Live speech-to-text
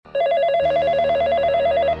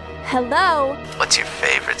Hello? What's your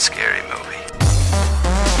favorite scary movie?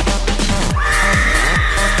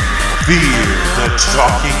 Fear the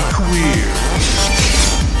Talking Queers.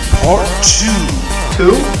 Part 2.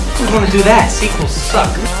 2? Who's gonna do that? Sequels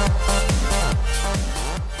suck.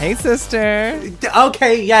 Hey, sister.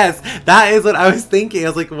 Okay, yes. That is what I was thinking. I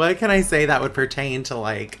was like, what can I say that would pertain to,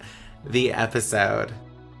 like, the episode?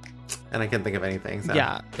 And I couldn't think of anything, so.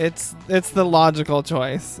 Yeah, it's the logical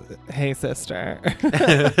choice. Hey, sister.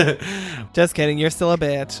 Just kidding. You're still a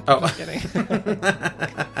bitch. Oh. Just kidding.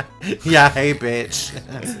 Yeah, hey, bitch.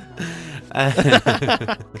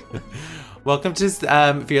 Welcome to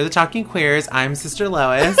Fear the Talking Queers. I'm Sister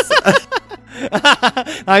Lois.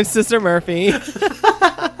 I'm Sister Murphy.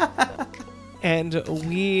 And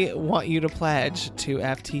we want you to pledge to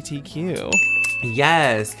FTTQ.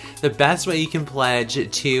 Yes, the best way you can pledge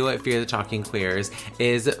to Fear the Talking Queers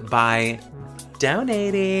is by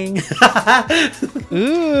donating.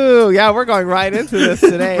 Ooh, yeah, we're going right into this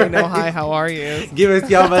today. Right. No, hi, how are you? Give us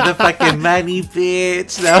your motherfucking money,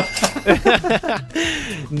 bitch. No.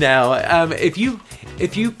 No,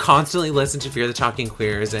 if you constantly listen to Fear the Talking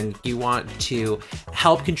Queers and you want to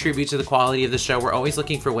help contribute to the quality of the show, we're always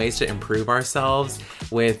looking for ways to improve ourselves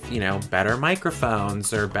with, better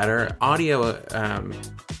microphones or better audio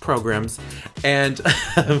programs and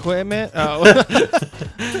equipment. Oh.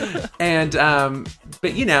 And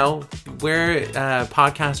but we're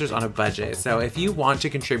podcasters on a budget. So if you want to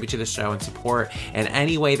contribute to the show and support in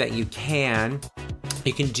any way that you can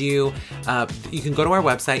do, you can go to our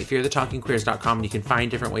website, fearthetalkingqueers.com, and you can find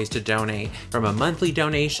different ways to donate, from a monthly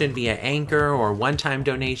donation via Anchor or one-time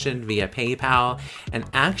donation via PayPal. And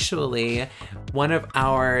actually, one of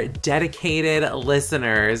our dedicated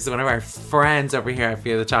listeners, one of our friends over here at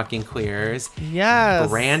Fear the Talking Queers, yes,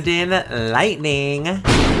 Brandon Lightning,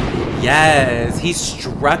 yes, he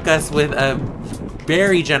struck us with a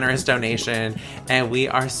very generous donation, and we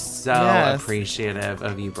are so appreciative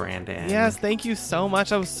of you, Brandon. Yes, thank you so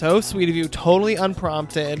much. That was so sweet of you. Totally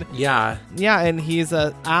unprompted. Yeah, and he's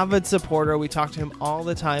an avid supporter. We talk to him all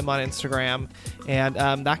the time on Instagram, and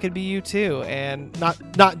that could be you too. And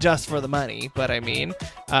not just for the money, but I mean,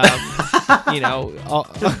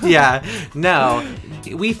 yeah, no,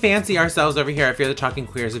 we fancy ourselves over here at Fear the Talking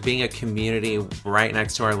Queers of being a community right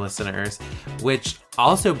next to our listeners, which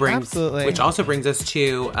also brings us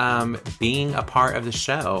to being a part of the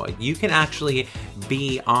show. You can actually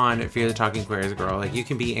be on Fear the Talking Queers, girl. Like, you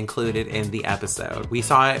can be included in the episode. We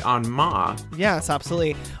saw it on Ma. Yes,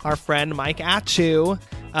 absolutely. Our friend Mike Achu,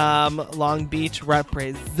 Long Beach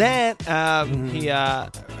represent. He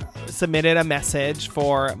submitted a message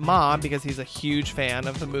for Ma because he's a huge fan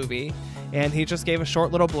of the movie, and he just gave a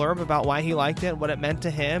short little blurb about why he liked it, what it meant to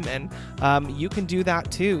him, and you can do that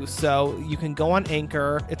too. So you can go on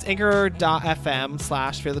Anchor. It's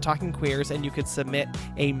anchor.fm/Fear the Talking Queers, and you could submit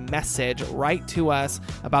a message right to us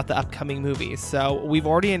about the upcoming movies. So we've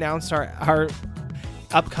already announced our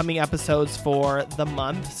upcoming episodes for the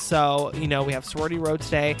month. So, we have Sorority Road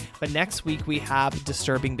today, but next week we have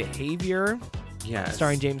Disturbing Behavior. Yes.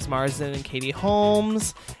 Starring James Marsden and Katie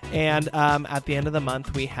Holmes. And at the end of the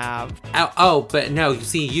month, we have... but no, you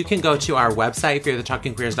see, you can go to our website,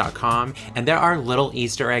 fearthetalkingqueers.com, and there are little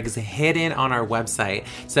Easter eggs hidden on our website.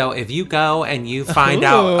 So if you go and you find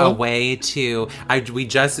out a way to... we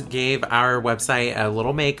just gave our website a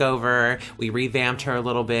little makeover. We revamped her a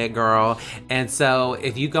little bit, girl. And so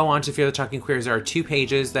if you go on to Fear the Talking Queers, there are 2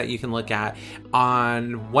 pages that you can look at.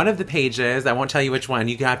 On one of the pages, I won't tell you which one,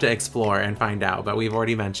 you have to explore and find out, but we've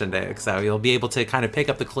already mentioned it, so you'll be able to kind of pick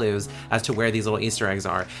up the clues as to where these little Easter eggs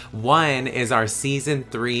are. One is our season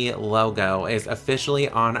 3 logo is officially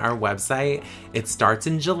on our website. It starts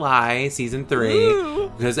in July, season 3. Ooh.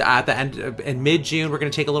 Because at the end, in mid-June, we're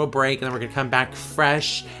going to take a little break, and then we're going to come back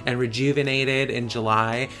fresh and rejuvenated in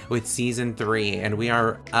July with season 3. And we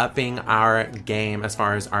are upping our game as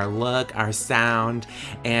far as our look, our sound,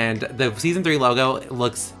 and the season 3 logo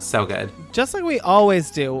looks so good. Just like we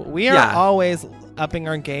always do. We are always upping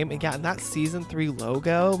our game. And that season 3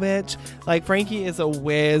 logo, bitch. Like, Frankie is a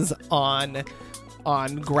whiz on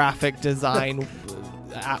graphic design,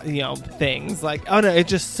 things. Like, oh no, it's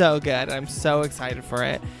just so good. I'm so excited for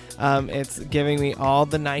it. It's giving me all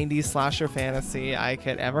the 90s slasher fantasy I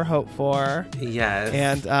could ever hope for. Yes.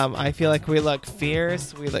 And I feel like we look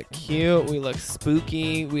fierce, we look cute, we look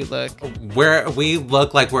spooky, we look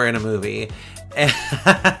like we're in a movie.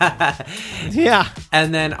 Yeah.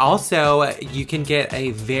 And then also you can get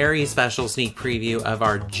a very special sneak preview of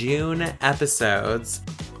our June episodes.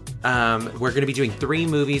 We're going to be doing 3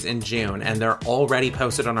 movies in June, and they're already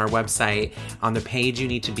posted on our website on the page you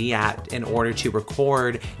need to be at in order to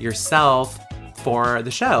record yourself for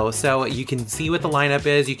the show. So you can see what the lineup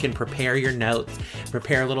is. You can prepare your notes,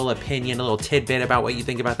 prepare a little opinion, a little tidbit about what you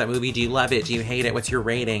think about that movie. Do you love it? Do you hate it? What's your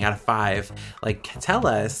rating out of 5? Like, tell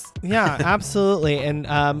us. Yeah, absolutely. And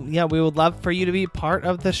we would love for you to be part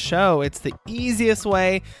of the show. It's the easiest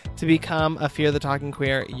way to become a Fear the Talking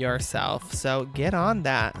Queer yourself. So get on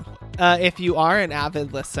that. If you are an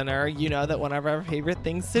avid listener, you know that one of our favorite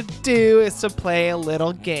things to do is to play a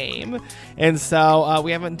little game. And so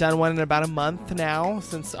we haven't done one in about a month now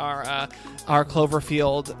since our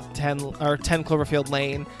Cloverfield 10 Cloverfield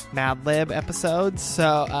Lane Mad Lib episodes.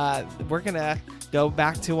 So we're going to go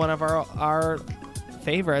back to one of our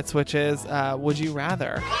favorites, which is Would You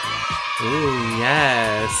Rather? Ooh,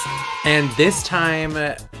 yes. And this time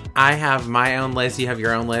I have my own list. You have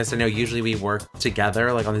your own list. I know usually we work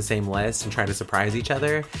together, like on the same list and try to surprise each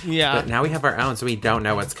other. Yeah. But now we have our own, so we don't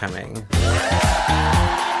know what's coming.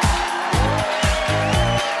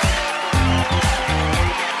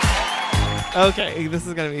 Okay, this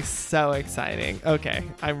is going to be so exciting. Okay,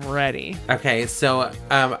 I'm ready. Okay, so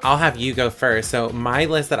I'll have you go first. So my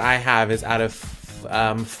list that I have is out of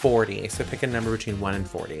 40. So pick a number between 1 and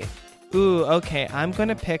 40. Ooh, okay. I'm going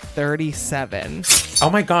to pick 37. Oh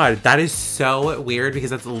my God, that is so weird because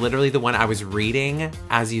that's literally the one I was reading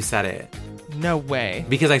as you said it. No way.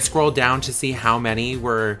 Because I scrolled down to see how many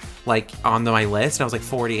were like on my list. And I was like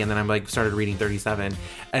 40, and then I'm like started reading 37,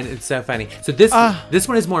 and it's so funny. So this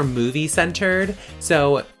one is more movie centered.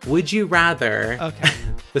 So would you rather? Okay.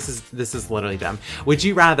 This is literally dumb. Would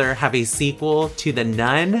you rather have a sequel to The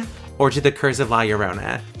Nun or to The Curse of La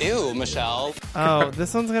Llorona? Ew, Michelle. Oh,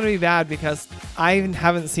 this one's gonna be bad because I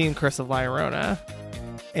haven't seen Curse of La Llorona,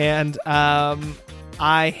 and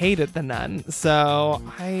I hated The Nun. So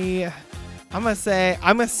I'm gonna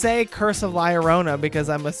say Curse of La Llorona because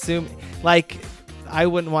I'm assuming, like, I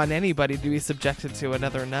wouldn't want anybody to be subjected to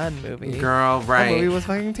another nun movie. Girl, right. The movie was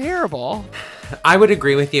fucking terrible. I would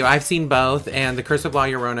agree with you. I've seen both, and The Curse of La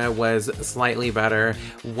Llorona was slightly better.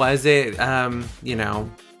 Was it,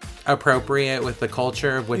 appropriate with the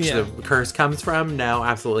culture of which the curse comes from? No,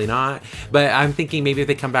 absolutely not. But I'm thinking maybe if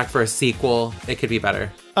they come back for a sequel, it could be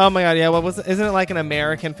better. Oh my God, yeah. What was it? Isn't it like An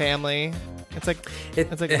American Family? It's like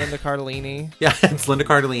Linda Cardellini. Yeah, it's Linda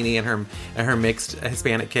Cardellini and her mixed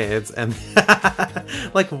Hispanic kids, and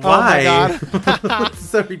like, why? Oh my God. It's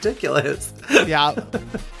so ridiculous. Yeah,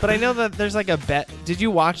 but I know that there's like a bet. Did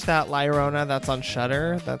you watch that La Llorona that's on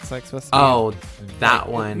Shudder? That's like supposed to be. Oh, that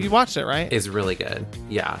one. You watched it, right? Is really good.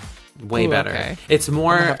 Yeah. Way Ooh, better. okay. It's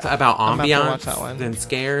more about watch that one. ambiance than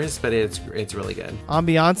scares, but it's really good.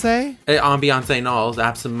 Ambiance? Ambiance Knowles,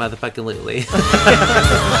 absolutely.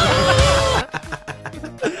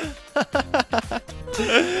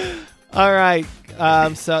 All right.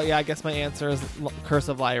 So yeah, I guess my answer is Curse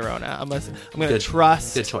of La Llorona. I'm gonna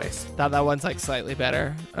trust. Good choice. That one's like slightly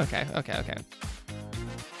better. Okay.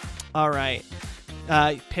 All right.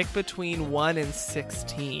 Pick between 1 and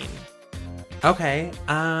 16. Okay.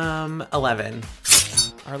 11.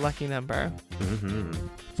 Our lucky number. Mm-hmm.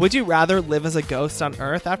 Would you rather live as a ghost on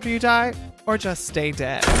Earth after you die, or just stay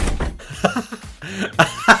dead?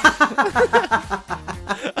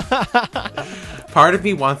 Part of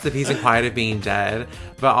me wants the peace and quiet of being dead,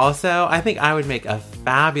 but also I think I would make a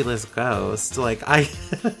fabulous ghost. Like,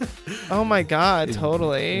 Oh my God,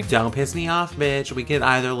 totally. Don't piss me off, bitch. We could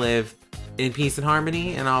either live in peace and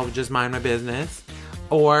harmony and I'll just mind my business,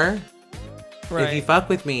 or if you fuck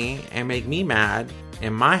with me and make me mad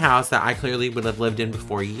in my house that I clearly would have lived in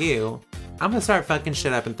before you, I'm gonna start fucking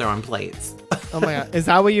shit up and throwing plates. Oh my God. Is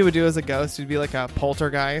that what you would do as a ghost? You'd be like a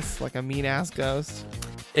poltergeist, like a mean ass ghost?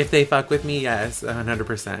 If they fuck with me, yes,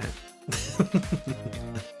 100%.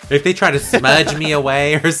 If they try to smudge me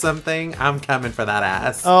away or something, I'm coming for that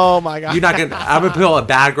ass. Oh my God. I'm gonna pull a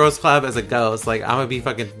Bad Girls Club as a ghost. Like, I'm gonna be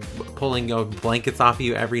fucking pulling blankets off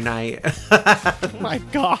you every night. Oh my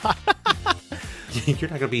God. You're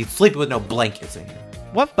not gonna be sleeping with no blankets in here.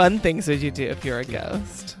 What fun things would you do if you're a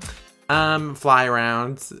ghost? Fly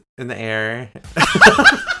around in the air.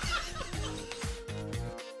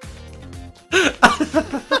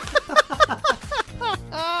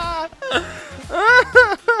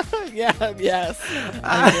 Yes.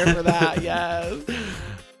 I'm here for that. Yes.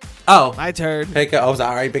 Oh, my turn. Pick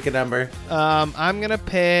a number. I'm gonna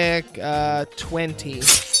pick 20.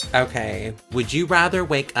 Okay. Would you rather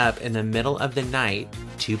wake up in the middle of the night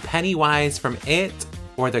to Pennywise from It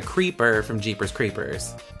or the Creeper from Jeepers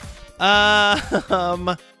Creepers? I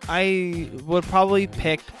would probably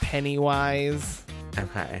pick Pennywise.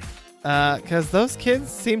 Okay. Because those kids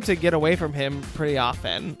seem to get away from him pretty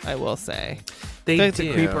often, I will say. They I think do.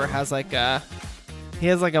 The Creeper has like a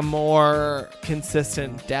more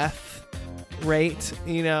consistent death rate,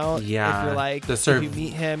 you know? Yeah. If you're like, The if you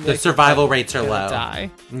meet him, the like, survival you're rates are gonna low.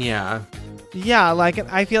 Die. Yeah. Yeah, like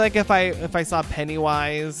I feel like if I saw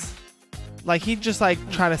Pennywise, like he'd just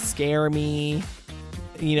like try to scare me,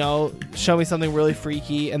 you know, show me something really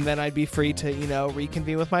freaky, and then I'd be free to, you know,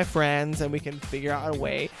 reconvene with my friends and we can figure out a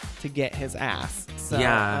way to get his ass. So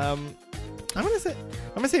Yeah. I'm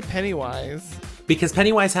gonna say Pennywise. Because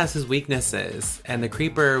Pennywise has his weaknesses, and the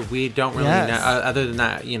creeper, we don't really Yes. know. Other than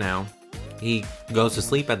that, you know, he goes to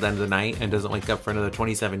sleep at the end of the night and doesn't wake up for another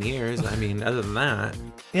 27 years. I mean, other than that.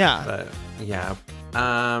 Yeah. But yeah.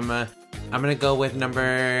 I'm gonna go with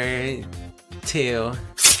number 2. Ooh,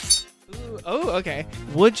 oh, okay.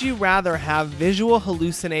 Would you rather have visual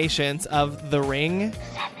hallucinations of The Ring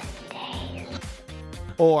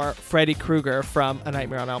or Freddy Krueger from A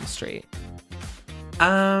Nightmare on Elm Street?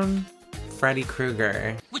 Freddy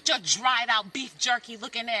Krueger. With your dried out beef jerky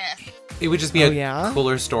looking ass. It would just be a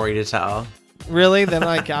cooler story to tell. Really? Then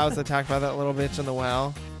like I was attacked by that little bitch in the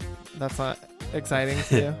well. That's not exciting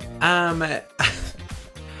to you. I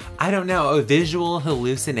don't know. Visual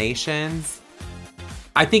hallucinations.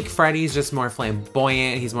 I think Freddy's just more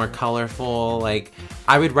flamboyant. He's more colorful. Like,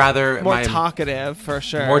 I would rather More talkative for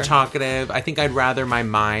sure. More talkative. I think I'd rather my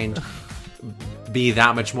mind be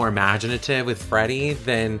that much more imaginative with Freddy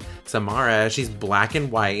than Samara. She's black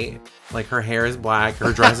and white. Like, her hair is black.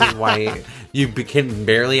 Her dress is white. You can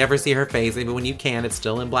barely ever see her face. Even when you can, it's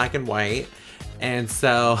still in black and white. And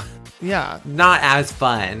so, yeah, not as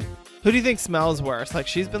fun. Who do you think smells worse? Like,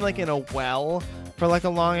 she's been like in a well for like a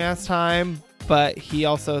long ass time, but he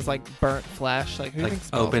also is like burnt flesh. Like, who do you think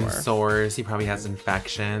smells open worse? sores. He probably has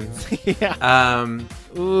infections. Yeah.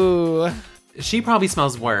 Ooh. She probably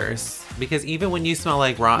smells worse because even when you smell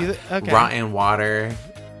like rotten water,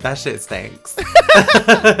 that shit stinks.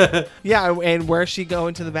 Yeah, and where's she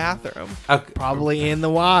going to the bathroom? Probably in the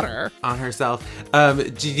water. On herself.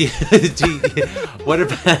 What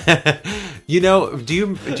about, you know, do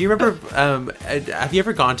you remember, have you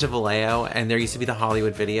ever gone to Vallejo and there used to be the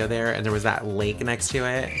Hollywood Video there and there was that lake next to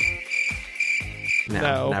it?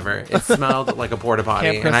 No, never. It smelled like a porta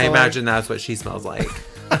potty, and I imagine that's what she smells like.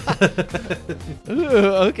 Ooh,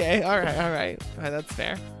 okay. All right, that's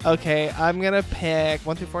fair. Okay, I'm gonna pick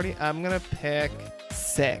 1 through 40. I'm gonna pick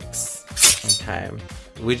 6. Okay.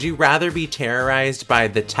 Would you rather be terrorized by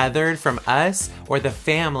the tethered from Us or the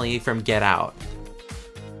family from Get Out?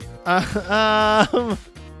 I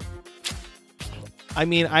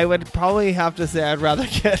mean, I would probably have to say I'd rather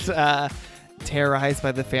get terrorized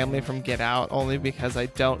by the family from Get Out, only because I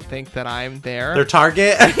don't think that I'm their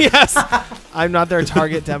target. Yes, I'm not their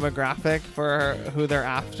target demographic for who they're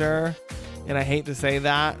after, and I hate to say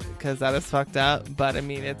that because that is fucked up, but I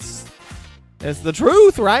mean it's the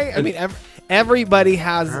truth, right? I mean everybody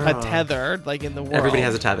has a tethered, like, in the world. Everybody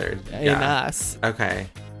has a tethered in us. Okay,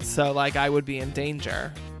 so like I would be in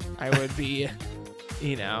danger. I would be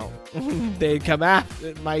you know, they'd come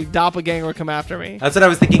after, my doppelganger would come after me. That's what I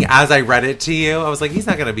was thinking as I read it to you. I was like, he's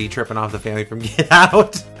not going to be tripping off the family from Get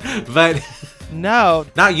Out. But no,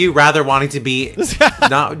 not you, rather wanting to be,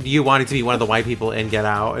 not you wanting to be one of the white people in Get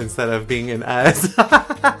Out instead of being in Us.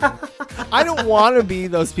 I don't want to be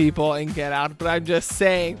those people in Get Out, but I'm just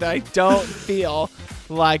saying that I don't feel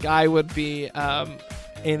like I would be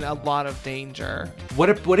in a lot of danger. What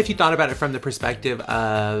if you thought about it from the perspective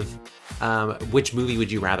of which movie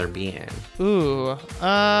would you rather be in? Ooh,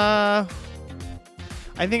 I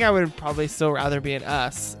think I would probably still rather be in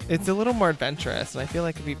Us. It's a little more adventurous, and I feel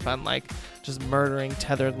like it'd be fun, like just murdering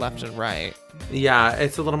tethered left and right. Yeah,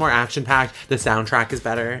 it's a little more action-packed. The soundtrack is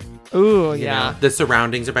better. Ooh, You yeah. know, the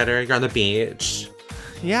surroundings are better. You're on the beach.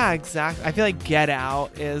 Yeah, exactly. I feel like Get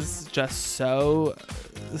Out is just so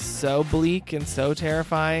bleak and so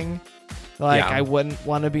terrifying. Like, I wouldn't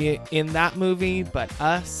want to be in that movie, but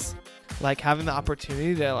Us, like, having the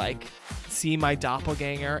opportunity to, like, see my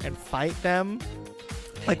doppelganger and fight them.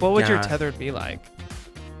 Like, what would your tethered be like?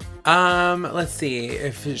 Let's see.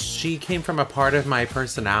 If she came from a part of my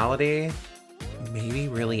personality, maybe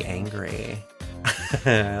really angry.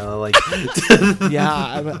 Like,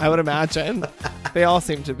 yeah, I would imagine. They all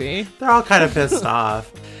seem to be. They're all kind of pissed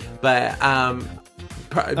off. But I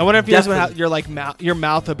wonder if you're like your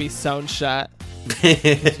mouth would be sewn shut.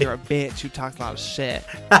 You're a bitch who talks a lot of shit.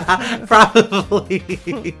 Probably.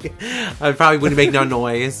 I probably wouldn't make no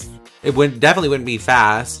noise. It definitely wouldn't be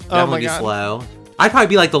fast. Definitely be slow. I'd probably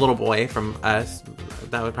be like the little boy from Us.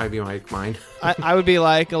 That would probably be mine. I would be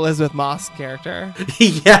like Elizabeth Moss character.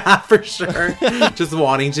 Yeah, for sure. Just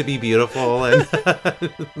wanting to be beautiful and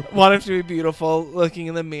wanting to be beautiful, looking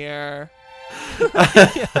in the mirror.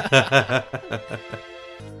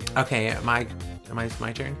 Okay,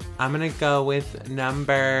 my turn? I'm gonna go with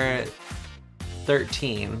number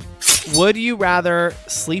 13. Would you rather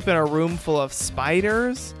sleep in a room full of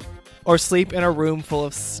spiders or sleep in a room full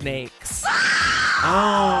of snakes?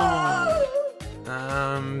 Oh.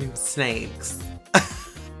 Snakes.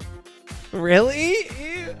 Really?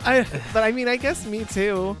 But I mean, I guess me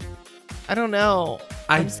too. I don't know.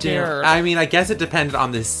 I'm scared. I mean, I guess it depended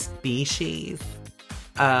on the species.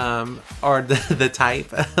 Or the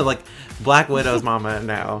type. Like Black Widow's mama,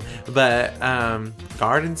 no. But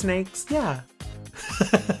garden snakes, yeah.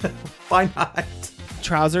 Why not?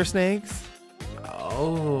 Trouser snakes?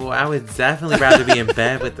 Oh, I would definitely rather be in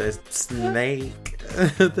bed with a snake.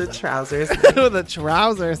 The trouser snake. With a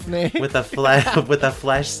trouser snake. With a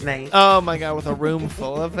flesh snake. Oh my god, with a room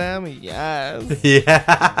full of them? Yes.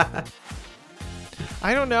 Yeah.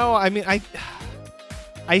 I don't know. I mean, I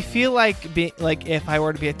feel like if I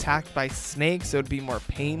were to be attacked by snakes, it would be more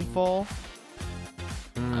painful.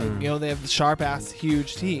 You know, they have the sharp ass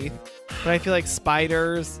huge teeth. But I feel like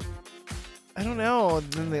spiders, I don't know.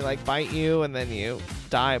 Then they like bite you and then you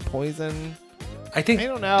die of poison. I think I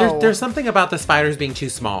don't know. There's something about the spiders being too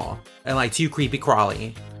small and like too creepy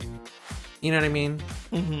crawly. You know what I mean?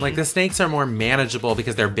 Mm-hmm. Like the snakes are more manageable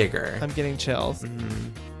because they're bigger. I'm getting chills.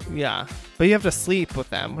 Mm-hmm. Yeah. But you have to sleep with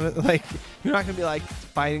them. Like, you're not going to be like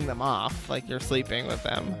fighting them off like you're sleeping with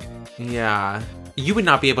them. Yeah. You would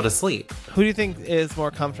not be able to sleep. Who do you think is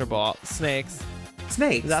more comfortable? Snakes.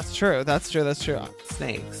 Snakes. That's true.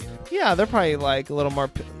 Snakes. Yeah, they're probably like a little more,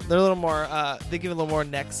 they give a little more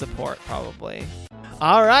neck support probably.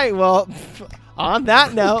 All right. Well, on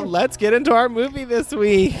that note, let's get into our movie this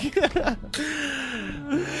week.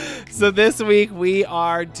 So this week we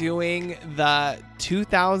are doing the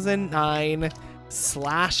 2009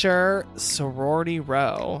 slasher Sorority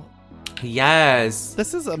Row. Yes.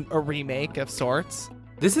 This is a remake of sorts.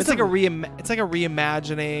 It's like a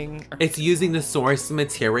reimagining. It's using the source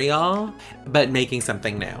material, but making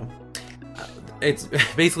something new. It's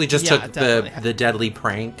basically just took the deadly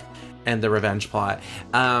prank and the revenge plot.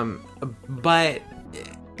 But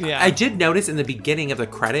yeah, I did notice in the beginning of the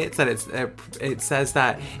credits that it says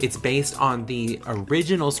that it's based on the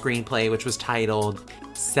original screenplay, which was titled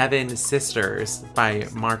Seven Sisters by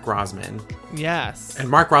Mark Rosman. Yes. And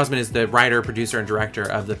Mark Rosman is the writer, producer, and director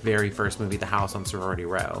of the very first movie, The House on Sorority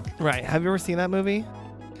Row. Right. Have you ever seen that movie?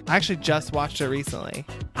 I actually just watched it recently.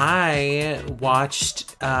 I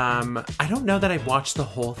watched, I don't know that I've watched the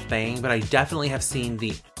whole thing, but I definitely have seen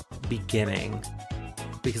the beginning.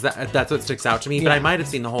 Because that's what sticks out to me. Yeah. But I might have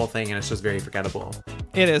seen the whole thing and it's just very forgettable.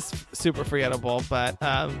 It is super forgettable. But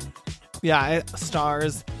yeah, it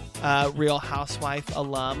stars Real Housewife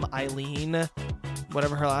alum Eileen,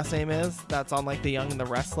 whatever her last name is. That's on like The Young and the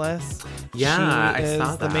Restless. Yeah, she I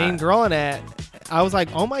saw is that. The main girl in it. I was like,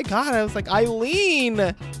 oh my God. I was like,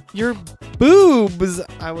 Eileen, your boobs.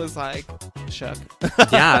 I was like shook.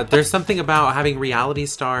 Yeah, there's something about having reality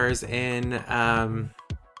stars in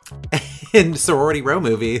Sorority Row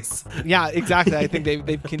movies. Yeah, exactly. I think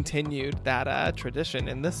they've continued that tradition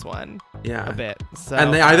in this one. Yeah, a bit. So,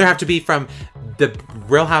 and they either have to be from the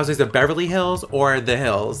Real Housewives of Beverly Hills or the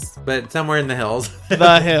Hills, but somewhere in the Hills.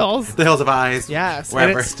 The Hills. The Hills of Eyes. Yes,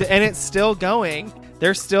 wherever. And it's still going.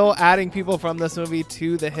 They're still adding people from this movie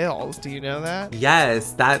to the Hills. Do you know that?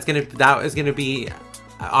 Yes, that is gonna be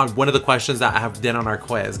on one of the questions that I have been on our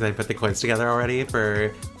quiz. Because I put the quiz together already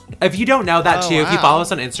for. If you don't know that too, if you follow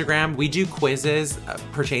us on Instagram, we do quizzes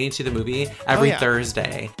pertaining to the movie every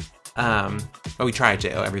Thursday. But we try to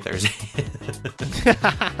every Thursday.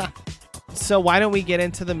 So why don't we get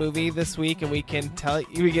into the movie this week and we can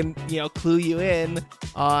clue you in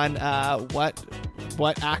on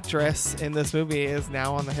what actress in this movie is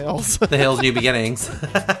now on the Hills. The Hills New Beginnings.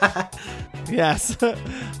 Yes.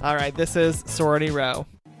 All right, this is Sorority Row.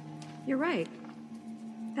 You're right.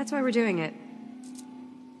 That's why we're doing it.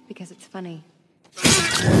 Because it's funny.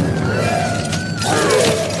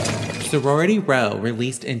 Sorority Row,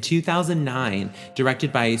 released in 2009,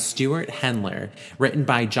 directed by Stuart Hendler, written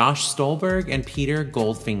by Josh Stolberg and Peter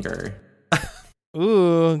Goldfinger.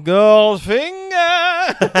 Ooh, Goldfinger!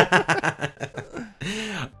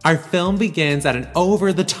 Our film begins at an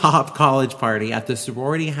over-the-top college party at the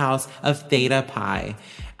sorority house of Theta Pi.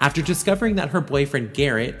 After discovering that her boyfriend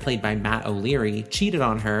Garrett, played by Matt O'Leary, cheated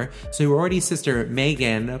on her, sorority sister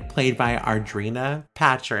Megan, played by Ardrina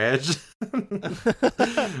Patridge,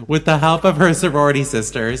 with the help of her sorority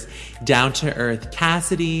sisters, down-to-earth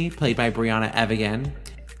Cassidy, played by Brianna Evigan,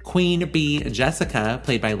 Queen Bee Jessica,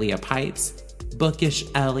 played by Leah Pipes, Bookish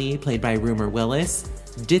Ellie, played by Rumor Willis,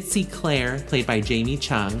 Ditzy Claire, played by Jamie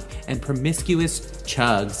Chung, and Promiscuous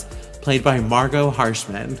Chugs, played by Margot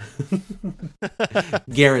Harshman,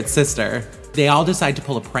 Garrett's sister. They all decide to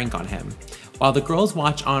pull a prank on him. While the girls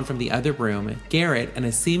watch on from the other room, Garrett and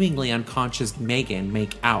a seemingly unconscious Megan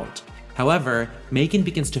make out. However, Megan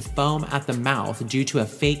begins to foam at the mouth due to a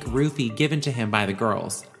fake roofie given to him by the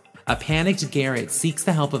girls. A panicked Garrett seeks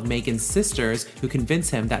the help of Megan's sisters, who convince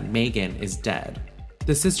him that Megan is dead.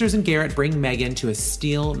 The sisters and Garrett bring Megan to a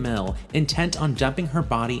steel mill, intent on dumping her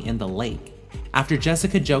body in the lake. After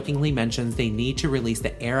Jessica jokingly mentions they need to release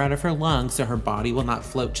the air out of her lungs so her body will not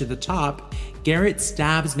float to the top, Garrett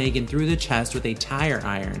stabs Megan through the chest with a tire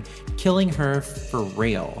iron, killing her for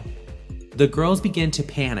real. The girls begin to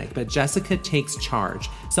panic, but Jessica takes charge,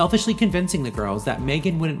 selfishly convincing the girls that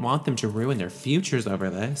Megan wouldn't want them to ruin their futures over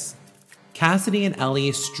this. Cassidy and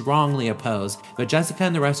Ellie strongly oppose, but Jessica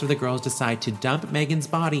and the rest of the girls decide to dump Megan's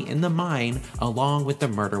body in the mine along with the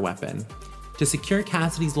murder weapon. To secure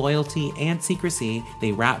Cassidy's loyalty and secrecy,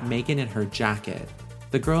 they wrap Megan in her jacket.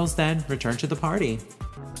 The girls then return to the party.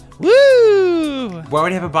 Woo! We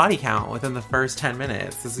already have a body count within the first 10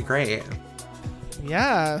 minutes. This is great.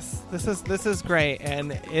 Yes, this is great,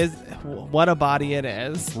 and what a body it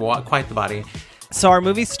is. What, quite the body. So our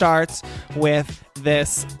movie starts with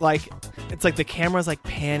this, it's like the camera's like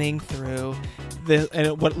panning through this,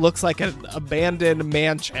 and what looks like an abandoned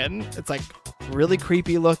mansion. It's like really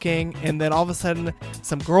creepy looking, and then all of a sudden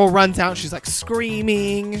some girl runs out, she's like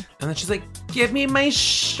screaming, and then she's like, "Give me my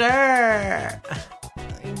shirt."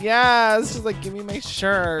 Yes, she's like, "Give me my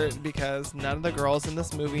shirt," because none of the girls in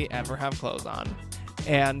this movie ever have clothes on.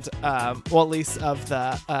 And at least of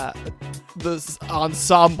the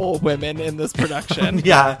ensemble women in this production.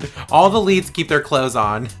 Yeah, all the leads keep their clothes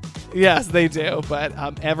on. Yes, they do, but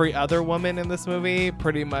every other woman in this movie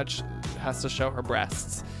pretty much has to show her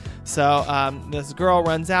breasts. So this girl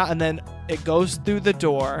runs out, and then it goes through the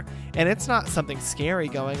door, and it's not something scary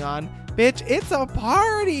going on. Bitch, it's a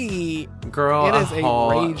party. Girl, it is a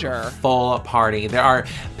rager. Full party. There are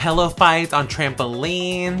pillow fights on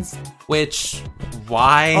trampolines, which,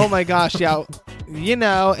 why? Oh my gosh, yeah.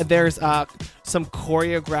 There's some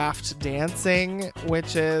choreographed dancing,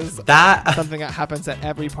 which is something that happens at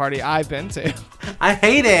every party I've been to. I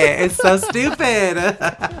hate it. It's so stupid.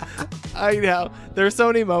 I know. There's so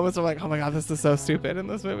many moments where I'm like, oh my god, this is so stupid in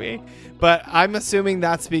this movie. But I'm assuming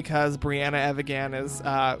that's because Brianna Evigan is,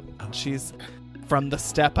 she's from the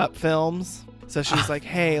Step Up films. So she's like,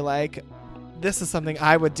 hey, this is something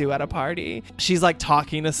I would do at a party. She's like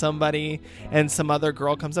talking to somebody, and some other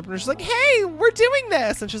girl comes up and she's like, hey, we're doing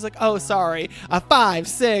this. And she's like, oh, sorry. 5,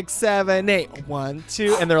 6, 7, 8, 1,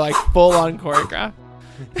 2. And they're like full on choreograph.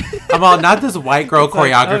 I'm all, not this white girl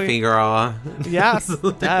choreography, girl. Yes,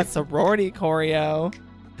 that's sorority choreo.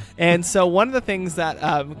 And so one of the things that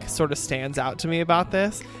sort of stands out to me about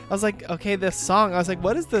this, I was like, okay, this song. I was like,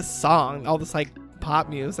 what is this song? All this pop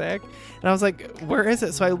music. And I was like, where is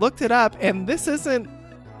it? So I looked it up, and this isn't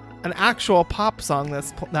an actual pop song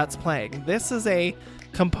that's playing. This is a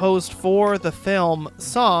composed for the film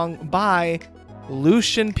song by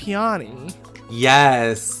Lucian Piani.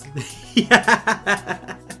 Yes.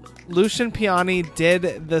 Yeah. Lucian Piani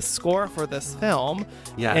did the score for this film.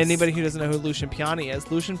 Yes. Anybody who doesn't know who Lucian Piani is,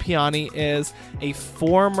 Lucian Piani is a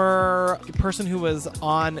former person who was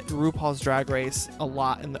on RuPaul's Drag Race a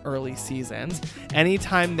lot in the early seasons.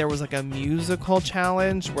 Anytime there was a musical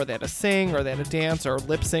challenge where they had to sing or they had to dance or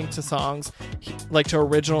lip sync to songs, to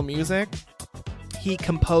original music, he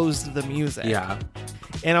composed the music. Yeah.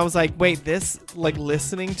 And I was like, wait, this,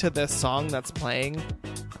 listening to this song that's playing,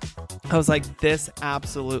 I was like, this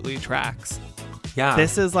absolutely tracks. Yeah.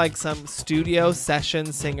 This is some studio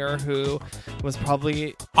session singer who was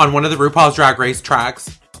probably on one of the RuPaul's Drag Race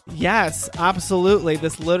tracks. Yes, absolutely.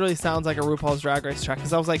 This literally sounds like a RuPaul's Drag Race track.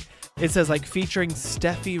 Because I was like, it says featuring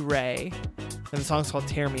Steffi Ray. And the song's called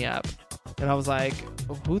Tear Me Up. And I was like,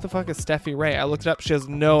 who the fuck is Steffi Ray? I looked it up. She has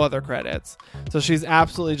no other credits. So she's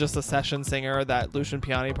absolutely just a session singer that Lucian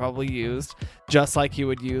Piani probably used, just like he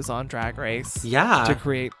would use on Drag Race. Yeah. To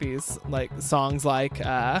create these songs Legs.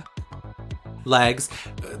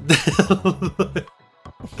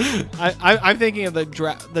 I'm thinking of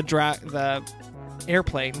the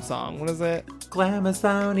airplane song. What is it?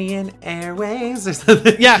 Glamazonian Airways or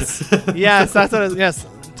something. Yes, that's what it is. Yes,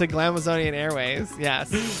 to Glamazonian Airways.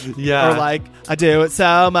 Yes. Yeah. Or I do it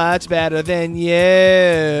so much better than you.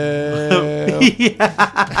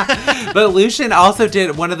 Yeah. But Lucian also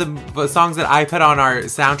did one of the songs that I put on our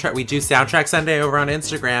soundtrack. We do Soundtrack Sunday over on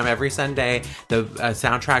Instagram every Sunday. The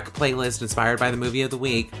soundtrack playlist inspired by the movie of the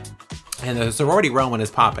week. And the Sorority Row one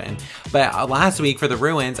is popping. But last week for the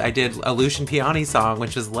Ruins, I did a Lucian Piani song,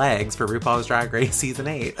 which is Legs for RuPaul's Drag Race Season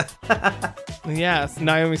 8. Yes,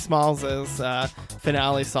 Naomi Smalls'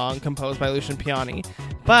 finale song composed by Lucian Piani.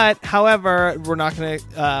 But, however, we're not going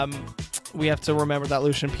to... we have to remember that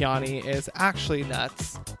Lucian Piani is actually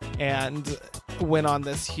nuts and went on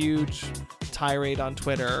this huge tirade on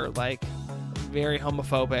Twitter, like, very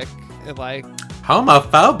homophobic. Like...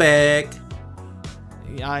 Homophobic?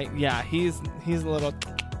 Yeah, he's a little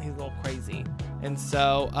crazy. And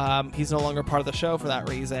so he's no longer part of the show for that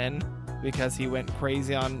reason, because he went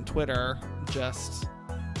crazy on Twitter.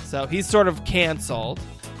 So he's sort of canceled.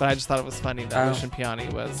 But I just thought it was funny that Lucian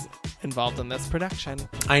Piani was involved in this production.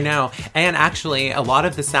 I know. And actually, a lot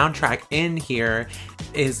of the soundtrack in here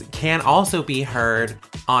can also be heard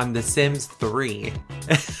on The Sims 3.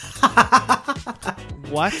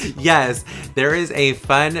 What? Yes, there is a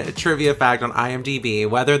fun trivia fact on IMDb.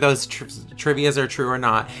 Whether those trivias are true or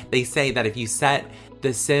not, they say that if you set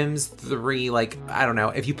The Sims 3, like, I don't know,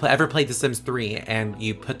 if you ever played The Sims 3 and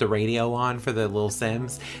you put the radio on for the little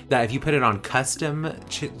Sims, that if you put it on custom,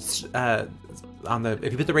 if you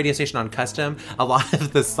put the radio station on custom, a lot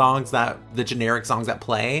of the generic songs that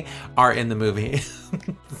play are in the movie.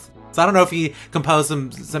 So I don't know if he composed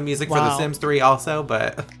some music for The Sims 3 also,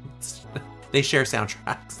 but they share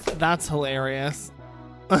soundtracks. That's hilarious.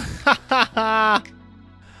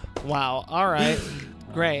 Wow. All right.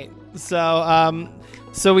 Great.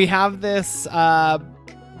 So we have this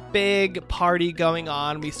big party going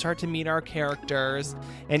on. We start to meet our characters,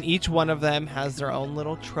 and each one of them has their own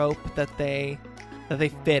little trope that they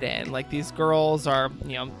fit in. Like, these girls are,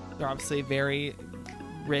 they're obviously very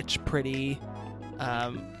rich, pretty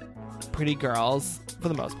girls for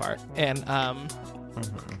the most part, and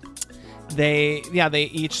they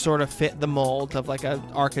each sort of fit the mold of like an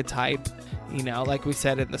archetype. Like we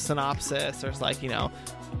said in the synopsis, there's like, I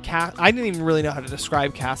didn't even really know how to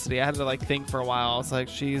describe Cassidy. I had to like think for a while. I was like,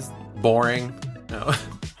 she's boring. No.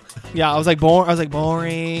 Yeah, I was like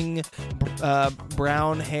boring,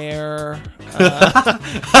 brown hair.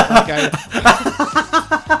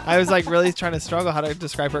 I was like really trying to struggle how to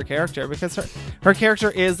describe her character, because her character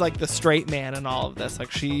is like the straight man in all of this.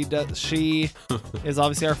 Like, she is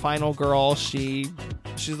obviously our final girl. She's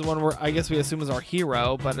the one where I guess we assume is our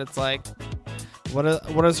hero, but it's like, what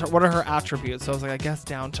are her attributes? So I was like, I guess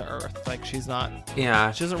down to earth. Like, she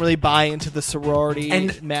doesn't really buy into the sorority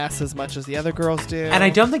mess as much as the other girls do. And I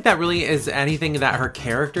don't think that really is anything that her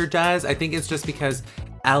character does. I think it's just because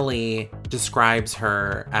Ellie describes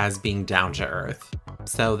her as being down to earth.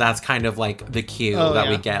 So that's kind of like the cue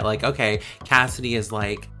we get. Like, okay, Cassidy is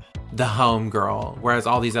like the home girl, whereas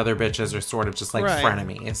all these other bitches are sort of just like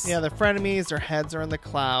frenemies. Yeah, they're frenemies. Their heads are in the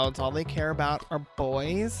clouds. All they care about are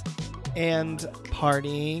boys and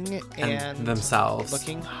partying and themselves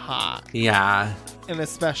looking hot. Yeah. And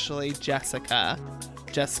especially Jessica.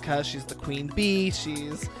 Jessica, she's the queen bee.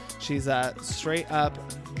 She's a straight up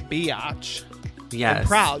biatch. Yes. And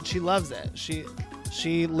proud. She loves it.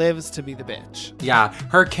 She lives to be the bitch. Yeah,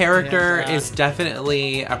 her character is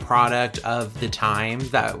definitely a product of the time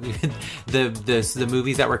that the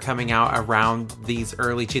movies that were coming out around these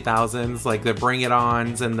early 2000s, like the Bring It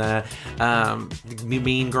Ons and the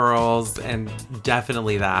Mean Girls, and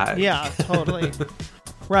definitely that. Yeah, totally.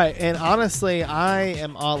 Right, and honestly, I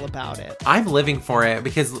am all about it. I'm living for it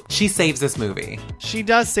because she saves this movie. She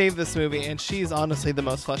does save this movie, and she's honestly the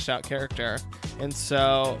most fleshed out character. And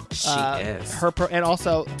so she is. And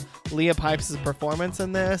also Leah Pipes' performance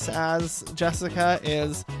in this as Jessica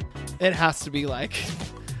it has to be like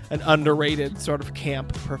an underrated sort of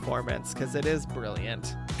camp performance, because it is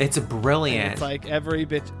brilliant. It's brilliant. And it's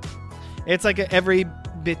like every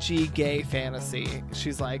bitchy gay fantasy.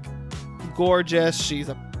 She's like gorgeous, she's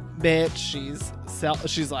a bitch,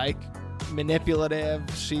 she's like manipulative,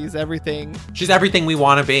 she's everything we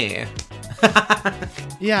want to be.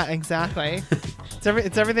 Yeah, exactly.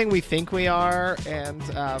 It's everything we think we are, and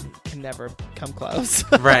can never come close.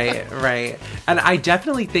 right. And I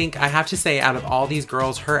definitely think, I have to say, out of all these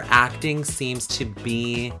girls, her acting seems to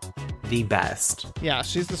be the best. Yeah,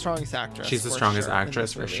 she's the strongest actress. She's the strongest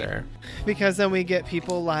actress for sure. Because then we get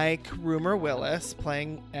people like Rumer Willis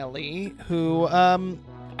playing Ellie, who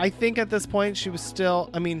I think at this point she's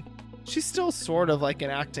still sort of like an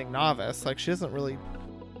acting novice. Like, she doesn't really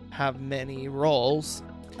have many roles.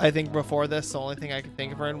 I think before this, the only thing I could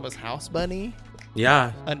think of her in was House Bunny.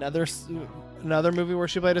 Yeah. Another movie where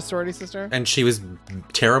she played a sorority sister. And she was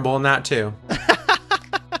terrible in that too.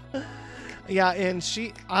 Yeah, and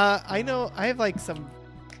she, I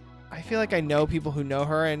feel like I know people who know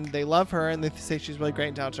her and they love her and they say she's really great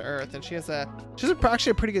and down to earth. And she's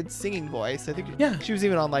actually a pretty good singing voice. I think she was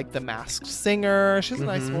even on like The Masked Singer. She has a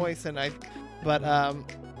nice voice,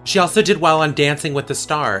 She also did well on Dancing with the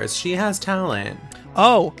Stars. She has talent.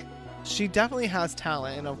 Oh, she definitely has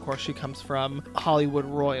talent, and of course she comes from Hollywood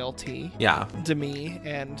royalty. Yeah. Demi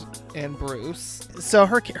and Bruce. So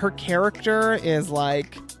her character is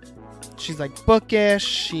like, she's like bookish.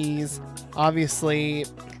 She's obviously,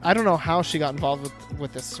 I don't know how she got involved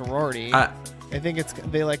with this sorority. I think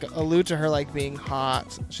they like allude to her like being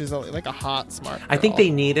hot. She's like a hot, smart girl. I think they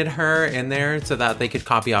needed her in there so that they could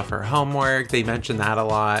copy off her homework. They mentioned that a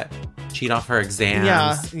lot. Cheat off her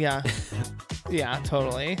exams. Yeah. Yeah,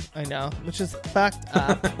 totally. I know, which is fucked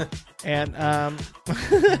up. And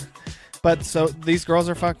but so these girls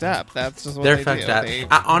are fucked up. That's just what They're they fucked do.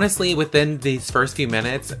 up. Honestly, within these first few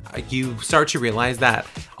minutes, you start to realize that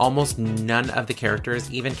almost none of the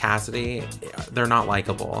characters, even Cassidy, they're not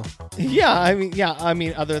likable. Yeah, I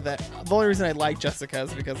mean, other than the only reason I like Jessica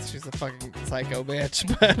is because she's a fucking psycho bitch.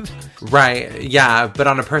 But Right, yeah, but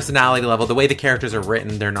on a personality level, the way the characters are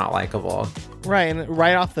written, they're not likable. right, and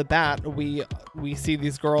right off the bat, we see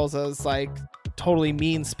these girls as like totally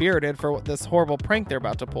mean-spirited for this horrible prank they're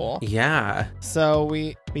about to pull. Yeah. So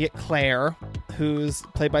we get Claire, who's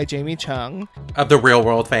played by Jamie Chung. Of the Real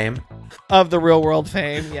World fame. Of the Real World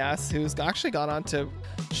fame, yes. Who's actually gone on to...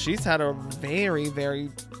 She's had a very, very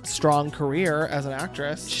strong career as an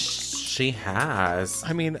actress. She has.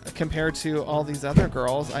 I mean, compared to all these other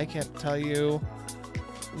girls, I can't tell you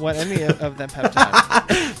what any of them have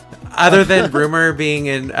done. Other than Rumor being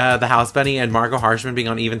in The House Bunny and Margot Harshman being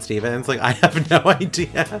on Even Stevens, like, I have no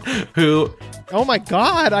idea who... Oh my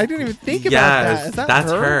god, I didn't even think about that. Is that that's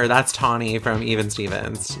her? her. That's Tawny from Even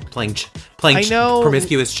Stevens playing I know-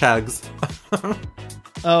 promiscuous Chugs.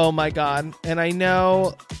 Oh my god. And I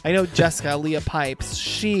know Jessica, Leah Pipes,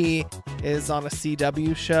 she is on a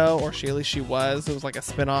CW show, or at least she was. It was like a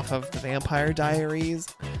spin-off of The Vampire Diaries.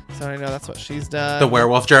 So I know that's what she's done. The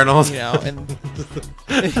Werewolf Journals. You know, and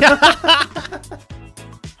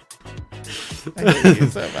I hate you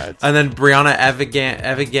so much. And then Brianna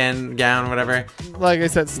Evigan Gown, whatever. Like I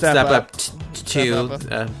said, step up. To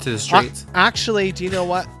the streets. Actually, do you know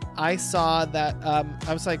what? I saw that.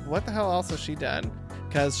 I was like, what the hell else has she done?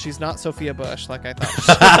 Because she's not Sophia Bush, like I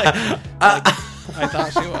thought. I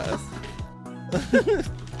thought she was.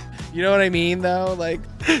 You know what I mean, though? Like,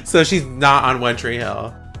 So she's not on One Tree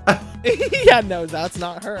Hill. yeah, no, that's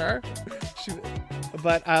not her.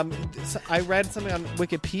 But so I read something on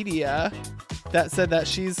Wikipedia that said that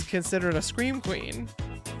she's considered a scream queen,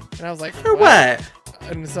 and I was like, For what?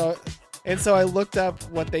 And so I looked up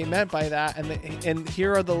what they meant by that, and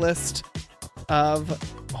here are the list of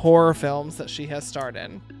horror films that she has starred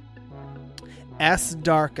in. S.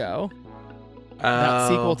 Darko, that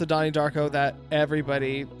sequel to Donnie Darko that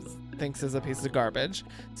everybody thinks is a piece of garbage.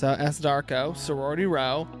 So S. Darko, Sorority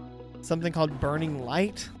Row, something called Burning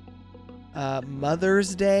Light,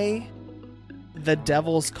 Mother's Day, The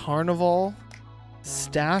Devil's Carnival,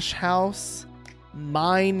 Stash House,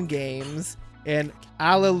 Mind Games, and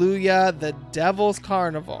Alleluia, The Devil's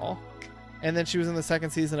Carnival. And then she was in the second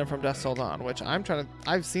season of From Dusk Till Dawn, which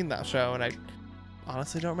I've seen that show, and I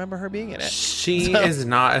honestly don't remember her being in it. She is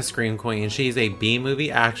not a scream queen. She's a B-movie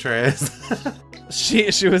actress.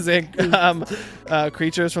 She was in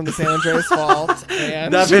Creatures from the San Andreas Fault.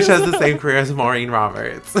 And That bitch has the same career as Maureen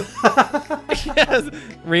Roberts. Yes,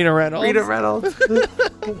 Rena Reynolds. Rita Reynolds.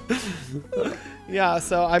 Yeah,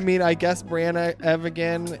 so I mean, I guess Brianna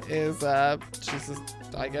Evigan is she's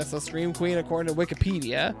a scream queen according to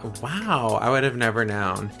Wikipedia. Wow, I would have never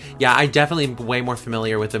known. Yeah, I definitely am way more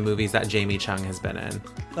familiar with the movies that Jamie Chung has been in.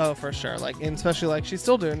 Oh, for sure. Like, and especially like she's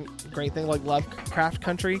still doing great things. Like Lovecraft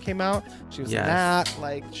Country came out. She was in that.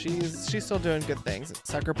 Like she's still doing good things.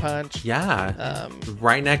 Sucker Punch. Yeah.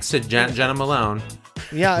 Right next to Jenna Malone.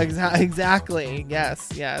 Yeah, exactly.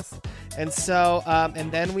 Yes. And so,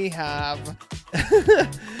 and then we have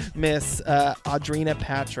Miss Audrina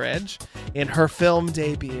Patridge in her film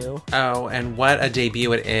debut. Oh, and what a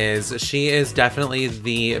debut it is. She is definitely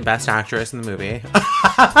the best actress in the movie.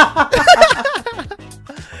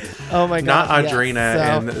 Oh my god. Not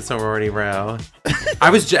Audrina in Sorority Row.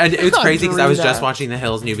 It's crazy because I was just watching The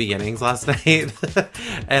Hills New Beginnings last night.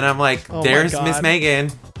 And I'm like, there's Miss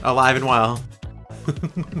Megan, alive and well.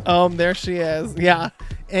 There she is. Yeah.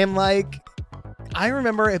 And like, I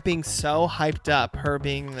remember it being so hyped up, her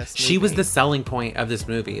being in this movie. She was the selling point of this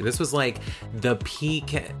movie. This was like the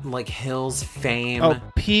peak, like, Hills fame. Oh,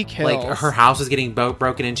 peak Hills. Like, her house was getting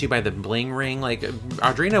broken into by the bling ring. Like,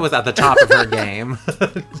 Audrina was at the top of her game.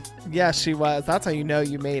 Yeah, she was. That's how you know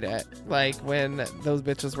you made it. Like, when those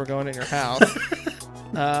bitches were going in your house.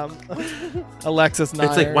 Alexis Nyers.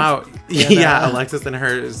 It's like, wow. Yeah, Alexis and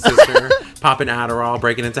her sister popping Adderall,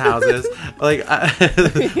 breaking into houses. Like,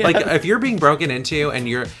 like if you're being broken into and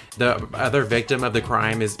you're the other victim of the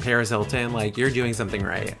crime is Paris Hilton, like you're doing something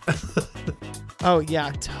right. Oh,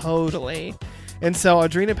 yeah, totally. And so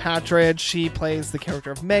Audrina Patridge, she plays the character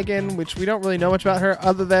of Megan, which we don't really know much about her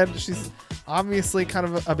other than she's obviously kind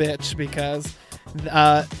of a bitch because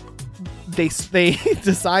they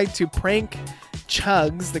decide to prank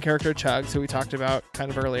Chugs, the character Chugs, who we talked about kind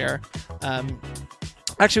of earlier.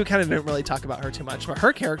 Actually, we kind of didn't really talk about her too much, but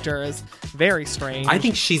her character is very strange. I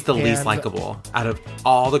think she's the least likable out of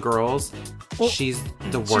all the girls. Well, she's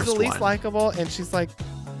the worst She's the least one. likable, and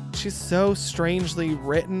she's so strangely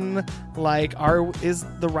written. Like, is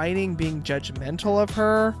the writing being judgmental of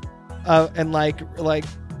her, and like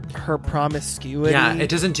her promiscuity? Yeah, it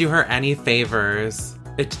doesn't do her any favors.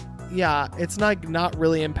 It's not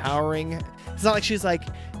really empowering. It's not like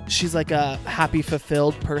she's like a happy,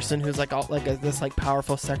 fulfilled person who's like this like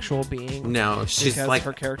powerful sexual being. No, she's because like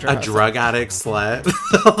her character a has drug addict slut.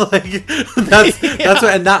 Like that's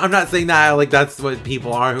what. And I'm not saying that like that's what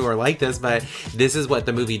people are who are like this, but this is what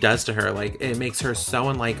the movie does to her. Like it makes her so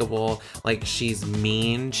unlikable. Like she's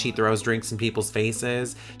mean. She throws drinks in people's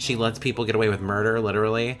faces. She lets people get away with murder,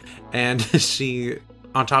 literally, and she,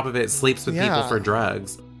 on top of it, sleeps with people for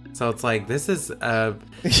drugs. So it's like, this is, I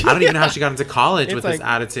don't even know how she got into college with this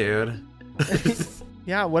attitude.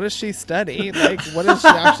 Yeah, what does she study? Like, what is she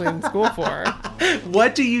actually in school for?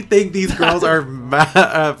 What do you think these girls are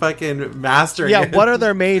fucking mastering in? What are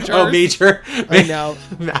their majors? Oh, major? I know.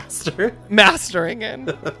 Mastering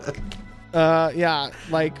in.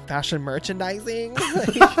 Like fashion merchandising.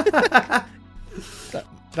 That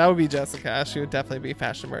would be Jessica. She would definitely be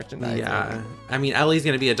fashion merchandising. Yeah. I mean, Ellie's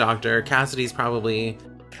going to be a doctor. Cassidy's probably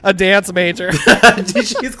a dance major.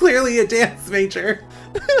 She's clearly a dance major.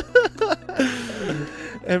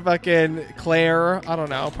 And fucking Claire, I don't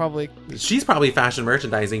know, probably. She's probably fashion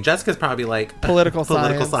merchandising. Jessica's probably like political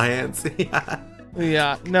science. Yeah.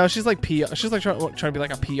 Yeah. No, she's like PR. She's like trying to be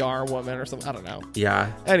like a PR woman or something. I don't know.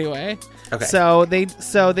 Yeah. Anyway. Okay. So they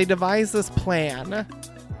devise this plan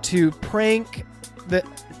to prank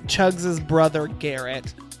Chugs' brother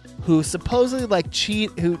Garrett, who supposedly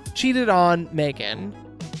cheated on Megan.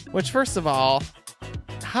 Which, first of all,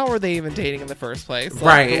 how are they even dating in the first place?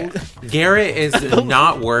 Right. Garrett is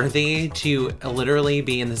not worthy to literally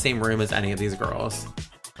be in the same room as any of these girls.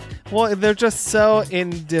 Well, they're just so in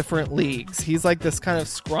different leagues. He's like this kind of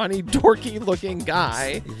scrawny, dorky looking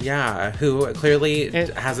guy. Yeah, who clearly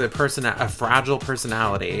has a fragile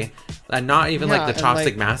personality. And not even like the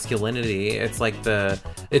toxic masculinity. It's like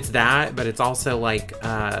it's that, but it's also like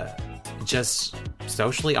just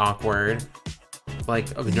socially awkward. Like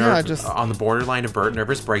just on the borderline of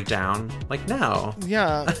nervous breakdown. Like, no.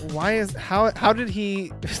 Yeah. How did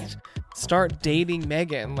he start dating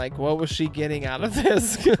Megan? Like, what was she getting out of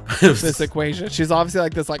this equation? She's obviously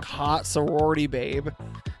like this like hot sorority babe,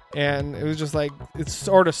 and it was just like, it's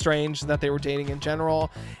sort of strange that they were dating in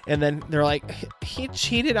general. And then they're like, he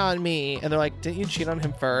cheated on me, and they're like, didn't you cheat on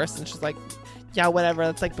him first? And she's like, yeah, whatever,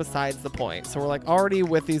 that's like besides the point. So we're like already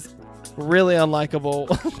with these really unlikable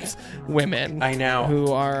women. I know.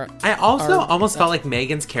 Who are. I also almost felt like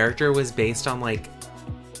Megan's character was based on like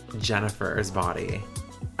Jennifer's body.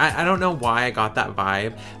 I don't know why I got that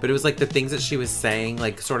vibe, but it was like the things that she was saying,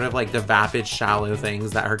 like sort of like the vapid, shallow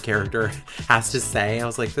things that her character has to say. I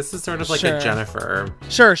was like, this is sort of like a Jennifer.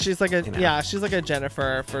 Sure, she's like she's like a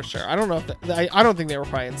Jennifer for sure. I don't know if I don't think they were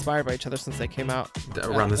probably inspired by each other since they came out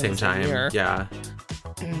around the same time. Yeah.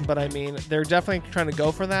 But I mean, they're definitely trying to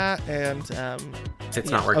go for that, and it's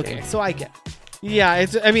not working. Okay, so I get. Yeah,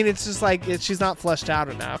 it's just like she's not fleshed out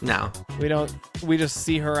enough. No, we just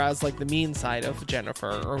see her as like the mean side of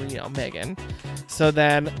Jennifer or Megan. So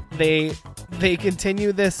then they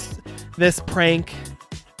continue this prank,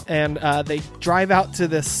 and they drive out to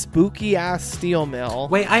this spooky ass steel mill.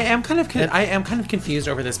 Wait, I am kind of confused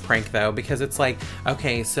over this prank though, because it's like,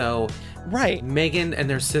 okay, so. Right. Megan and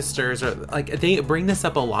their sisters are like, they bring this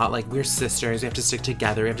up a lot. Like, we're sisters. We have to stick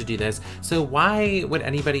together. We have to do this. So why would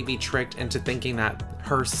anybody be tricked into thinking that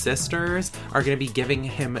her sisters are going to be giving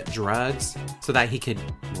him drugs so that he could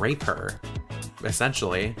rape her?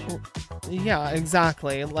 Essentially. Yeah,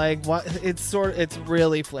 exactly. Like, what? It's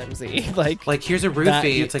really flimsy. Like here's a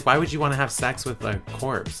roofie. It's like, why would you want to have sex with a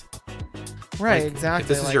corpse? Right, like, exactly. If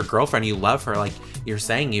this is your girlfriend, you love her, like you're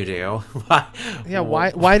saying you do. Yeah,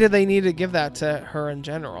 why do they need to give that to her in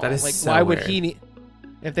general? That is like, so why weird. would he need?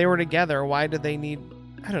 If they were together, why did they need?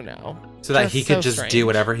 I don't know. So that he could just do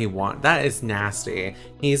whatever he wants. That is nasty.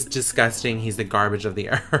 He's disgusting. He's the garbage of the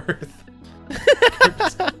earth.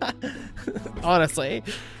 Honestly.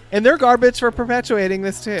 And they're garbage for perpetuating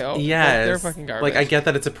this too. Yes. They're fucking garbage. Like, I get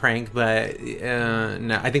that it's a prank, but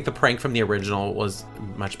no, I think the prank from the original was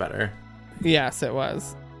much better. Yes, it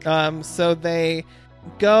was. So they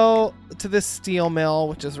go to this steel mill,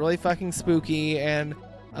 which is really fucking spooky, and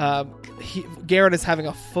Garrett is having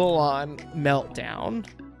a full-on meltdown,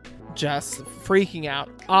 just freaking out.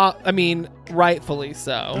 I mean, rightfully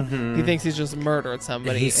so. Mm-hmm. He thinks he's just murdered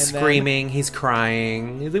somebody. He's and screaming, he's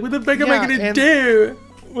crying. He's like, what the fuck am Yeah, I gonna and- do?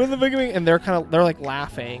 With the big and they're like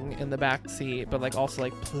laughing in the back seat, but like also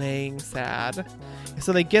like playing sad.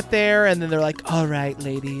 So they get there and then they're like, "All right,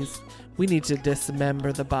 ladies, we need to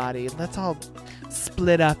dismember the body. Let's all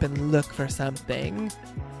split up and look for something."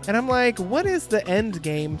 And I'm like, what is the end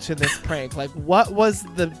game to this prank? Like, what was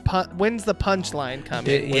when's the punchline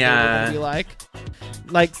coming? When Yeah. they were gonna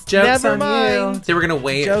be like Joke's never on mind. you. They were gonna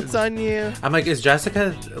wait. Joke's on you. I'm like, is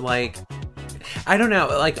Jessica like? I don't know.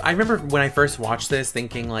 Like, I remember when I first watched this,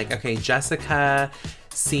 thinking like, okay, Jessica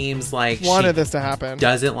seems like Wanted she this to happen.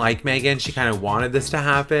 doesn't like Megan. She kind of wanted this to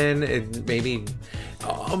happen.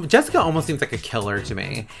 Jessica almost seems like a killer to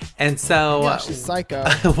me. And so Yeah, she's psycho.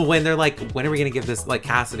 when they're like, when are we gonna give this? Like,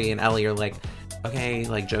 Cassidy and Ellie are like, okay,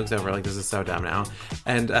 like, joke's over. Like, this is so dumb now.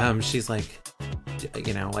 And she's like,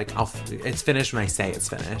 you know, like, it's finished when I say it's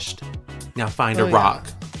finished. Now find Oh, a yeah. rock.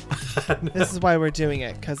 This is why we're doing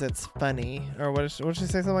it, because it's funny. Or what did she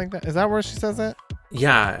say, something like that? Is that where she says it?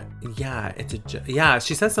 Yeah,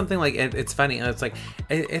 she says something like it's funny, and it's like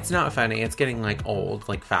it's not funny. It's getting like old,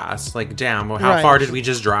 like fast. Like, damn, how Right. far did we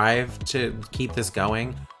just drive to keep this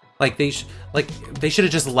going? Like, they should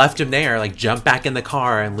have just left him there. Like, jump back in the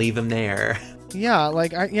car and leave him there. Yeah,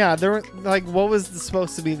 there were like, what was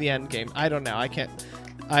supposed to be the end game? I don't know.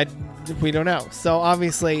 We don't know. So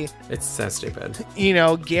obviously, It's so stupid. you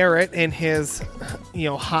know, Garrett in his, you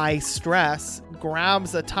know, high stress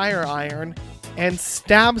grabs a tire iron and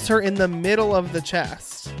stabs her in the middle of the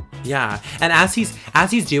chest. Yeah, and as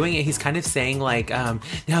he's doing it, he's kind of saying like, now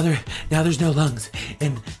there's no lungs,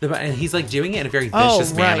 and he's like doing it in a very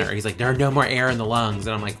vicious manner. He's like, there are no more air in the lungs,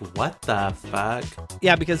 and I'm like, what the fuck?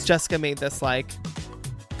 Yeah, because Jessica made this like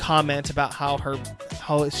comment about how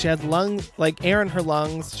she had air in her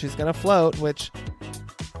lungs. She's gonna float, which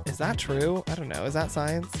is that true? I don't know. Is that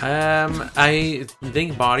science? I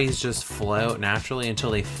think bodies just float naturally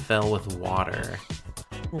until they fill with water.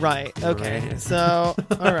 Right. Okay. Right. So,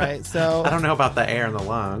 all right. So I don't know about the air in the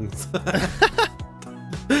lungs.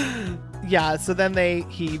 yeah. So then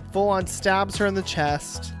he full on stabs her in the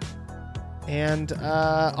chest, and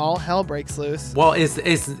all hell breaks loose. Well, is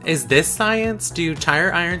this science? Do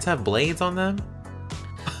tire irons have blades on them?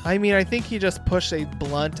 I mean, I think he just pushed a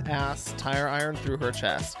blunt ass tire iron through her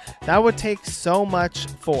chest. That would take so much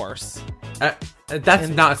force. That's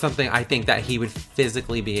not something I think that he would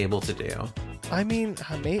physically be able to do. I mean,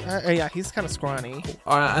 yeah, he's kind of scrawny.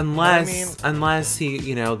 Unless he,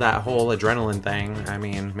 you know, that whole adrenaline thing. I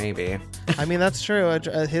mean, maybe. I mean, that's true.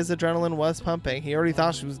 His adrenaline was pumping. He already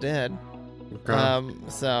thought she was dead.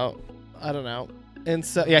 So I don't know. And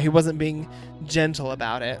so, yeah, he wasn't being gentle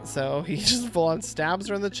about it. So he just full on stabs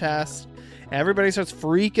her in the chest. Everybody starts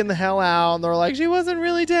freaking the hell out. And they're like, she wasn't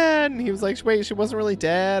really dead. And he was like, wait, she wasn't really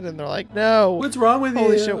dead? And they're like, no. What's wrong with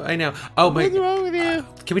Holy you? shit. I know. Oh, my. What's wrong with you?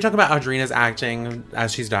 Can we talk about Audrina's acting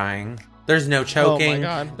as she's dying? There's no choking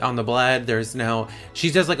God. on the blood. There's no.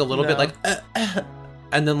 She does like a little bit like,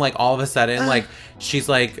 and then like all of a sudden, like she's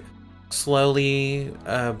like slowly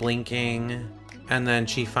blinking, and then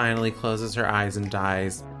she finally closes her eyes and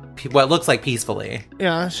dies. What looks like peacefully.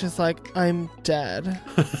 Yeah, she's like, I'm dead.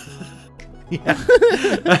 Yeah.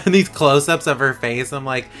 And these close-ups of her face, I'm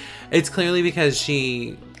like, it's clearly because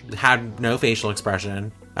she had no facial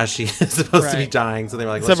expression as she is supposed to be Right. dying. So they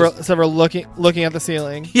were like, So we're looking at the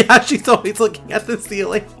ceiling. yeah, she's always looking at the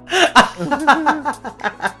ceiling.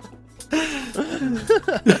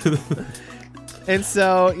 And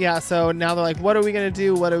so, yeah, so now they're like, what are we going to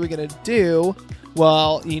do? What are we going to do?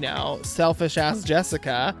 Well, you know, selfish ass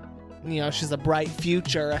Jessica, you know, she's a bright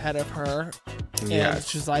future ahead of her. And Yes.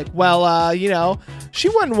 she's like, well, you know, she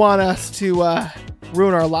wouldn't want us to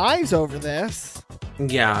ruin our lives over this.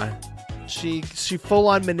 Yeah. She full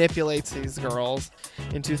on manipulates these girls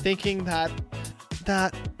into thinking that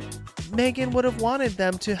Megan would have wanted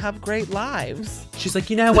them to have great lives. She's like,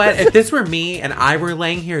 you know what? If this were me and I were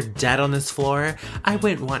laying here dead on this floor, I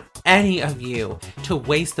wouldn't want any of you to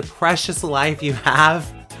waste the precious life you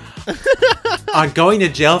have on going to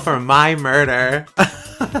jail for my murder.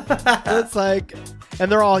 It's like,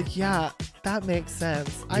 and they're all, yeah, that makes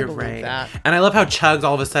sense. I You're believe right. that. And I love how Chugs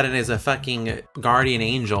all of a sudden is a fucking guardian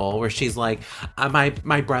angel, where she's like,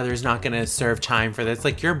 my brother's not going to serve time for this.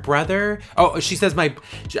 Like, your brother... Oh, she says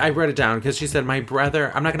I wrote it down because she said, my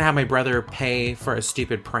brother... I'm not going to have my brother pay for a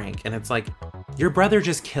stupid prank. And it's like, your brother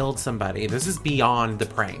just killed somebody. This is beyond the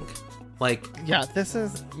prank. Like... Yeah, this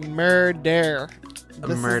is murder.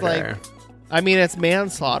 This murder. is like... I mean, it's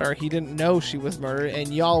manslaughter. He didn't know she was murdered,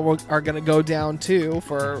 and y'all are gonna go down too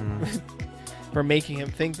for for making him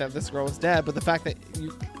think that this girl was dead. But the fact that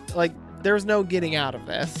there's no getting out of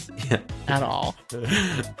this at all.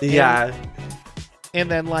 Yeah.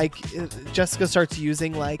 And then Jessica starts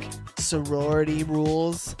using sorority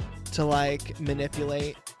rules to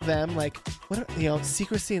manipulate them.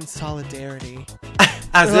 Secrecy and solidarity.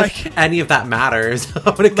 As if any of that matters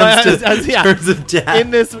when it comes to terms of death.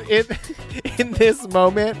 In this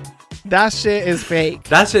moment, that shit is fake.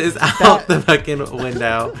 That shit is out the fucking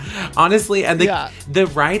window. Honestly, and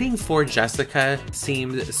the writing for Jessica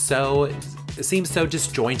seems so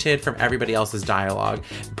disjointed from everybody else's dialogue.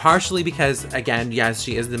 Partially because, again, yes,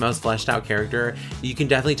 she is the most fleshed out character. You can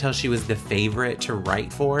definitely tell she was the favorite to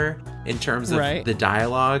write for in terms of the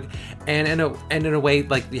dialogue. And in a way,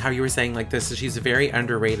 like how you were saying, like this, she's a very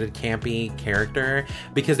underrated, campy character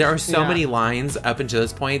because there are so many lines up until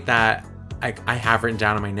this point that I have written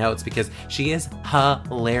down in my notes because she is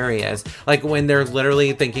hilarious. Like when they're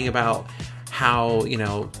literally thinking about how,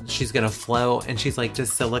 she's gonna float and she's like,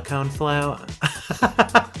 just silicone float.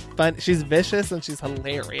 But she's vicious and she's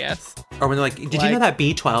hilarious. Or when they're like, did you know that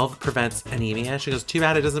B12 prevents anemia? She goes, too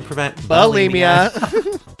bad it doesn't prevent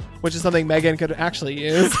bulimia. Which is something Megan could actually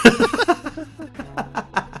use.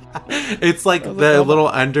 It's like the little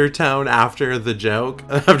undertone after the joke,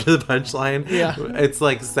 after the punchline. Yeah. It's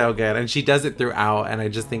so good. And she does it throughout, and I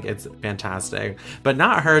just think it's fantastic. But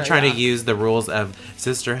not her trying to use the rules of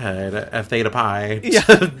sisterhood, of Theta Pi,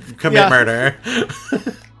 to commit murder.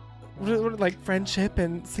 Like friendship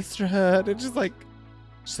and sisterhood. It's just like,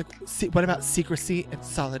 what about secrecy and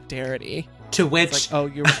solidarity? To which,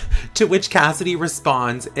 to which Cassidy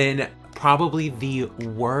responds in probably the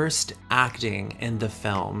worst acting in the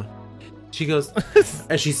film. She goes,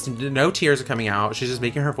 and no tears are coming out. She's just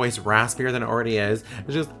making her voice raspier than it already is.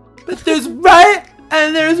 It's just, but there's right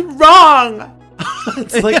and there's wrong.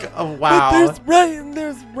 It's like, oh, wow. But there's right and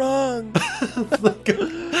there's wrong.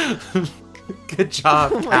 Good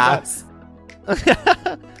job, Cass.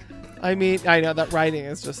 I mean, I know that writing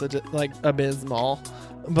is just abysmal.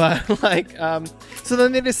 But so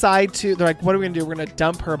then they decide they're like, what are we gonna do? We're gonna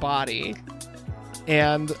dump her body.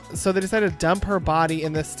 And so they decided to dump her body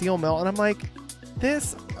in the steel mill. And I'm like,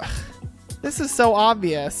 this is so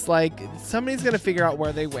obvious. Like, somebody's gonna figure out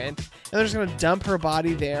where they went, and they're just gonna dump her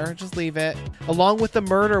body there, just leave it, along with the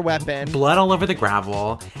murder weapon. Blood all over the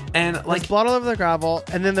gravel. And there's blood all over the gravel.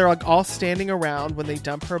 And then they're all standing around when they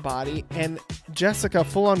dump her body, and Jessica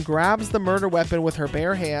full on grabs the murder weapon with her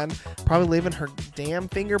bare hand, probably leaving her damn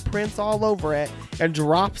fingerprints all over it, and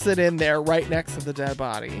drops it in there right next to the dead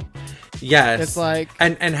body. Yes. It's like,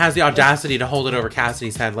 and has the audacity to hold it over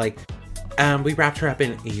Cassidy's head, like, we wrapped her up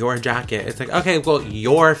in your jacket. It's like, okay, well,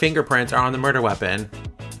 your fingerprints are on the murder weapon.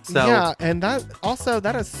 So yeah, and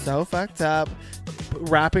that is so fucked up,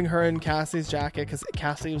 wrapping her in Cassie's jacket, because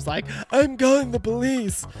Cassie was like, I'm calling the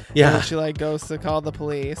police. Yeah. And she goes to call the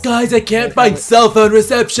police. Guys, I can't find cell phone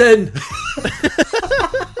reception.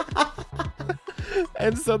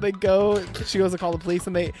 And so she goes to call the police,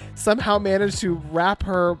 and they somehow manage to wrap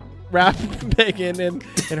Megan in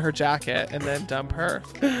her jacket and then dump her.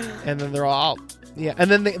 And then they're all and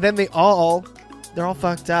then they're all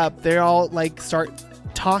fucked up. They all start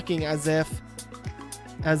talking as if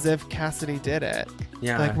Cassidy did it.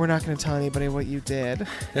 Yeah. Like, we're not going to tell anybody what you did.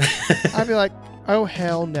 I'd be like, oh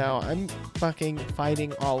hell no, I'm fucking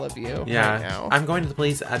fighting all of you right now. I'm going to the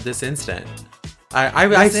police at this instant.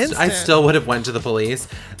 I still would have went to the police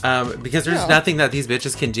because there's nothing that these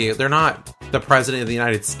bitches can do. They're not the president of the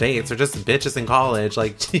United States. They're just bitches in college.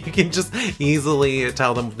 Like, you can just easily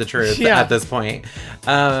tell them the truth at this point.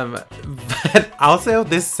 But also,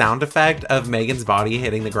 this sound effect of Megan's body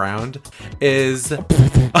hitting the ground is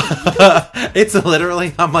it's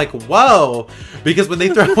literally, I'm like, whoa, because when they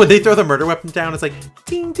throw the murder weapon down, it's like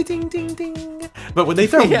ding ding ding ding. But when they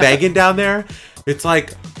throw Megan down there, it's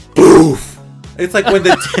like boof. It's like when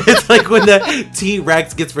the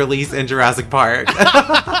T-Rex gets released in Jurassic Park.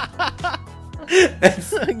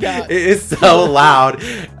 It is so loud.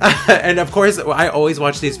 And of course, I always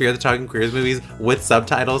watch these Fear the Talking Queers movies with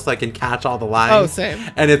subtitles so I can catch all the lines. Oh, same.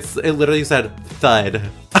 And it literally said thud.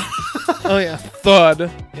 Oh yeah, thud.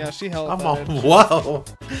 Yeah, she held I'm all, whoa.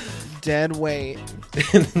 Dead weight.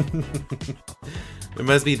 It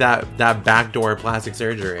must be that backdoor plastic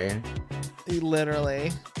surgery.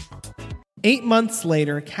 Literally. 8 months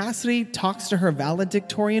later, Cassidy talks to her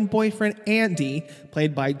valedictorian boyfriend, Andy,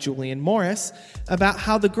 played by Julian Morris, about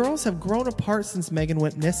how the girls have grown apart since Megan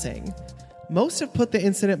went missing. Most have put the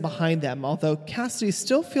incident behind them, although Cassidy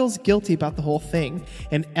still feels guilty about the whole thing,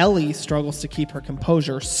 and Ellie struggles to keep her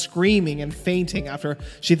composure, screaming and fainting after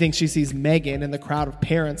she thinks she sees Megan in the crowd of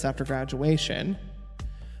parents after graduation.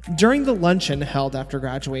 During the luncheon held after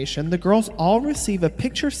graduation, the girls all receive a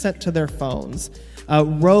picture sent to their phones, a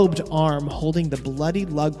robed arm holding the bloody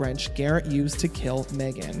lug wrench Garrett used to kill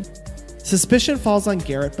Megan. Suspicion falls on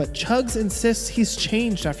Garrett, but Chugs insists he's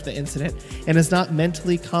changed after the incident and is not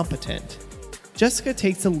mentally competent. Jessica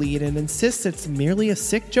takes the lead and insists it's merely a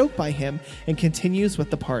sick joke by him and continues with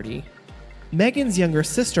the party. Megan's younger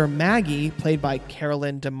sister, Maggie, played by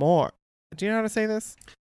Carolyn Demore. Do you know how to say this?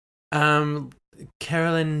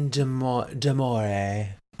 Carolyn Demore.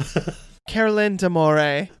 Carolyn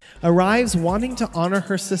Demore arrives wanting to honor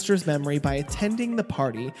her sister's memory by attending the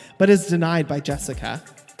party, but is denied by Jessica.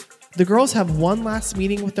 The girls have one last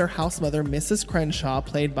meeting with their house mother, Mrs. Crenshaw,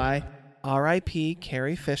 played by R.I.P.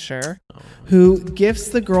 Carrie Fisher, who gifts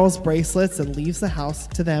the girls bracelets and leaves the house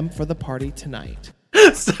to them for the party tonight.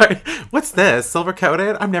 Sorry, what's this? Silver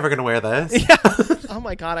coated? I'm never gonna wear this. Yeah. Oh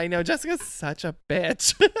my god, I know. Jessica's such a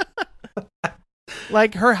bitch.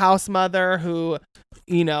 Like her house mother who,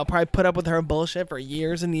 you know, probably put up with her bullshit for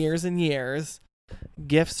years and years and years,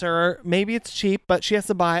 gifts her, maybe it's cheap, but she has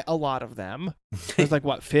to buy a lot of them. There's like,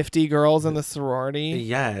 what, 50 girls in the sorority?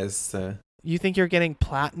 Yes. You think you're getting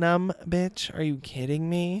platinum, bitch? Are you kidding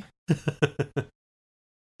me?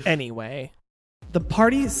 Anyway, the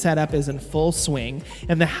party setup is in full swing,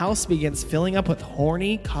 and the house begins filling up with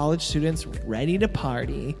horny college students ready to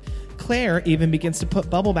party. Claire even begins to put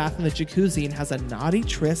bubble bath in the jacuzzi and has a naughty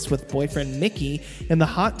tryst with boyfriend Mickey in the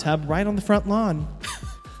hot tub right on the front lawn.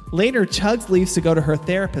 Later, Chugs leaves to go to her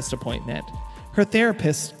therapist appointment. Her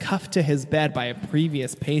therapist, cuffed to his bed by a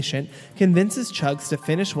previous patient, convinces Chugs to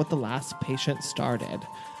finish what the last patient started.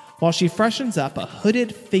 While she freshens up, a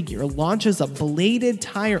hooded figure launches a bladed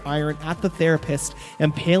tire iron at the therapist,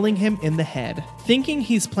 impaling him in the head. Thinking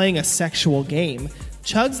he's playing a sexual game,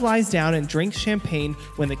 Chugs lies down and drinks champagne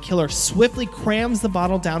when the killer swiftly crams the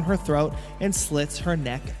bottle down her throat and slits her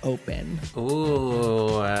neck open.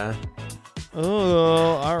 Ooh. Ooh,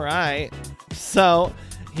 all right. So,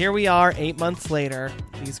 here we are 8 months later.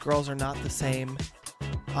 These girls are not the same.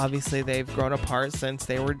 Obviously, they've grown apart since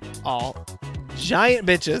they were all giant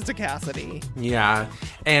bitches to Cassidy. Yeah.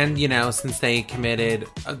 And, you know, since they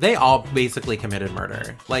all basically committed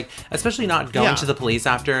murder. Like, especially not going to the police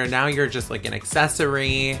after. Now you're just like an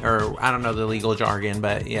accessory, or I don't know the legal jargon,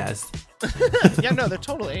 but yes. Yeah, no,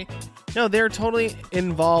 they're totally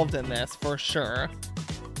involved in this for sure.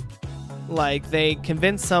 Like, they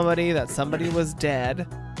convinced somebody that somebody was dead,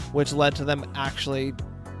 which led to them actually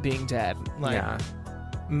being dead. Like, yeah.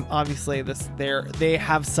 Obviously, they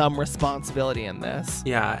have some responsibility in this.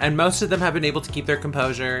 Yeah, and most of them have been able to keep their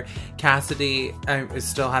composure. Cassidy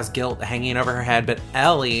still has guilt hanging over her head, but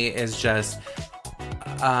Ellie is just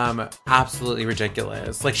absolutely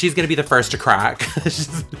ridiculous. Like, she's gonna be the first to crack.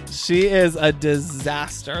 She is a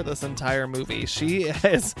disaster this entire movie. She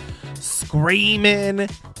is screaming,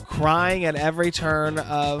 crying at every turn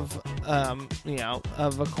of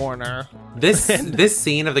of a corner. This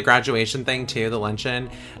scene of the graduation thing too, the luncheon,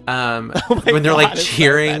 when they're like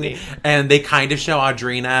cheering, so and they kind of show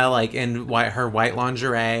Audrina like in her white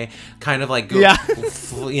lingerie, kind of like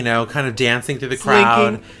kind of dancing through the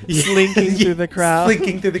crowd, slinking through the crowd,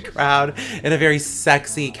 through the crowd in a very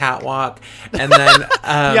sexy catwalk, and then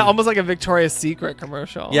almost like a Victoria's Secret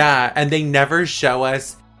commercial. Yeah, and they never show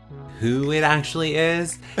us who it actually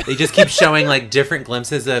is. They just keep showing like different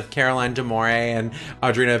glimpses of Caroline Demore and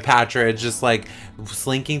Audrina Patridge just like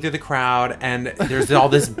slinking through the crowd, and there's all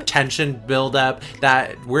this tension build up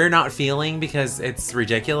that we're not feeling because it's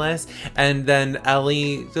ridiculous. And then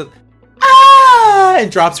Ellie just,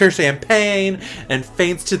 and drops her champagne and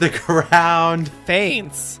faints to the ground.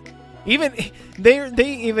 Faints. Even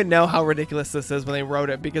they even know how ridiculous this is when they wrote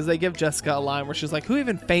it, because they give Jessica a line where she's like, "Who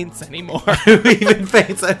even faints anymore? Who even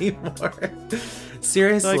faints anymore?"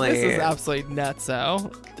 Seriously, like, this is absolutely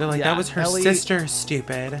nutso. They're like, that was her sister,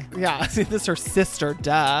 stupid. Yeah, this is her sister,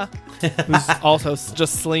 duh. Who's also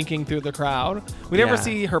just slinking through the crowd. We never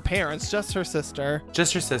see her parents, just her sister.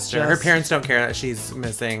 Just her sister. Her parents don't care that she's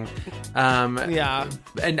missing. And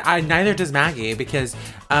neither does Maggie, because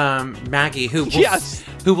Maggie, who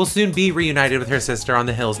will soon be reunited with her sister on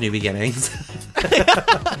The Hills New Beginnings.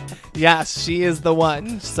 Yes, she is the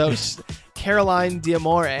one. So Caroline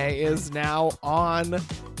D'Amore is now on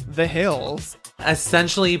The Hills.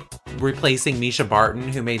 Essentially replacing Misha Barton,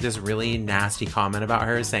 who made this really nasty comment about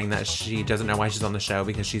her, saying that she doesn't know why she's on the show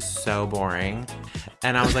because she's so boring.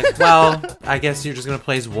 And I was like, well, I guess you're just going to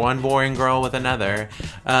place one boring girl with another.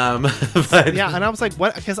 But Yeah, and I was like,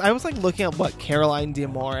 what? Because I was like looking at what Caroline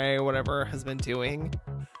D'Amore or whatever has been doing.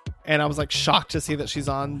 And I was like shocked to see that she's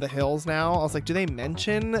on The Hills now. I was like, do they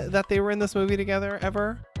mention that they were in this movie together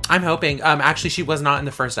ever? I'm hoping. Actually, she was not in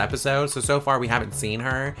the first episode, so far we haven't seen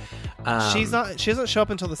her. She doesn't show up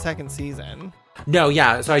until the second season. No,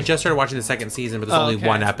 yeah. So I just started watching the second season, but there's only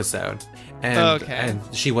one episode, and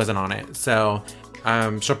she wasn't on it. So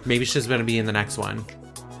maybe she's going to be in the next one,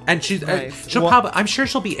 and Nice. I'm sure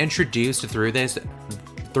she'll be introduced through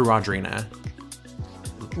Audrina.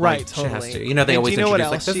 Right, Like, totally. She has to. You know, they always introduce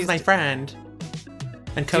like, this is my friend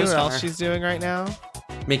and Do you know what co-star. else she's doing right now?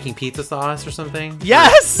 Making pizza sauce or something.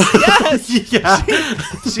 Yes, yes. Yeah.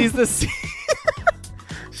 She's the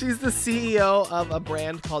she's the CEO of a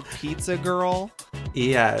brand called Pizza Girl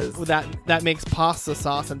Yes. that makes pasta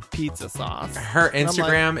sauce and pizza sauce. Her And I'm like,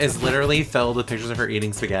 Instagram is literally filled with pictures of her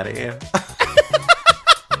eating spaghetti.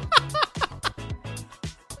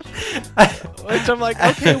 Which I'm like,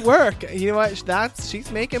 okay, work. You know what?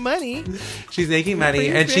 She's making money. She's making money,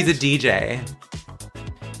 you, and she's a bitch. DJ.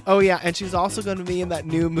 Oh yeah, and she's also going to be in that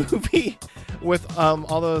new movie with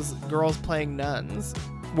all those girls playing nuns,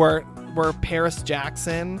 where Paris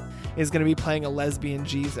Jackson is going to be playing a lesbian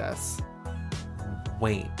Jesus.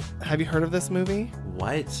 Wait, Have you heard of this movie?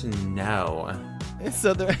 what? No.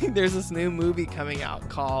 So there's this new movie coming out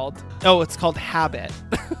it's called Habit.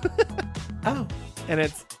 Oh. And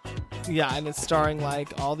it's starring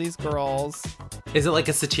like all these girls. Is it like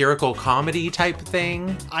a satirical comedy type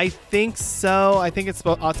thing? I think so. I think it's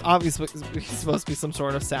obviously supposed to be some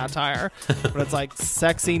sort of satire, but it's like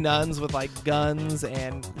sexy nuns with like guns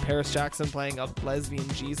and Paris Jackson playing a lesbian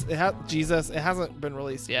Jesus. It hasn't been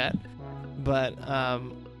released yet, but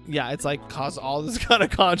it's like caused all this kind of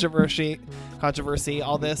controversy.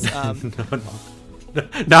 All this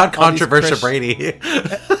Not controversial Chris- Brady.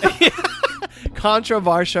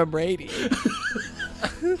 Controversial Brady.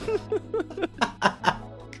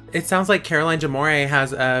 It sounds like Caroline D'Amore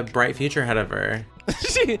has a bright future ahead of her.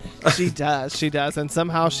 she does, and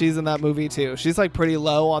somehow she's in that movie too. She's like pretty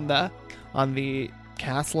low on the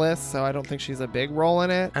cast list, so I don't think she's a big role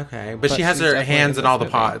in it. Okay, but she But has she's her definitely hands in in all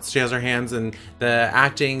this the movie. pots. She has her hands in the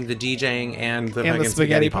acting, the DJing, and the And the fucking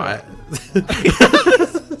spaghetti pot.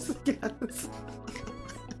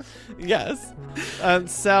 Yes.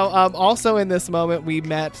 So also in this moment we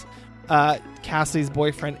met Cassidy's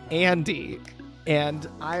boyfriend Andy, and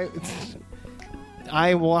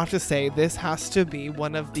I will have to say this has to be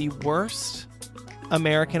one of the worst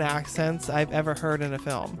American accents I've ever heard in a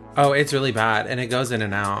film. Oh, it's really bad, and it goes in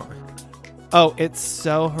and out. Oh, it's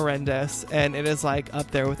so horrendous, and it is like up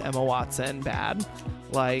there with Emma Watson bad.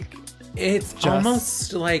 Like, It's just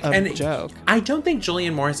almost like a joke. I don't think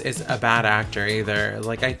Julian Morris is a bad actor either.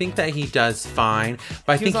 Like, I think that he does fine,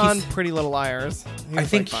 but I He was think on he's Pretty Little Liars. He I was,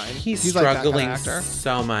 think like, fine. he's like that kind of struggling actor.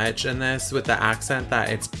 so much in this with the accent that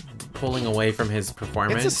it's pulling away from his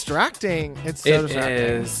performance. It's distracting. It's so It distracting.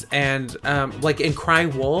 is, and like in Cry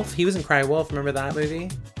Wolf, he was in Cry Wolf. Remember that movie?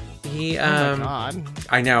 He, Oh my god!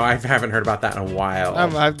 I know, I haven't heard about that in a while.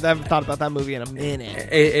 I haven't thought about that movie in a minute.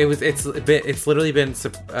 It's literally been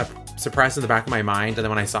suppressed in the back of my mind, and then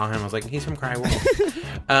when I saw him, I was like, he's from Cry Wolf.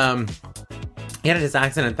 He had his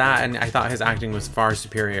accent at that, and I thought his acting was far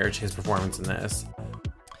superior to his performance in this.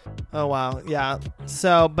 Oh wow, yeah.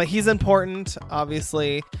 So, but he's important,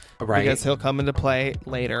 obviously, Right. because he'll come into play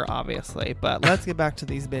later, obviously. But let's get back to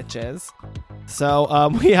these bitches. So,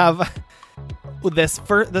 we have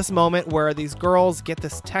this moment where these girls get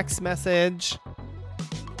this text message,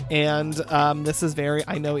 and this is very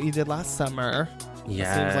I Know What You Did Last Summer.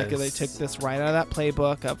 Yes. It seems like they took this right out of that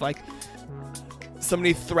playbook of like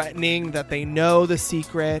somebody threatening that they know the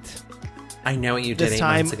secret. I Know What You Did This 8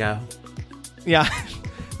 time- months ago. Yeah.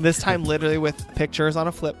 This time literally with pictures on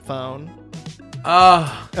a flip phone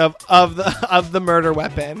Oh, of the murder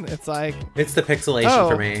weapon. It's like, it's the pixelation Oh.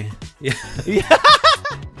 for me. Yeah. yeah.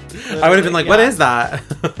 I would have been like, what Yeah. is that?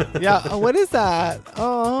 Yeah, oh, what is that?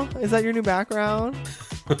 Oh, is that your new background?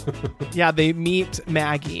 Yeah, they meet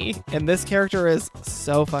Maggie, and this character is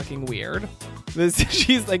so fucking weird.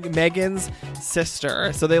 She's like Megan's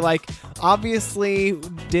sister, so they like obviously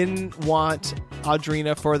didn't want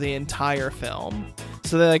Audrina for the entire film,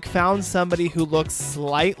 so they like found somebody who looks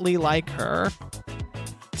slightly like her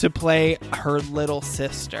to play her little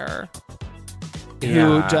sister,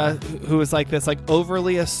 Yeah. who is like this like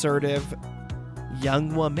overly assertive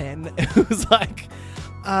young woman who's like,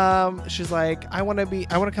 she's like, I want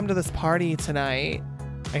to come to this party tonight.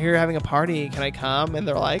 I hear you're having a party. Can I come? And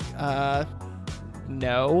they're like,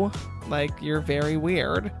 no, like, you're very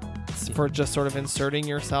weird for just sort of inserting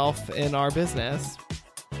yourself in our business.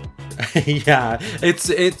 Yeah,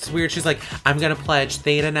 it's weird. She's like, I'm gonna pledge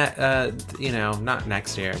Theta, not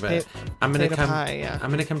next year, but I'm gonna Theta come. Pi, yeah. I'm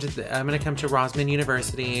gonna come to Rosman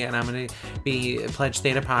University, and I'm gonna be pledge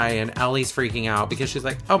Theta Pi. And Ellie's freaking out because she's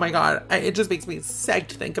like, oh my god, it just makes me sick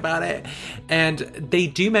to think about it. And they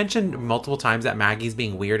do mention multiple times that Maggie's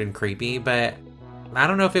being weird and creepy, but I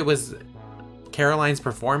don't know if it was Caroline's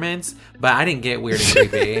performance, but I didn't get weird and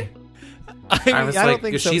creepy. I was don't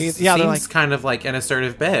think so. She Yeah, seems like, kind of like an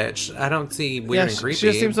assertive bitch. I don't see weird and creepy. She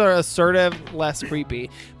just seems sort of assertive, less creepy.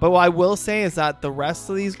 But what I will say is that the rest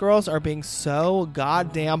of these girls are being so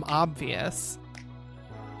goddamn obvious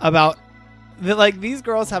about like, these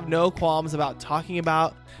girls have no qualms about talking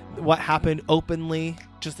about what happened openly,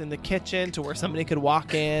 just in the kitchen to where somebody could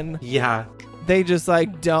walk in. Yeah. They just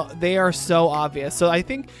like don't. They are so obvious. So I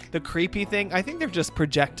think the creepy thing, I think they're just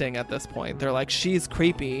projecting at this point. They're like, she's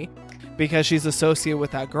creepy because she's associated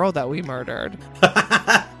with that girl that we murdered.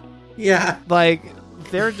 Yeah. Like,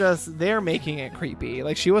 they're making it creepy.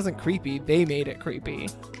 Like, she wasn't creepy. They made it creepy.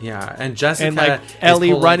 Yeah. And Jessica. And like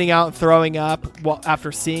Ellie running out and throwing up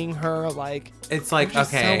after seeing her, like, it's like,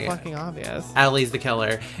 okay, so fucking obvious. Ellie's the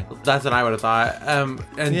killer. That's what I would have thought.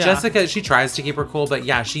 And Yeah. Jessica, she tries to keep her cool, but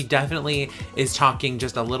yeah, she definitely is talking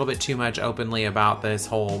just a little bit too much openly about this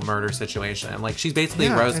whole murder situation. Like, she's basically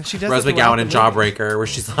Rose and she does it throughout McGowan the in movie. Jawbreaker, where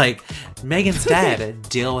she's like, Megan's dead.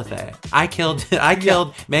 Deal with it. I killed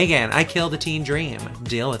Megan. I killed a teen dream.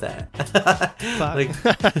 Deal with it. Like,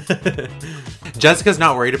 Jessica's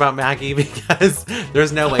not worried about Maggie because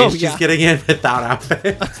there's no way she's getting in without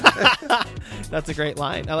outfit. That's a great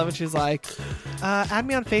line. I love when she's like, add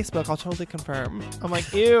me on Facebook. I'll totally confirm. I'm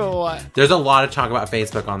like, ew. There's a lot of talk about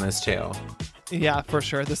Facebook on this too. Yeah, for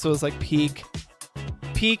sure. This was like peak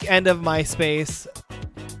end of MySpace,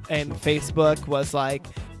 and Facebook was like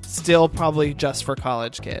still probably just for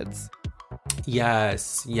college kids.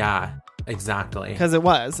 Yes. Yeah. Exactly. Because it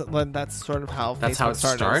was. That's sort of how That's Facebook how it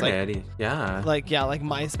started. started. Yeah. Like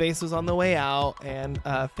MySpace was on the way out, and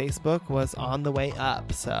Facebook was on the way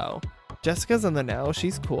up. So Jessica's in the know.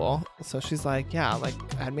 She's cool. So she's like, yeah, like,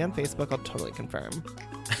 add me on Facebook. I'll totally confirm.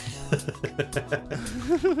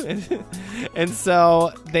 And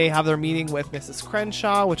so they have their meeting with Mrs.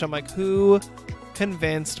 Crenshaw, which I'm like, who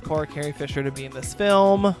convinced poor Carrie Fisher to be in this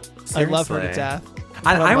film? Seriously. I love her to death.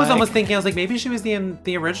 I was like, almost thinking, I was like, maybe she was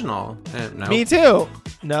the original. No. Me too.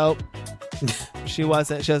 Nope. She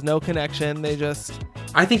wasn't. She has no connection. They just...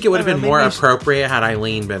 I think it would have I been don't know, more maybe appropriate had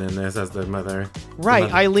Eileen been in this as the mother. Right. The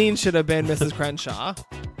mother. Eileen should have been Mrs. Crenshaw.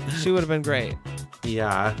 She would have been great.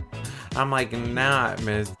 Yeah. I'm like, not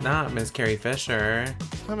Miss Carrie Fisher.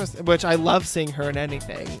 Which I love seeing her in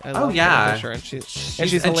anything. I love yeah. Carrie Fisher, and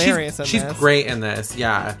she's hilarious in she's this. great in this,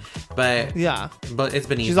 yeah. But it's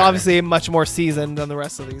beneath She's her. obviously much more seasoned than the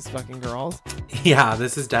rest of these fucking girls. Yeah,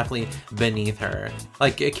 this is definitely beneath her.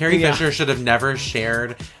 Like, Carrie Fisher should have never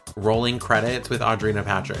shared rolling credits with Audrina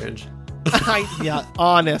Patridge. Yeah,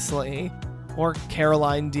 honestly. Or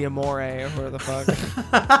Caroline D'Amore, or whoever the fuck.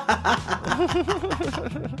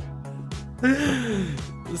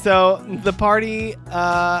 So the party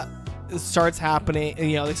starts happening.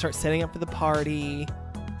 They start setting up for the party,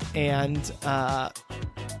 and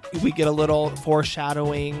we get a little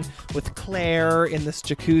foreshadowing with Claire in this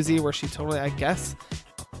jacuzzi where she totally, I guess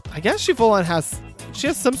she full on has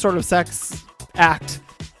some sort of sex act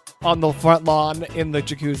on the front lawn in the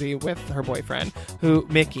jacuzzi with her boyfriend,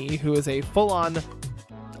 Mickey, who is a full on,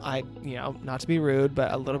 not to be rude,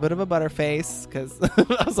 but a little bit of a butterface, because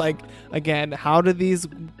I was like, again, how did these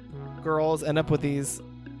girls end up with these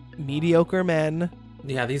mediocre men?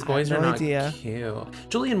 Yeah, these boys are not cute.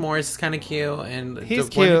 Julian Morris is kind of cute, and he's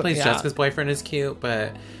the one who cute, plays yeah. Jessica's boyfriend is cute,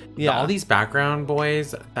 but all these background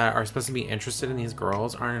boys that are supposed to be interested in these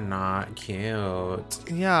girls are not cute.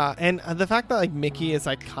 Yeah, and the fact that like Mickey is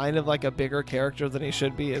like kind of like a bigger character than he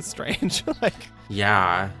should be is strange. Like,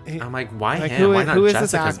 yeah, I'm like, why like, him? Why not who is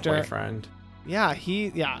Jessica's this actor? boyfriend? Yeah,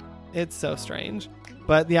 it's so strange.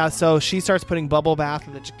 But yeah, so she starts putting bubble bath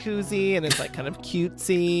in the jacuzzi, and it's like kind of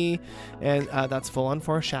cutesy, and that's full on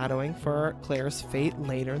foreshadowing for Claire's fate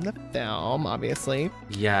later in the film, obviously.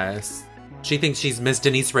 Yes. She thinks she's Miss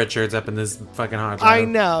Denise Richards up in this fucking hot tub. I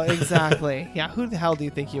know, exactly. Yeah, who the hell do you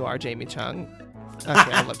think you are, Jamie Chung? Okay,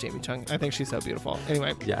 I love Jamie Chung. I think she's so beautiful.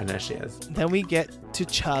 Anyway. Yeah, no, she is. Then we get to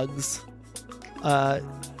Chugs.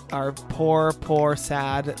 Our poor,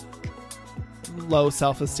 sad low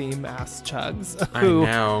self-esteem ass Chugs. I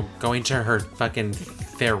know. Going to her fucking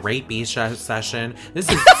therapy session. This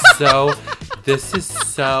is so cringy. This is so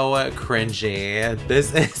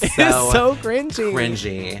cringy.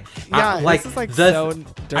 Cringy. Yeah, this is like so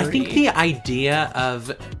dirty. I think the idea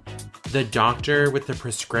of the doctor with the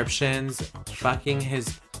prescriptions fucking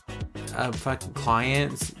his fucking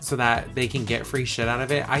clients so that they can get free shit out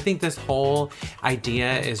of it. I think this whole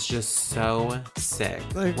idea is just so sick.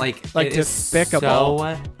 Like it despicable.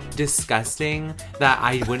 Is so disgusting that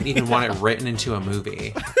I wouldn't even want it written into a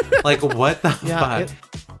movie. Like, what the fuck?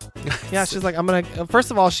 She's like, I'm gonna.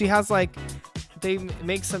 First of all, she has like, they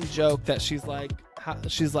make some joke that she's like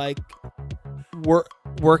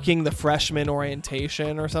working the freshman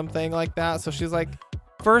orientation or something like that. So she's like,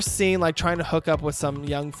 first scene, like trying to hook up with some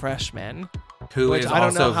young freshman who is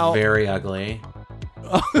also very ugly.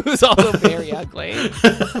 Who's also very ugly.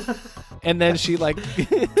 And then she like,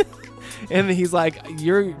 and he's like,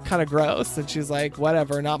 you're kind of gross. And she's like,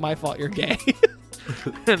 whatever, not my fault, you're gay.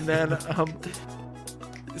 And then,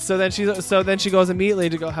 so then she goes immediately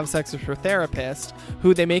to go have sex with her therapist,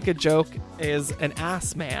 who they make a joke is an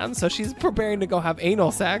ass man. So she's preparing to go have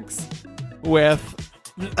anal sex with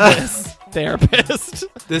this therapist.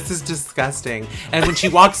 This is disgusting. And when she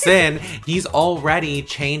walks in, he's already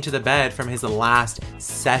chained to the bed from his last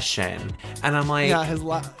session. And I'm like,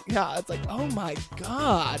 it's like, oh my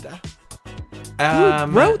God.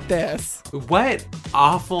 Who wrote this? What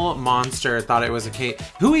awful monster thought it was okay?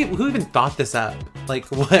 Who even thought this up? Like,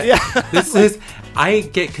 what? Yeah. This is. I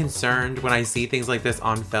get concerned when I see things like this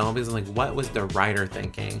on film because I'm like, what was the writer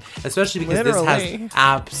thinking? Especially because this has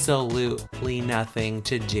absolutely nothing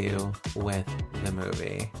to do with the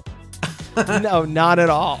movie. No, not at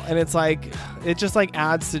all. And it's like, it just like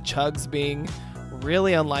adds to Chugs being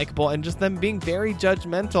really unlikable and just them being very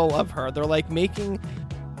judgmental of her.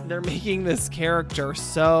 They're making this character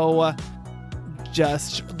so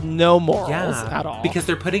just no morals at all. Because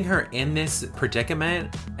they're putting her in this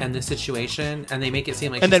predicament and this situation, and they make it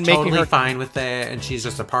seem like and she's then totally fine with it, and she's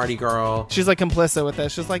just a party girl. She's like complicit with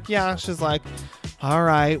it. She's like, all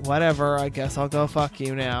right, whatever. I guess I'll go fuck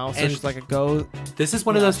you now. So she's like, go. This is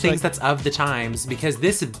one of those things that's of the times, because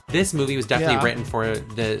this movie was definitely written for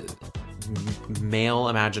the male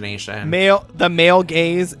imagination. The male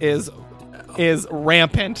gaze is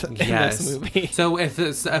rampant in this movie. So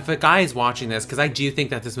if a guy is watching this, because I do think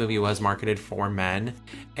that this movie was marketed for men,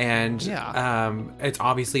 and it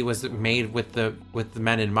obviously was made with the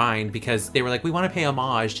men in mind, because they were like, we want to pay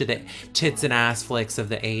homage to the tits and ass flicks of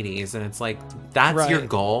the 80s, and it's like, that's your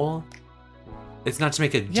goal. It's not to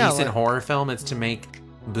make a decent horror film, it's to make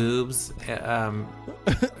boobs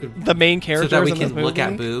the main characters so that we can look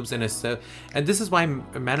at boobs and this is why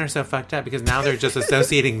men are so fucked up, because now they're just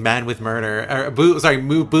associating men with murder, or boobs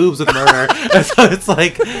with murder. So it's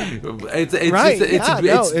like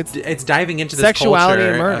it's diving into this sexuality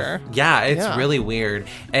culture and murder. It's really weird,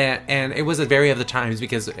 and it was a very of the times,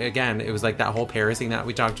 because again, it was like that whole Paris thing that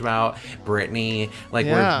we talked about, Britney, like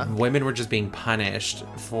where women were just being punished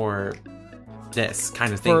for this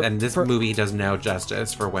kind of thing, and this movie does no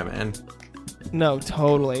justice for women. No,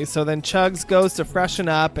 totally. So then Chugs goes to freshen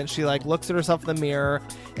up, and she like looks at herself in the mirror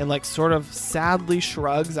and like sort of sadly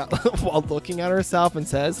shrugs while looking at herself and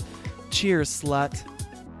says, "Cheers, slut."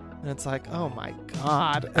 And it's like, oh my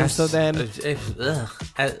God. And so then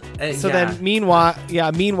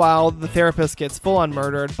meanwhile the therapist gets full on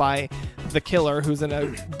murdered by the killer, who's in a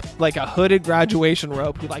hooded graduation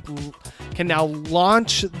robe, who like can now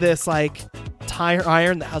launch this like tire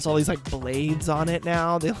iron that has all these like blades on it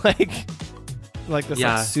now. They like this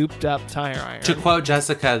like souped up tire iron. To quote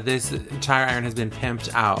Jessica, this tire iron has been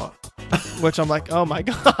pimped out. Which I'm like, oh my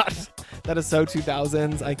God. That is so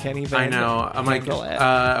 2000s. I can't even. I know. I'm like,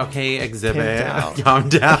 okay, Exhibit. Calm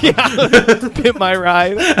down. Pimp My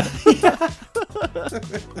Ride.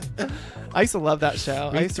 I used to love that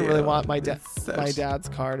show. I used to really want my dad's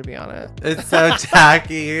car to be on it. It's so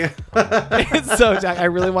tacky. It's so tacky. I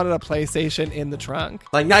really wanted a PlayStation in the trunk.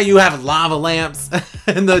 Like, now you have lava lamps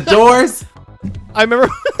in the doors. I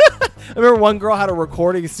remember one girl had a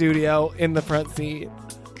recording studio in the front seat.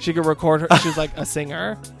 She could record her. She was like a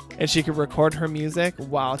singer, and she could record her music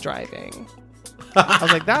while driving. I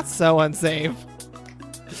was like, that's so unsafe.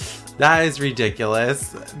 That is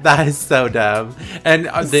ridiculous. That is so dumb. And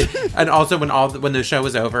and also when the show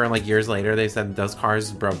was over and like years later, they said those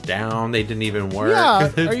cars broke down. They didn't even work. Yeah,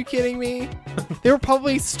 are you kidding me? They were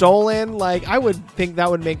probably stolen. Like, I would think that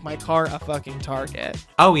would make my car a fucking target.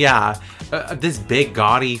 Oh yeah, this big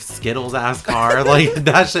gaudy Skittles ass car, like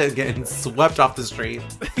that shit getting swept off the street.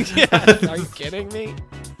 Yeah, are you kidding me?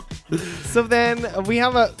 So then we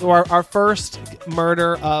have our first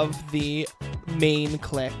murder of the main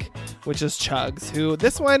clique, which is Chugs, who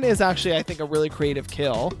this one is actually, I think, a really creative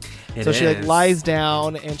kill. So she like lies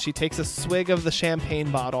down and she takes a swig of the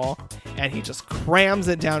champagne bottle and he just crams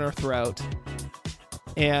it down her throat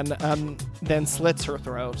and then slits her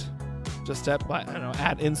throat. Just to, I don't know,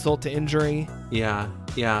 add insult to injury. Yeah.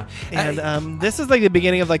 And this is like the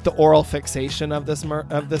beginning of like the oral fixation of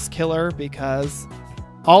this killer, because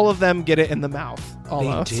all of them get it in the mouth.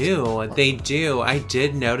 Almost. They do. I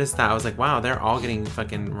did notice that. I was like, wow, they're all getting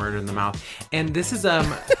fucking murdered in the mouth. And this is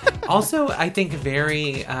also, I think,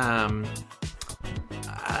 very I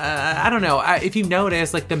don't know. If you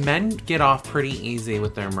notice, like, the men get off pretty easy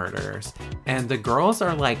with their murders, and the girls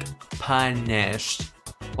are like punished.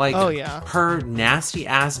 Like, oh, yeah. Her nasty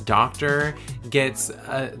ass doctor gets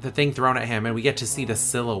the thing thrown at him, and we get to see the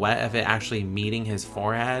silhouette of it actually meeting his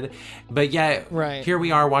forehead. But yet, here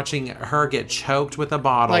we are watching her get choked with a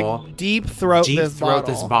bottle, like deep throat this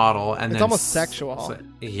bottle, and it's then almost sexual.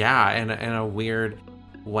 Yeah, in a weird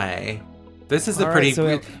way. This is a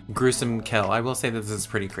pretty gruesome kill. I will say that this is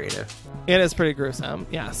pretty creative. It is pretty gruesome.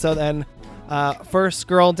 Yeah. So then, first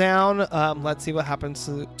girl down. Let's see what happens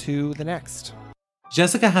to the next.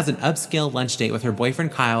 Jessica has an upscale lunch date with her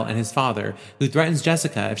boyfriend Kyle and his father, who threatens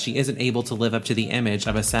Jessica if she isn't able to live up to the image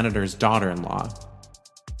of a senator's daughter-in-law.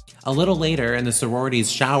 A little later, in the sorority's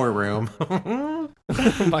shower room... Oh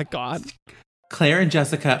my God. Claire and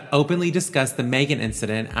Jessica openly discuss the Megan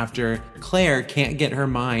incident after Claire can't get her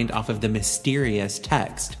mind off of the mysterious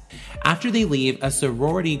text. After they leave, a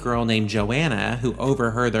sorority girl named Joanna, who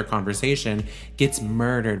overheard their conversation, gets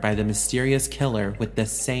murdered by the mysterious killer with the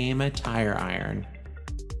same tire iron.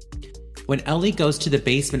 When Ellie goes to the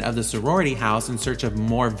basement of the sorority house in search of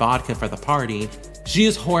more vodka for the party, she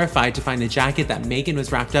is horrified to find the jacket that Megan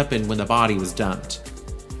was wrapped up in when the body was dumped.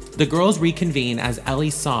 The girls reconvene as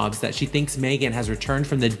Ellie sobs that she thinks Megan has returned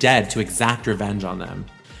from the dead to exact revenge on them.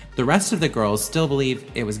 The rest of the girls still believe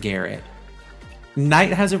it was Garrett.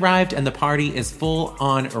 Night has arrived and the party is full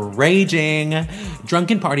on raging.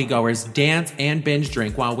 Drunken partygoers dance and binge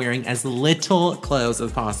drink while wearing as little clothes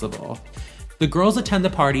as possible. The girls attend the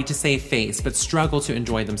party to save face, but struggle to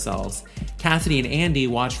enjoy themselves. Cassidy and Andy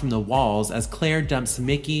watch from the walls as Claire dumps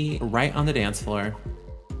Mickey right on the dance floor.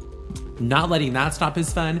 Not letting that stop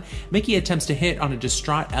his fun, Mickey attempts to hit on a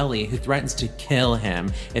distraught Ellie, who threatens to kill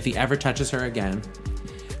him if he ever touches her again.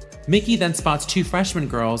 Mickey then spots two freshman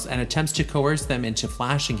girls and attempts to coerce them into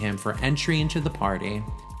flashing him for entry into the party.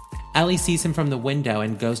 Ellie sees him from the window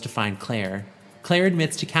and goes to find Claire. Claire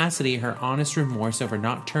admits to Cassidy her honest remorse over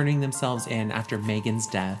not turning themselves in after Megan's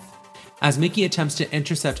death. As Mickey attempts to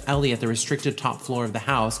intercept Ellie at the restricted top floor of the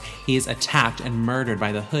house, he is attacked and murdered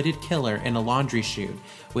by the hooded killer in a laundry chute,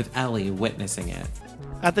 with Ellie witnessing it.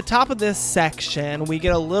 At the top of this section, we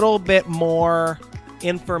get a little bit more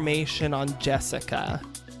information on Jessica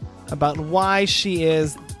about why she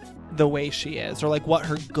is the way she is, or like what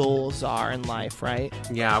her goals are in life, right?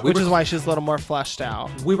 Yeah. Which is why she's a little more fleshed out.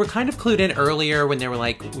 We were kind of clued in earlier when they were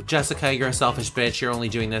like, Jessica, you're a selfish bitch. You're only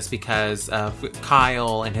doing this because of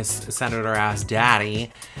Kyle and his senator-ass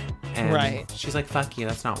daddy. And she's like, fuck you,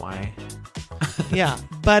 that's not why. Yeah,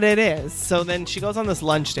 but it is. So then she goes on this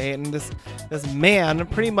lunch date, and this man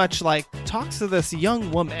pretty much like talks to this young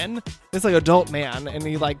woman, this like adult man, and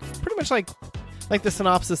he like pretty much like the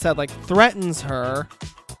synopsis said, like threatens her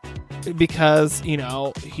because, you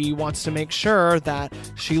know, he wants to make sure that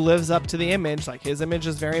she lives up to the image. Like, his image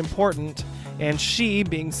is very important, and she,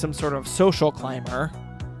 being some sort of social climber,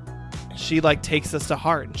 she like takes this to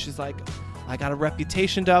heart, and she's like, I got a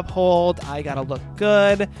reputation to uphold, I gotta look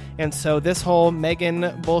good, and so this whole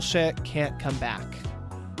Megan bullshit can't come back.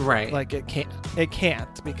 Right. Like, it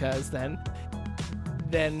can't, because then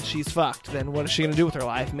she's fucked. Then what is she gonna do with her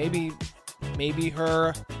life? Maybe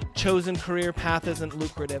her chosen career path isn't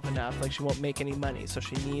lucrative enough. Like, she won't make any money, so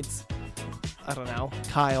she needs, I don't know,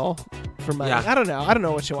 Kyle for money. Yeah. I don't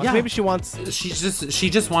know what she wants. Yeah. Maybe she wants... She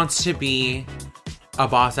just wants to be a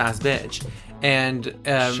boss-ass bitch. And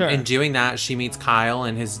in doing that, she meets Kyle,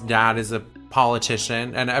 and his dad is a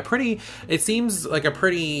politician, and it seems like a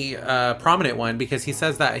pretty prominent one, because he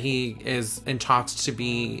says that he is in talks to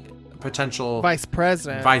be potential vice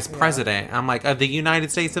president. Yeah. I'm like, of the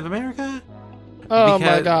United States of America? Oh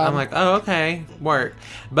my God. I'm like, oh, okay, work.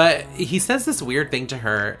 But he says this weird thing to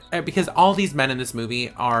her, because all these men in this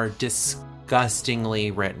movie are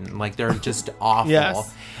disgustingly written. Like, they're just awful.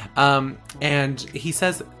 Yes. And he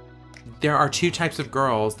says there are two types of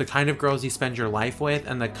girls: the kind of girls you spend your life with,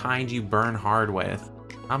 and the kind you burn hard with.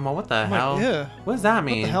 I'm like, what the hell? Yeah. What does that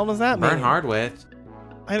mean? What the hell does that mean? Burn hard with?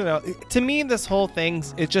 I don't know. To me, this whole thing,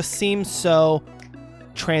 it just seems so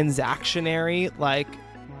transactionary. Like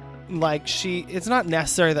it's not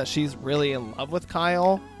necessary that she's really in love with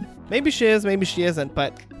Kyle. Maybe she is, maybe she isn't,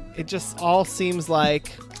 but it just all seems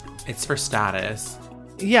like It's for status.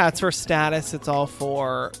 Yeah, it's for status. It's all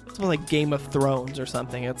for, it's more like Game of Thrones or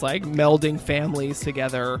something. It's like melding families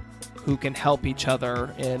together who can help each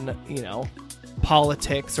other in, you know,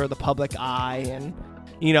 politics or the public eye. And,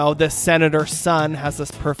 you know, the senator's son has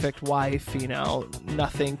this perfect wife, you know,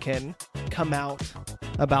 nothing can come out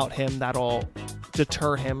about him that'll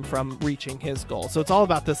deter him from reaching his goal. So it's all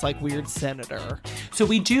about this like weird senator. So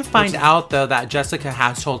we do find out though that Jessica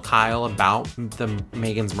has told Kyle about the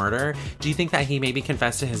Megan's murder. Do you think that he maybe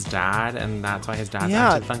confessed to his dad and that's why his dad's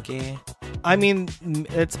acted funky? I mean,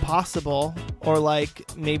 it's possible, or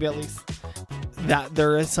like maybe at least that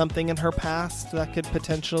there is something in her past that could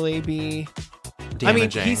potentially be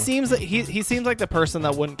damaging. I mean, he seems like the person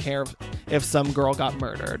that wouldn't care if some girl got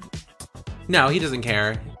murdered. No, he doesn't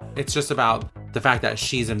care. It's just about the fact that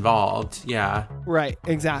she's involved. Yeah. Right,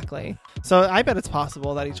 exactly. So I bet it's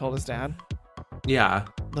possible that he told his dad. Yeah.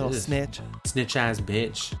 Little Ugh. snitch. Snitch ass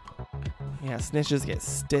bitch. Yeah, snitches get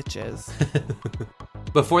stitches.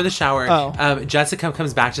 Before the shower, Jessica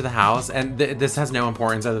comes back to the house, and this has no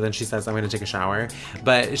importance other than she says, I'm going to take a shower.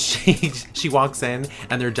 But she walks in,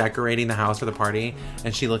 and they're decorating the house for the party,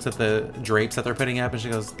 and she looks at the drapes that they're putting up, and she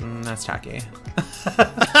goes, that's tacky.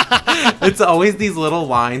 It's always these little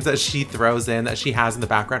lines that she throws in, that she has in the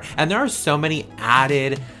background. And there are so many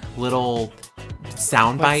added little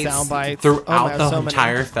sound bites throughout the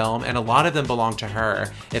entire film, and a lot of them belong to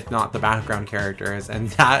her, if not the background characters, and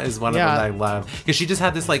that is one of them that I love, because she just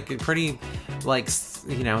had this like pretty like,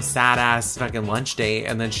 you know, sad ass fucking lunch date,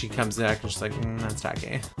 and then she comes back and she's like, that's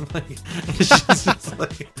tacky. Like, she's just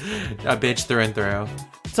like a bitch through and through.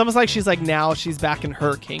 It's almost like she's like, now she's back in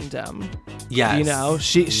her kingdom. Yes. You know,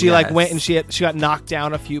 she like went and she got knocked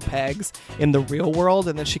down a few pegs in the real world,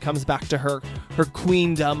 and then she comes back to her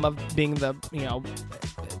queendom of being the, you know,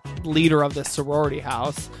 leader of this sorority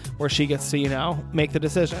house where she gets to, you know, make the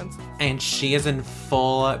decisions. And she is in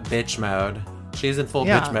full bitch mode. She's in full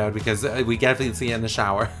bitch mode because we definitely see it in the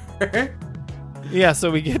shower. Yeah, so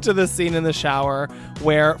we get to this scene in the shower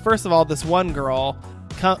where, first of all, this one girl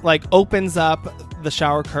like opens up the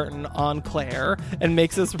shower curtain on Claire and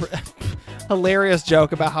makes this hilarious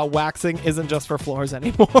joke about how waxing isn't just for floors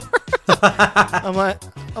anymore. I'm like,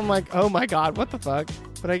 oh my god, what the fuck?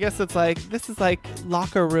 But I guess it's like, this is like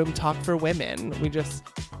locker room talk for women. We just,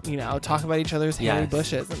 you know, talk about each other's hairy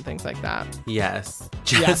bushes and things like that. Yes.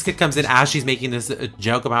 Jessica comes in as she's making this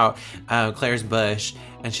joke about Claire's bush,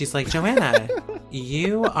 and she's like, Joanna,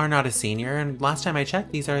 you are not a senior, and last time I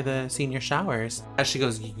checked, these are the senior showers. As she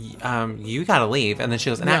goes, you gotta leave. And then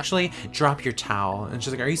she goes, and actually, drop your towel. And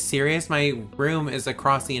she's like, are you serious? My room is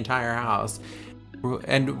across the entire house.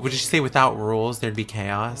 And would she say without rules, there'd be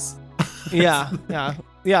chaos? Yeah,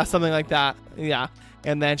 something like that. Yeah.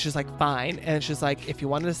 And then she's like, fine. And she's like, if you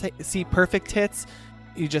wanted to see perfect tits,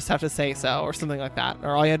 you just have to say so, or something like that.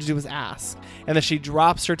 Or all you had to do was ask. And then she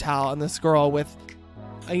drops her towel, and this girl with,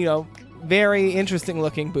 you know, very interesting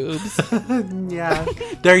looking boobs. Yeah.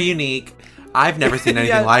 They're unique. I've never seen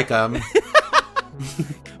anything like them.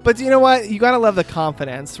 But you know what? You gotta love the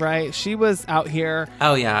confidence, right? She was out here.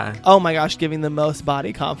 Oh, yeah. Oh my gosh, giving the most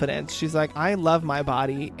body confidence. She's like, I love my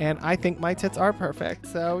body, and I think my tits are perfect.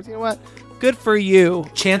 So, you know what? Good for you.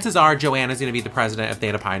 Chances are Joanna's going to be the president of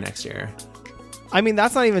Theta Pi next year. I mean,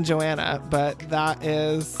 that's not even Joanna, but that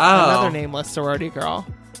is another nameless sorority girl.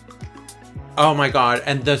 Oh my god.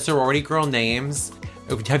 And the sorority girl names,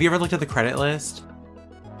 have you ever looked at the credit list?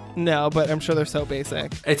 No, but I'm sure they're so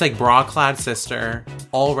basic. It's like bra-clad sister,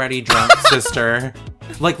 already drunk sister.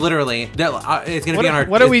 Like literally, it's gonna be on our.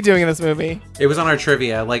 What are we doing in this movie? It was on our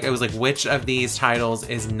trivia. Like it was like, which of these titles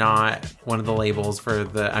is not one of the labels for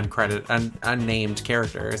the unnamed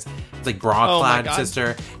characters? It's like bra-clad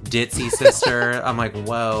sister, ditzy sister. I'm like,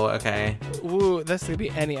 whoa, okay. Ooh, this could be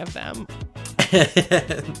any of them.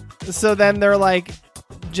 So then they're like,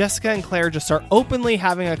 Jessica and Claire just start openly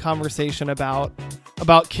having a conversation about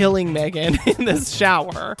killing Megan in this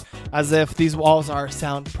shower, as if these walls are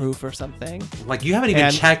soundproof or something. Like, you haven't even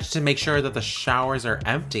checked to make sure that the showers are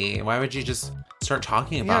empty. Why would you just start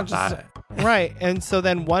talking about that? Right. And so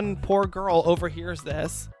then one poor girl overhears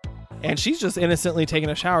this, and she's just innocently taking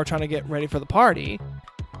a shower trying to get ready for the party.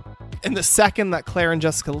 And the second that Claire and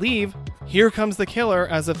Jessica leave, here comes the killer,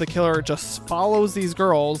 as if the killer just follows these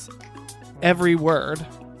girls every word.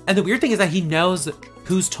 And the weird thing is that he knows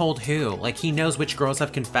who's told who. Like, he knows which girls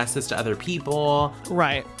have confessed this to other people.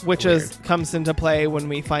 Right. Which comes into play when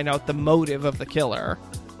we find out the motive of the killer.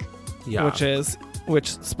 Yeah.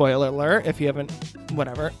 Which spoiler alert, if you haven't,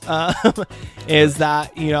 whatever, is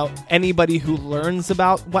that, you know, anybody who learns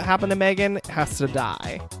about what happened to Megan has to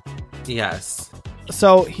die. Yes.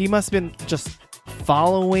 So he must have been just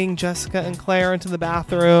following Jessica and Claire into the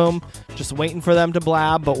bathroom, just waiting for them to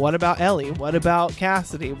blab. But what about Ellie? What about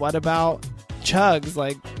Cassidy? What about Chugs?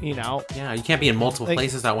 Like, you know. Yeah, you can't be in multiple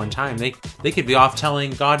places at one time. They could be off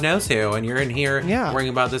telling God knows who, and you're in here worrying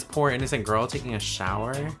about this poor innocent girl taking a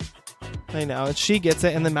shower. I know, and she gets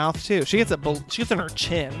it in the mouth too. She gets it in her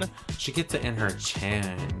chin. She gets it in her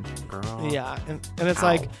chin, girl. Yeah, and it's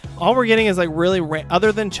like all we're getting is like really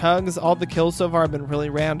other than Chugs, all the kills so far have been really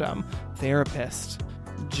random. Therapist,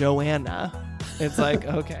 Joanna. It's like,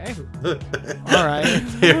 okay, all right.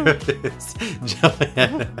 Therapist,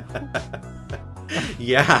 Joanna.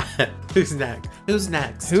 Yeah. Who's next? Who's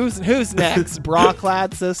next? Who's next?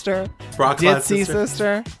 Bra-clad sister? Bra-clad Ditzy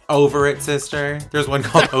sister? Over It sister? There's one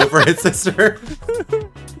called Over It sister.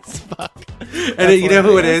 Fuck. And you know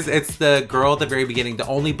who it is? It's the girl at the very beginning, the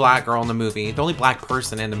only black girl in the movie, the only black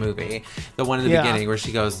person in the movie, the one in the beginning where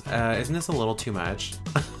she goes, isn't this a little too much?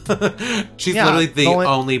 She's literally the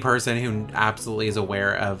only person who absolutely is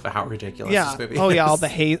aware of how ridiculous this movie is. Oh yeah, all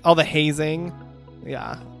the hazing.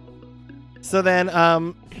 Yeah. So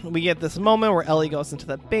then we get this moment where Ellie goes into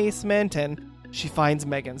the basement and she finds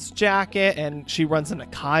Megan's jacket and she runs into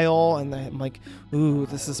Kyle, and I'm like, ooh,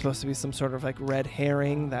 this is supposed to be some sort of like red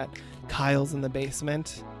herring that Kyle's in the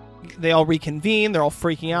basement. They all reconvene. They're all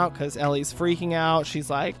freaking out because Ellie's freaking out. She's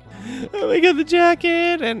like, oh my God, the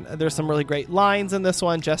jacket. And there's some really great lines in this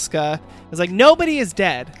one. Jessica is like, nobody is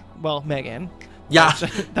dead. Well, Megan. Yeah.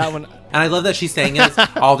 That one. And I love that she's saying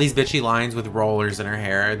all these bitchy lines with rollers in her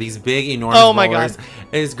hair. These big, enormous rollers. Oh my God.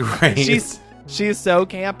 It's great. She's so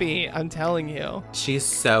campy. I'm telling you. She's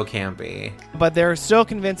so campy. But they're still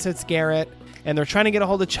convinced it's Garrett. And they're trying to get a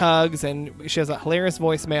hold of Chugs. And she has a hilarious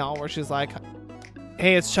voicemail where she's like,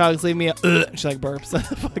 hey, it's Chugs, leave me a... She like burps.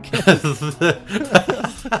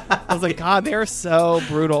 I was like, God, they're so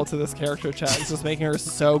brutal to this character, Chugs, just making her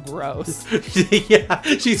so gross. Yeah,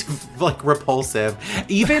 she's like repulsive.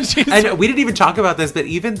 Even, and we didn't even talk about this, but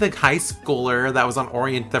even the high schooler that was on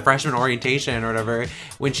the freshman orientation or whatever,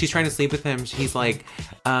 when she's trying to sleep with him, he's like,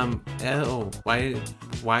 oh, why,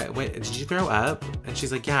 did you throw up? And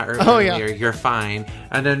she's like, yeah, earlier, you're fine.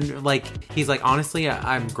 And then like, he's like, honestly,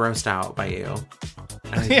 I'm grossed out by you.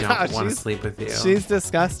 I don't want to sleep with you. She's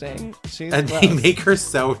disgusting. And gross. They make her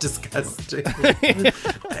so disgusting.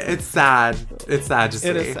 It's sad. It's sad to see.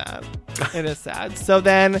 It is sad. It is sad. So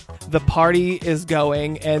then the party is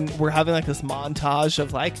going, and we're having like this montage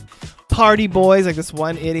of like party boys. Like this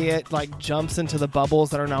one idiot like jumps into the bubbles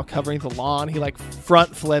that are now covering the lawn. He like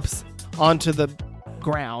front flips onto the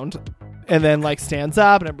ground and then like stands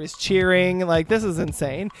up and everybody's cheering. Like, this is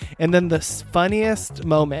insane. And then the funniest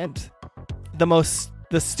moment,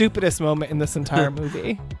 the stupidest moment in this entire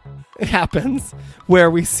movie happens,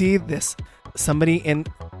 where we see somebody in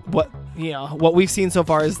what we've seen so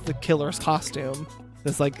far is the killer's costume,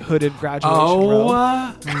 this like hooded graduation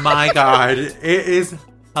robe. My God, it is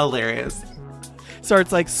hilarious.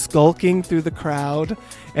 Starts like skulking through the crowd,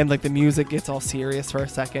 and like the music gets all serious for a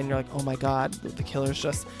second. You're like, oh my God, the killer's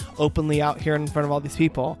just openly out here in front of all these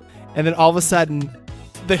people. And then all of a sudden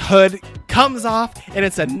the hood comes off and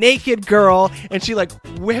it's a naked girl, and she like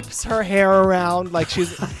whips her hair around like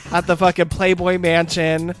she's at the fucking Playboy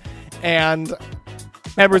Mansion, and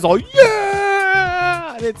everyone's all,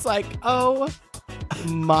 yeah! And it's like, oh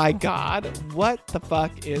my God, what the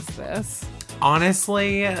fuck is this?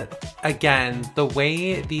 Honestly, again, the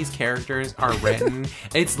way these characters are written,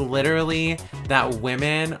 it's literally that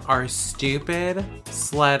women are stupid,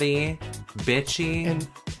 slutty, bitchy,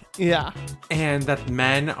 and that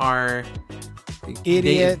men are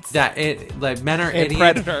idiots. Men are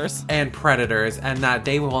idiots and predators, and that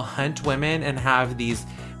they will hunt women and have these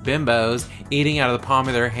bimbos eating out of the palm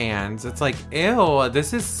of their hands. It's like, ew,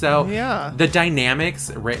 this is so... Yeah. The dynamics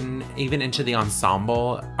written even into the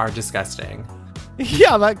ensemble are disgusting.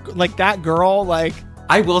 Yeah, like that girl, like...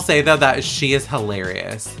 I will say, though, that she is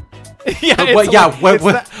hilarious. Yeah,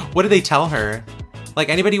 what do they tell her? Like,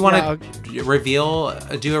 anybody want to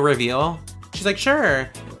do a reveal? She's like, sure.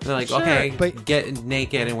 And they're like, sure, okay, but get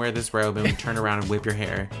naked and wear this robe and turn around and whip your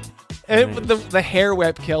hair. And the hair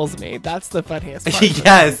whip kills me. That's the funniest part.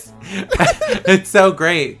 Yes. It's so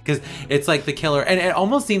great because it's like the killer. And it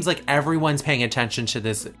almost seems like everyone's paying attention to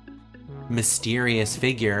this mysterious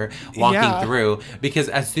figure walking through, because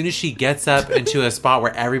as soon as she gets up into a spot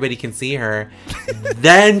where everybody can see her,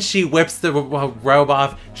 then she whips the robe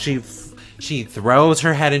off. She throws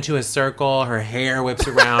her head into a circle, her hair whips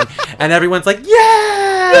around, and everyone's like,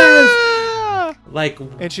 yes! Like,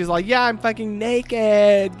 and she's like, yeah, I'm fucking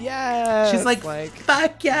naked. Yeah. She's like,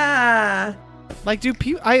 fuck yeah. Like, do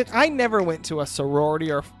people? I never went to a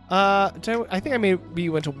sorority or I think I maybe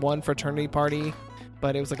went to one fraternity party,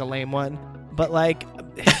 but it was like a lame one. But like,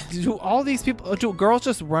 do all these people? Do girls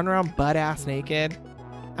just run around butt ass naked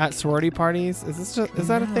at sorority parties? Is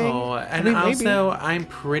that a thing? And also, I'm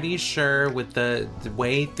pretty sure with the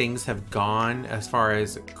way things have gone as far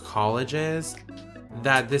as colleges,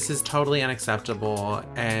 that this is totally unacceptable,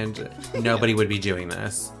 and nobody would be doing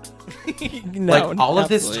this. No, like, all of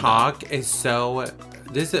this talk not. is so...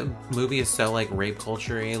 This movie is so, like, rape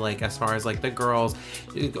culture-y, like, as far as, like, the girls...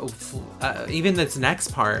 even this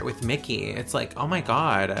next part with Mickey, it's like, oh my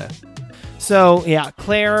god... So, yeah,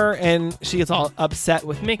 Claire, and she gets all upset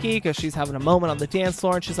with Mickey because she's having a moment on the dance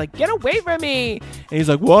floor, and she's like, get away from me! And he's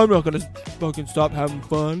like, well, I'm not going to fucking stop having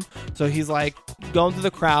fun. So he's like going through the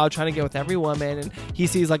crowd, trying to get with every woman, and he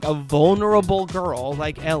sees like a vulnerable girl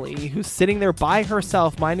like Ellie, who's sitting there by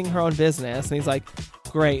herself, minding her own business, and he's like,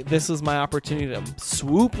 great, this is my opportunity to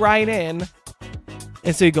swoop right in.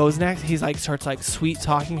 And so he goes next. He's like, starts like sweet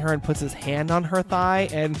talking her and puts his hand on her thigh.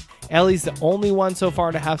 And Ellie's the only one so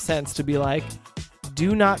far to have sense to be like,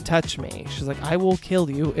 do not touch me. She's like, I will kill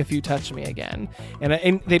you if you touch me again.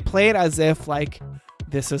 And they play it as if like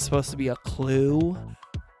this is supposed to be a clue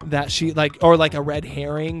that she like, or like a red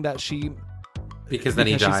herring that she, because then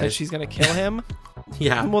he dies. She said she's gonna kill him.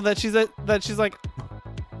 Yeah. Well, that she's like,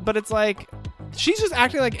 but it's like, she's just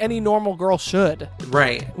acting like any normal girl should.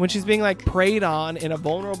 Right. When she's being like preyed on in a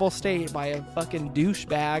vulnerable state by a fucking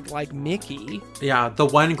douchebag like Mickey. Yeah, the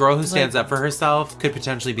one girl who stands up for herself could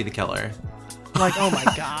potentially be the killer. Like, oh my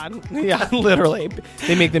god. Yeah, literally.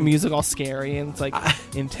 They make the music all scary and it's like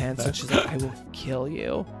intense, and she's like, I will kill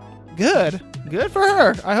you. Good for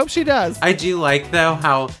her. I hope she does. I do like, though,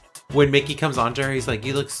 how when Mickey comes on to her, he's like,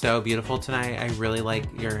 you look so beautiful tonight. I really like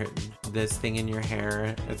this thing in your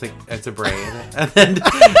hair. It's like, it's a braid.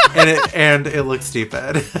 and it looks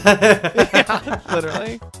stupid. Yeah,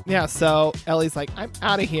 literally. Yeah, so Ellie's like, I'm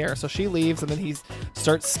out of here. So she leaves, and then he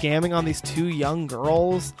starts scamming on these two young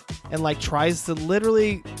girls and like tries to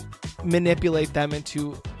literally manipulate them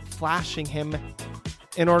into flashing him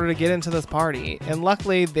in order to get into this party. And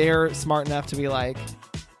luckily they're smart enough to be like,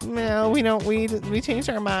 no, we don't. We changed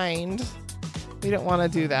our mind. We don't want to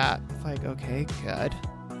do that. It's like, okay, good.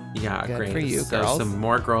 Yeah, good great. For you, so girls. Some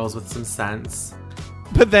more girls with some sense.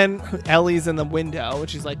 But then Ellie's in the window, and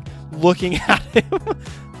she's like looking at him.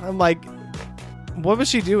 I'm like, what was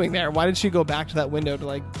she doing there? Why did she go back to that window to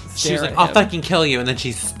like stare She's like, at I'll him? fucking kill you. And then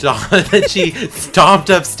she stomped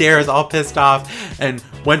upstairs all pissed off and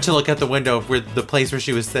went to look at the window where the place where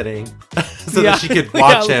she was sitting so that she could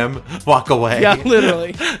watch him walk away. Yeah,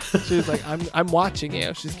 literally. She was like, I'm watching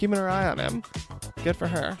you. She's keeping her eye on him. Good for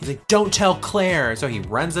her. He's like, don't tell Claire. So he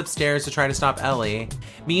runs upstairs to try to stop Ellie.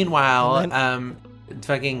 Meanwhile,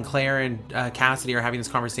 fucking Claire and Cassidy are having this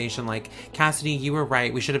conversation like, Cassidy, you were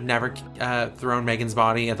right. We should have never thrown Megan's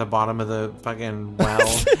body at the bottom of the fucking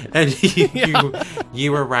well. And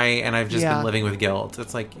you were right, and I've just been living with guilt.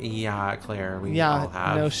 It's like, yeah, Claire, we all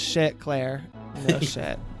have. No shit, Claire. No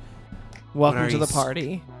shit. Welcome to the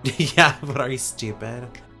party. Yeah, but are you stupid?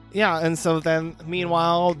 Yeah, and so then,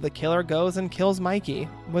 meanwhile, the killer goes and kills Mikey,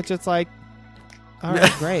 which it's like, all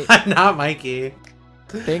right, great. Not Mikey.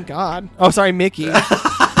 Thank God. Oh, sorry, Mickey.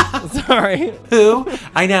 Sorry. Who?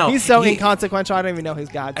 I know. He's so inconsequential, I don't even know his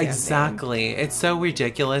goddamn Exactly. name. It's so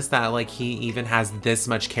ridiculous that like he even has this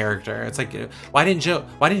much character. It's like, why didn't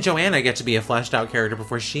Joanna get to be a fleshed out character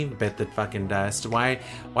before she bit the fucking dust? Why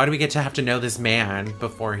do we get to have to know this man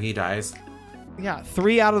before he dies? Yeah,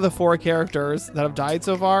 3 out of the 4 characters that have died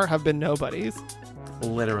so far have been nobodies.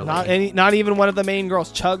 Literally. Not even one of the main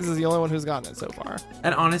girls. Chugs is the only one who's gotten it so far.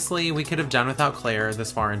 And honestly, we could have done without Claire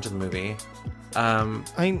this far into the movie.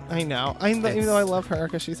 I know. Even though I love her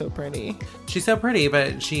because she's so pretty. She's so pretty,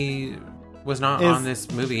 but she was not on this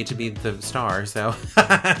movie to be the star, so...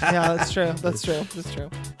 Yeah, that's true. That's true.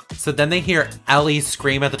 So then they hear Ellie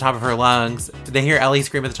scream at the top of her lungs. And they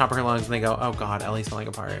go, oh god, Ellie's falling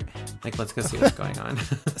apart. Like, let's go see what's going on.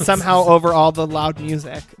 Somehow over all the loud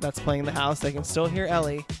music that's playing in the house, they can still hear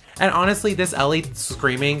Ellie. And honestly, this Ellie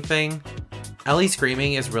screaming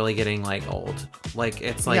is really getting like old. Like,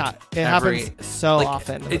 it's like, yeah, it happens so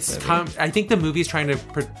often. I think the movie's trying to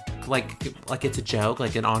like it's a joke,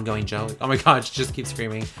 like an ongoing joke. Oh my god, she just keeps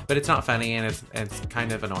screaming, but it's not funny, and it's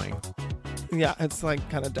kind of annoying. Yeah, it's like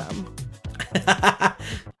kind of dumb.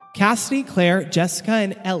 Cassidy, Claire, Jessica,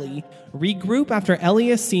 and Ellie regroup after Ellie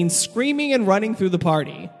is seen screaming and running through the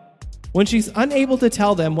party. When she's unable to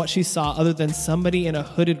tell them what she saw other than somebody in a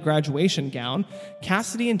hooded graduation gown,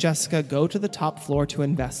 Cassidy and Jessica go to the top floor to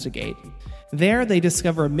investigate. There, they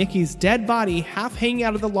discover Mickey's dead body half hanging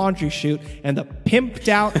out of the laundry chute and the pimped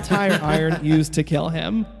out tire iron used to kill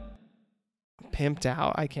him. Pimped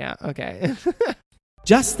out? I can't. Okay.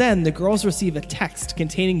 Just then, the girls receive a text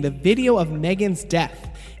containing the video of Megan's death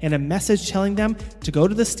and a message telling them to go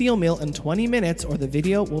to the steel mill in 20 minutes or the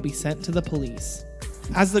video will be sent to the police.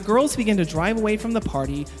 As the girls begin to drive away from the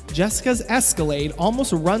party, Jessica's Escalade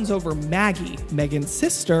almost runs over Maggie, Megan's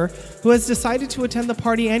sister, who has decided to attend the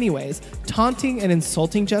party anyways, taunting and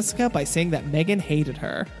insulting Jessica by saying that Megan hated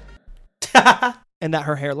her. And that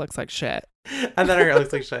her hair looks like shit. And then her hair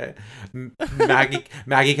looks like shit.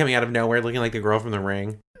 Maggie coming out of nowhere looking like the girl from The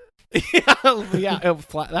Ring. Yeah,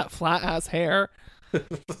 that flat ass hair.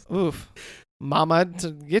 Oof. Mama,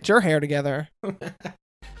 get your hair together.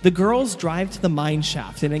 The girls drive to the mine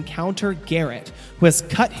shaft and encounter Garrett, who has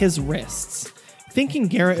cut his wrists. Thinking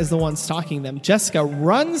Garrett is the one stalking them, Jessica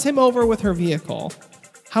runs him over with her vehicle.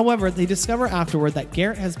 However, they discover afterward that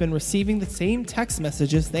Garrett has been receiving the same text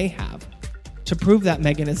messages they have. To prove that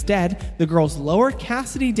Megan is dead, the girls lower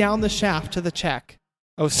Cassidy down the shaft to the check.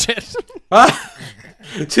 Oh, shit.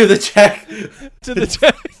 To the check. To the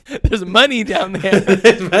check. There's money down there.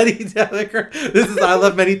 There's money down there. This is I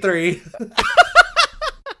Love Many 3.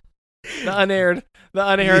 The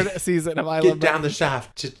unaired season of I Love Get down Many. the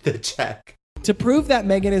shaft to the check. To prove that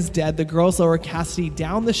Megan is dead, the girls lower Cassidy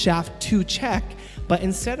down the shaft to check, but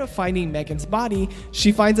instead of finding Megan's body,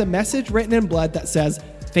 she finds a message written in blood that says,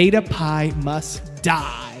 Theta Pi must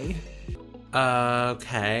die.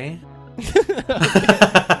 Okay.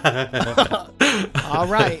 All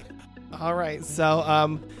right.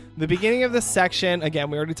 So, the beginning of this section,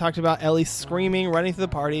 again, we already talked about Ellie screaming, running through the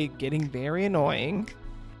party, getting very annoying.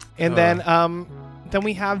 And then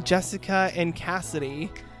we have Jessica and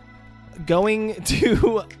Cassidy going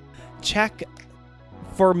to check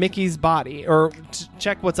for Mickey's body, or to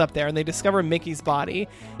check what's up there, and they discover Mickey's body,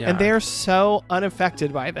 and they're so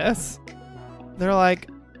unaffected by this. They're like,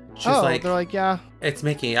 yeah, it's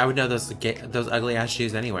Mickey. I would know those ugly ass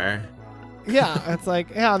shoes anywhere. Yeah, it's like,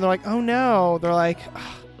 yeah, and they're like, oh no. They're like,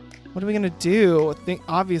 what are we gonna do?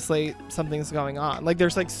 Obviously something's going on. Like they're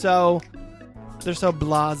so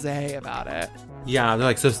blasé about it. Yeah, they're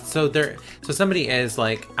like, so somebody is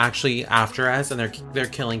like actually after us, and they're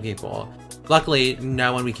killing people. Luckily,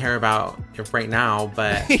 no one we care about right now,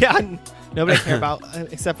 but yeah, nobody I care about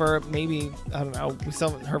except for maybe, I don't know, we still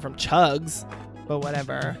haven't heard from Chugs, but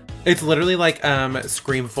whatever. It's literally like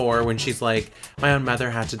Scream 4 when she's like, my own mother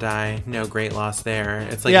had to die. No great loss there.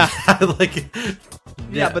 It's like,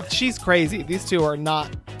 yeah, but she's crazy. These two are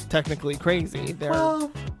not technically crazy.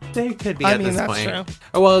 Well, they could be at this that's point. True.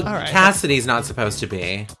 Oh, well, right. Cassidy's not supposed to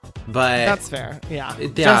be, but that's fair. Yeah,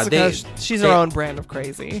 Jessica, she's her own brand of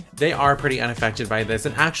crazy. They are pretty unaffected by this,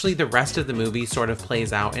 and actually, the rest of the movie sort of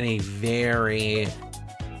plays out in a very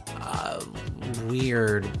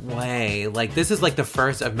weird way. Like, this is like the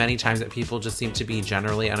first of many times that people just seem to be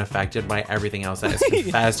generally unaffected by everything else that is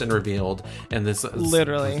confessed and revealed in this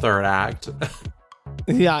literally third act.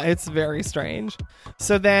 Yeah, it's very strange.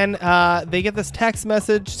 So then they get this text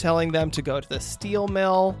message telling them to go to the steel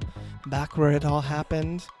mill, back where it all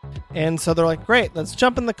happened. And so they're like, great, let's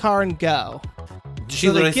jump in the car and go. She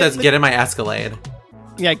literally says, get in my Escalade.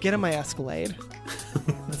 Yeah, get in my Escalade.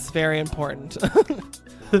 That's very important.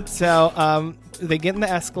 So they get in the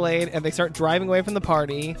Escalade and they start driving away from the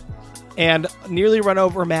party and nearly run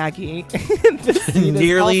over Maggie. This scene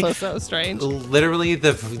is also so strange. Literally,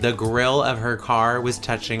 the grill of her car was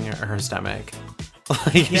touching her stomach.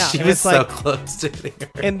 Like, yeah, she was so close to hitting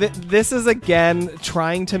her. And this is, again,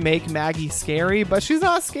 trying to make Maggie scary, but she's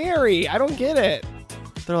not scary. I don't get it.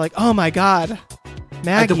 They're like, oh my God,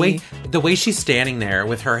 Maggie. The way she's standing there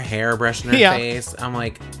with her hair brushed in her face, I'm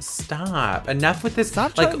like, stop. Enough with this.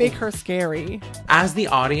 Stop trying to make her scary. As the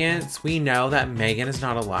audience, we know that Megan is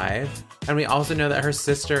not alive. And we also know that her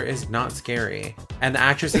sister is not scary. And the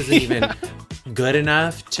actress isn't even good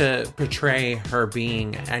enough to portray her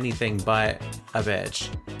being anything but a bitch.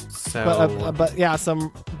 So, but yeah,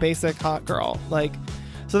 some basic hot girl. Like,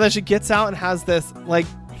 so then she gets out and has this, like,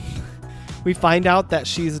 we find out that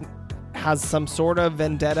has some sort of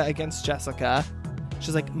vendetta against Jessica.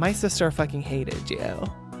 She's like, my sister fucking hated you,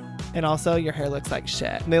 and also your hair looks like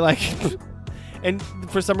shit. And they like, and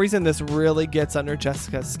for some reason this really gets under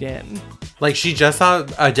Jessica's skin. Like, she just saw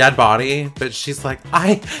a dead body, but she's like,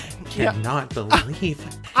 I cannot believe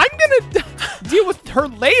I'm gonna her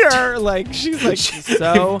later. Like, she's like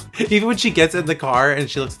so. Even when she gets in the car and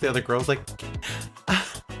she looks at the other girls, like,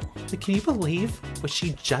 can you believe what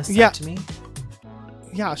she just said to me?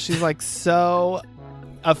 Yeah, she's like so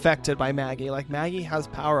affected by Maggie. Like, Maggie has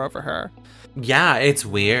power over her. Yeah, it's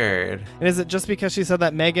weird. And is it just because she said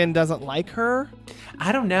that Megan doesn't like her?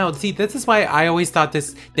 I don't know. See, this is why I always thought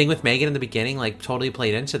this thing with Megan in the beginning, like, totally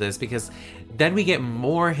played into this, because then we get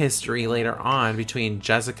more history later on between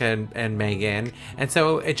Jessica and Megan. And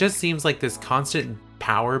so it just seems like this constant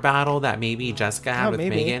power battle that maybe Jessica had with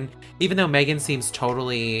Megan, even though Megan seems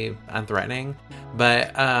totally unthreatening.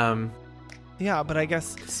 But, yeah, but I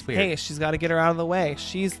guess, hey, she's got to get her out of the way.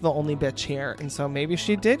 She's the only bitch here. And so maybe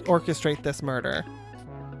she did orchestrate this murder.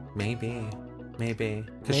 Maybe.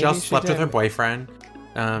 Because she also slept with her boyfriend.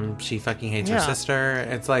 She fucking hates her sister.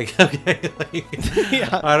 It's like, okay,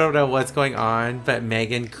 like, I don't know what's going on, but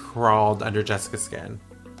Megan crawled under Jessica's skin.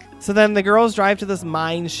 So then the girls drive to this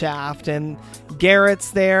mine shaft, and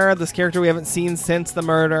Garrett's there, this character we haven't seen since the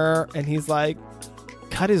murder, and he's like,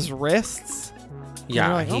 cut his wrists?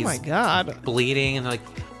 Yeah, like, oh my god, bleeding,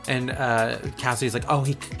 and Cassidy's like, oh,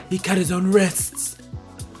 he cut his own wrists.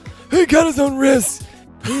 He cut his own wrists.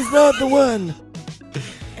 He's not the one.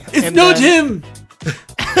 It's not him.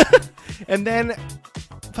 And then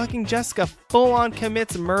fucking Jessica full on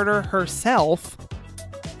commits murder herself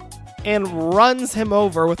and runs him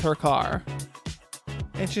over with her car.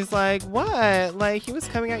 And she's like, what? Like, he was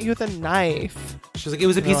coming at you with a knife. She's like, it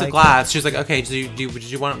was a piece of glass. She's like, okay, did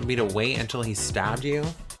you want me to wait until he stabbed you?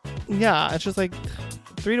 Yeah, it's just like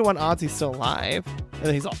 3-1 odds he's still alive. And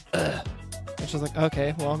then he's all, ugh. And she's like,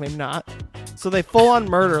 okay, well, maybe not. So they full on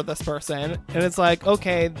murder this person. And it's like,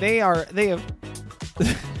 okay, they have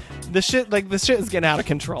this shit is getting out of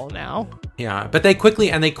control now. Yeah, but they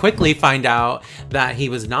quickly find out that he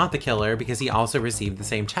was not the killer because he also received the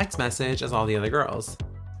same text message as all the other girls.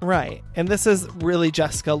 Right. And this is really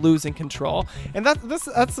Jessica losing control. And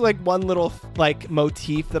that's like one little like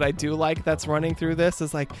motif that I do like that's running through this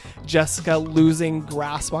is like Jessica losing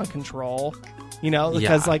grasp on control. You know,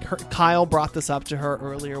 because like Kyle brought this up to her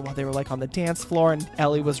earlier while they were like on the dance floor and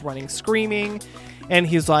Ellie was running screaming. And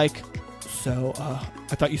he's like, so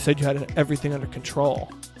I thought you said you had everything under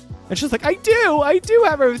control. And she's like, I do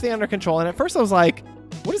have everything under control. And at first I was like,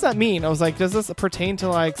 what does that mean? I was like, does this pertain to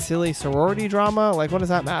like silly sorority drama? Like, what does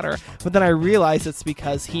that matter? But then I realized it's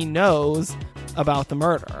because he knows about the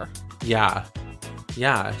murder. Yeah.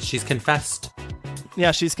 She's confessed.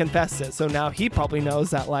 Yeah, she's confessed it. So now he probably knows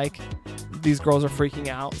that like these girls are freaking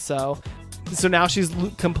out. So now she's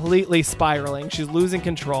completely spiraling. She's losing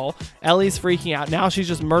control. Ellie's freaking out. Now she's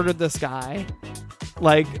just murdered this guy.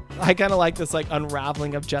 Like, I kind of like this, like,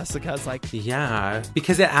 unraveling of Jessica's, like... Yeah,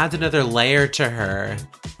 because it adds another layer to her.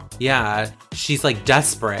 Yeah, she's, like,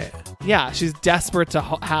 desperate. Yeah, she's desperate to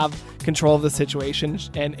have control of the situation,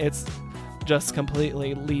 and it's just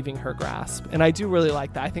completely leaving her grasp. And I do really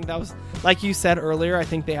like that. I think that was, like you said earlier, I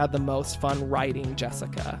think they had the most fun writing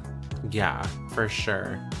Jessica. Yeah, for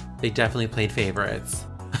sure. They definitely played favorites.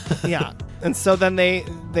 Yeah, and so then they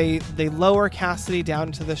lower Cassidy down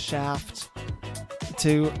into the shaft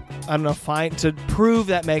to, I don't know, to prove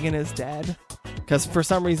that Megan is dead. Because for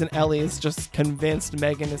some reason, Ellie is just convinced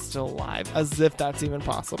Megan is still alive, as if that's even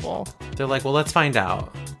possible. They're like, well, let's find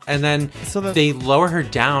out. And then they lower her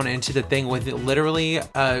down into the thing with literally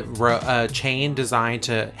a chain designed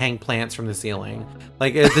to hang plants from the ceiling.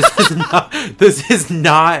 Like, this is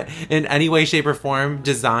not in any way, shape, or form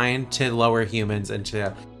designed to lower humans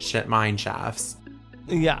into mine shafts.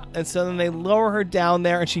 Yeah, and so then they lower her down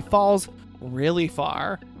there, and she falls really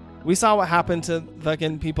far. We saw what happened to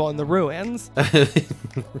fucking people in the ruins.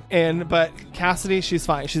 But Cassidy, she's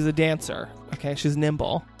fine. She's a dancer. Okay, she's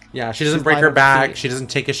nimble. Yeah, she doesn't break her back. She doesn't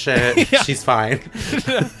take a shit. Yeah. She's fine.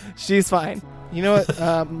 She's fine. You know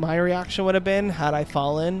what my reaction would have been had I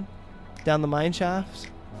fallen down the mine shaft?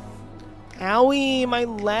 Owie, my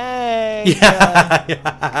leg.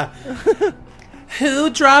 Yeah. Who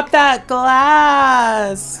dropped that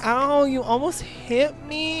glass? Ow, you almost hit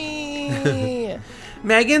me.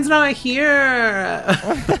 Megan's not here.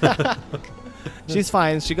 She's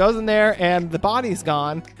fine. She goes in there and the body's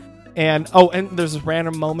gone. And there's a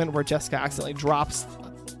random moment where Jessica accidentally drops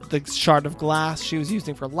the shard of glass she was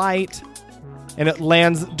using for light. And it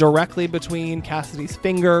lands directly between Cassidy's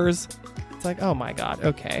fingers. It's like, oh my god,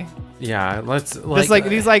 okay. Yeah,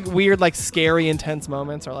 these like weird, like scary, intense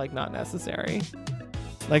moments are like not necessary.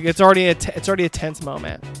 Like it's already a tense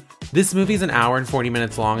moment. This movie's an hour and 40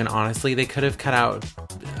 minutes long, and honestly, they could have cut out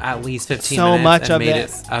at least 15 so minutes much and of made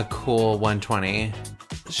this. It a cool 120.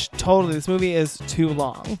 Totally, this movie is too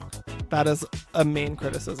long. That is a main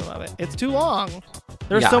criticism of it. It's too long.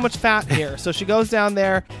 There's so much fat here. So she goes down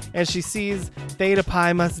there and she sees Theta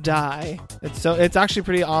Pi must die. It's actually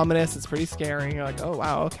pretty ominous. It's pretty scary. You're like, oh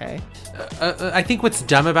wow, okay. I think what's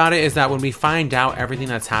dumb about it is that when we find out everything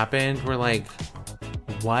that's happened, we're like,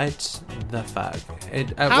 what the fuck?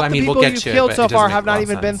 Half the people you've killed so far have not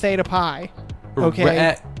even been Theta Pi.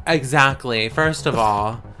 Okay. Exactly. First of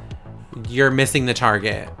all, you're missing the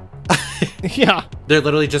target. Yeah. They're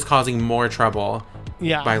literally just causing more trouble.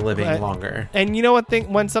 Yeah, by living longer. And you know what?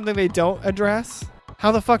 When something they don't address,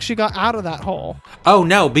 how the fuck she got out of that hole? Oh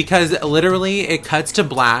no, because literally it cuts to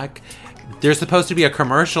black. There's supposed to be a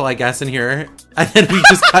commercial, I guess, in here, and then we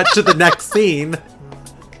just cut to the next scene.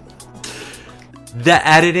 The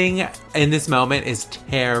editing in this moment is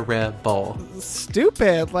terrible.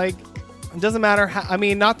 Stupid. Like, it doesn't matter how. I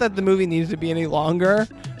mean, not that the movie needed to be any longer,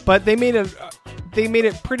 but they made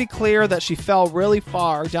it pretty clear that she fell really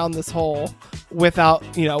far down this hole with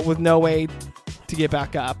no way to get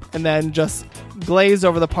back up, and then just glaze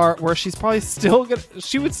over the part where she's probably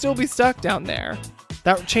she would still be stuck down there.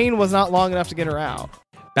 That chain was not long enough to get her out.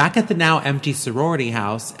 Back at the now empty sorority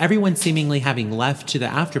house, everyone seemingly having left to the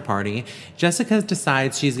after party, Jessica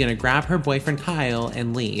decides she's going to grab her boyfriend Kyle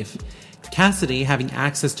and leave. Cassidy, having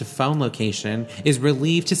access to phone location, is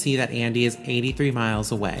relieved to see that Andy is 83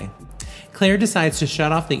 miles away. Claire decides to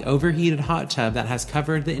shut off the overheated hot tub that has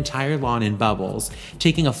covered the entire lawn in bubbles,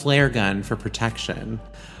 taking a flare gun for protection.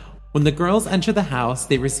 When the girls enter the house,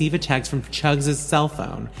 they receive a text from Chugs' cell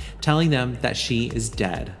phone, telling them that she is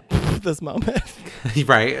dead. This moment.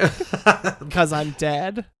 Right. Because I'm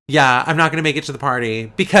dead. Yeah, I'm not going to make it to the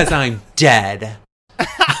party because I'm dead.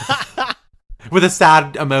 With a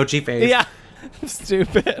sad emoji face. Yeah.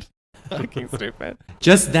 Stupid. Fucking stupid.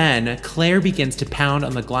 Just then, Claire begins to pound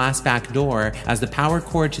on the glass back door as the power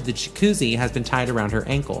cord to the jacuzzi has been tied around her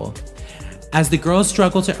ankle. As the girls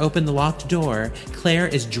struggle to open the locked door, Claire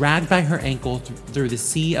is dragged by her ankle through the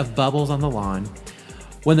sea of bubbles on the lawn.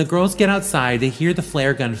 When the girls get outside, they hear the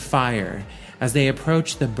flare gun fire. As they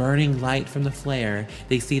approach the burning light from the flare,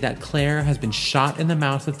 they see that Claire has been shot in the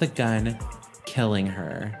mouth with the gun, killing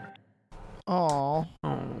her. Aww.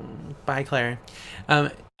 Oh, bye, Claire.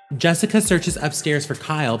 Jessica searches upstairs for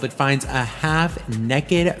Kyle, but finds a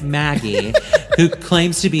half-naked Maggie who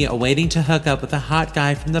claims to be waiting to hook up with a hot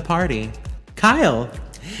guy from the party. Kyle!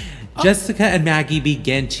 Jessica and Maggie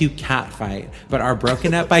begin to catfight, but are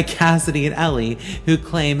broken up by Cassidy and Ellie, who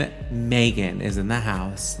claim Megan is in the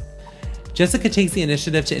house. Jessica takes the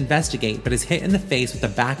initiative to investigate, but is hit in the face with the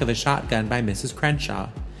back of a shotgun by Mrs. Crenshaw.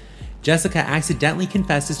 Jessica accidentally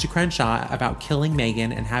confesses to Crenshaw about killing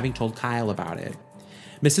Megan and having told Kyle about it.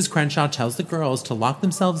 Mrs. Crenshaw tells the girls to lock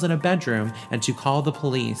themselves in a bedroom and to call the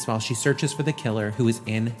police while she searches for the killer who is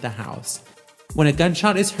in the house. When a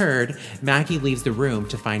gunshot is heard, Maggie leaves the room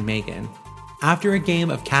to find Megan. After a game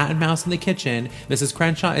of cat and mouse in the kitchen, Mrs.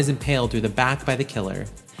 Crenshaw is impaled through the back by the killer.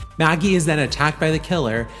 Maggie is then attacked by the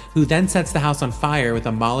killer, who then sets the house on fire with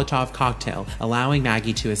a Molotov cocktail, allowing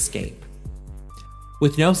Maggie to escape.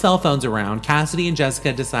 With no cell phones around, Cassidy and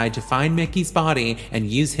Jessica decide to find Mickey's body and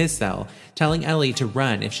use his cell, telling Ellie to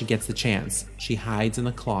run if she gets the chance. She hides in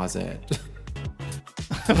the closet.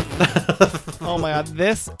 Oh my god,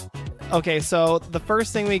 Okay, so the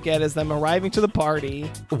first thing we get is them arriving to the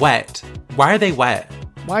party. Wet. Why are they wet?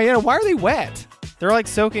 Why are they wet? They're like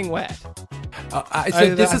soaking wet.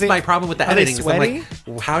 This is my problem with the editing. Are they I'm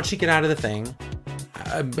like, how'd she get out of the thing?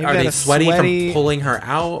 Are they they sweaty from pulling her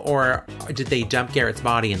out, or did they dump Garrett's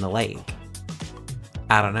body in the lake?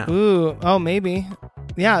 I don't know. Ooh, oh, maybe.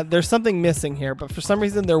 Yeah, there's something missing here, but for some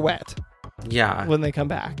reason they're wet. Yeah. When they come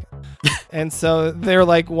back. And so they're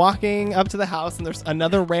like walking up to the house, and there's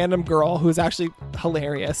another random girl who's actually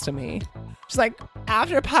hilarious to me. She's like,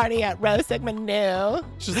 after party at Rose Sigma Nu.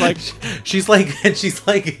 She's like,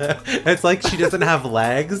 it's like she doesn't have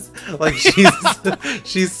legs. Like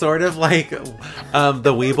she's sort of like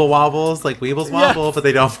the Weeble Wobbles, like Weebles wobble, yes, but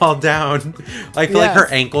they don't fall down. I feel like her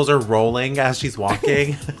ankles are rolling as she's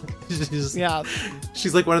walking.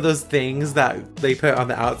 She's like one of those things that they put on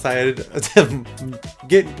the outside to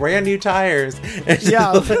get brand new tires.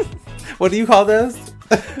 Yeah. What do you call this?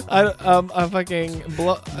 A fucking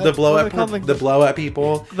the blow up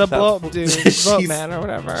people, the blow up dude, blow up man or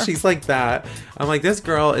whatever. She's like that. I'm like, this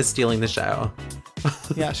girl is stealing the show.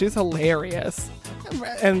 Yeah, she's hilarious,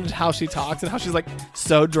 and how she talks and how she's like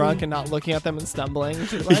so drunk and not looking at them and stumbling.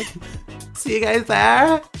 She's like, "See you guys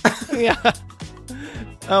there." Yeah.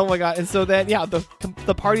 Oh my god! And so then, yeah,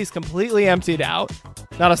 the party's completely emptied out.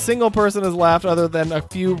 Not a single person is left other than a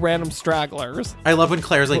few random stragglers. I love when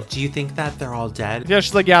Claire's like, do you think that they're all dead? Yeah,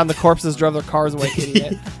 she's like, yeah, and the corpses drove their cars away,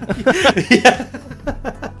 idiot.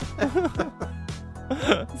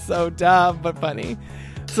 so dumb but funny.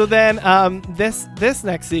 So then this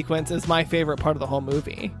next sequence is my favorite part of the whole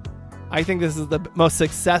movie. I think this is the most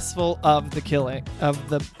successful of the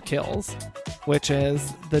kills, which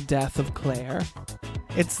is the death of Claire.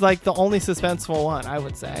 It's like the only suspenseful one, I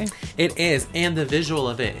would say. It is, and the visual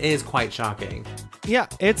of it is quite shocking. Yeah,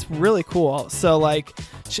 it's really cool. So, like,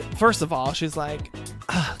 first of all, she's like,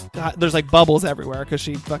 oh, God, there's like bubbles everywhere because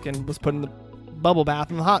she fucking was put in the bubble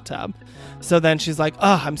bath in the hot tub. So then she's like,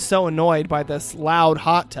 oh, I'm so annoyed by this loud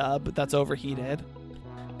hot tub that's overheated.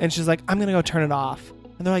 And she's like, I'm going to go turn it off.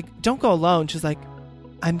 And they're like, don't go alone. She's like,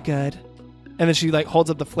 I'm good. And then she like holds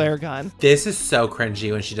up the flare gun. This is so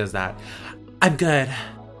cringy when she does that. I'm good.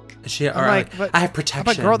 I have protection. I'm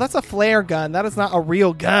like, girl, that's a flare gun. That is not a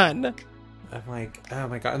real gun. I'm like, oh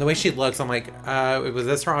my God. And the way she looks, I'm like, was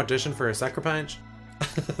this her audition for a Sucker Punch?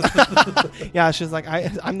 Yeah, she's like,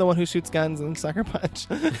 I'm the one who shoots guns in Sucker Punch.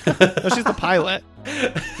 No, she's the pilot.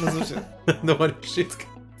 The one who shoots guns.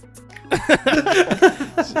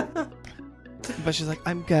 But she's like,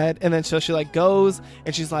 I'm good. And then so she like goes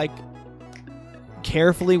and she's like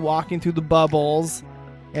carefully walking through the bubbles.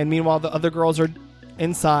 And meanwhile, the other girls are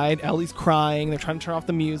inside. Ellie's crying. They're trying to turn off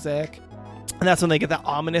the music. And that's when they get that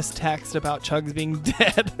ominous text about Chugs being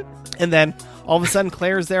dead. And then all of a sudden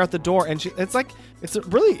Claire's there at the door. And it's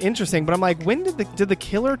really interesting. But I'm like, when did the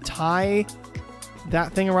killer tie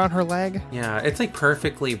that thing around her leg? Yeah, it's like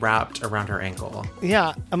perfectly wrapped around her ankle.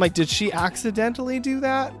 Yeah. I'm like, did she accidentally do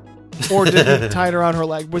that? Or did he tie it around her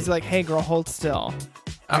leg? Was he like, hey girl, hold still?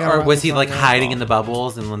 Or was he like hiding in the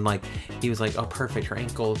bubbles and then like he was like, oh perfect, her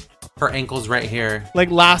ankle's right here. Like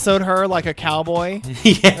lassoed her like a cowboy.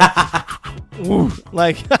 Yeah. Woo,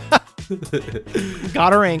 like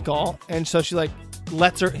got her ankle, and so she like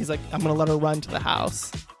lets her. He's like, I'm gonna let her run to the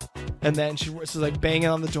house, and then she's like banging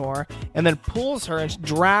on the door, and then pulls her and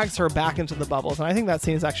drags her back into the bubbles. And I think that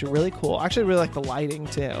scene is actually really cool. I actually really like the lighting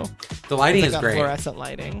too. The lighting like is great. Fluorescent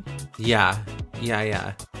lighting. Yeah.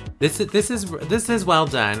 This is well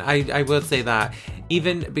done. I would say that,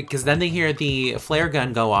 even because then they hear the flare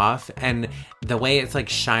gun go off, and the way it's like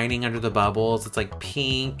shining under the bubbles, it's like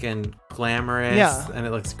pink and glamorous, and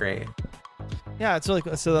it looks great. Yeah, it's really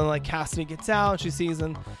cool. So then like Cassidy gets out, she sees,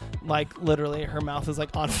 and like literally her mouth is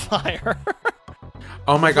like on fire.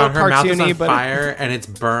 Oh my God, her mouth is on fire, and it's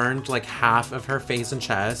burned like half of her face and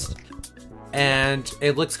chest, and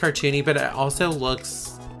it looks cartoony, but it also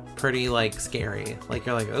looks pretty like scary. Like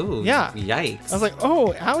you're like, oh yeah, yikes. I was like,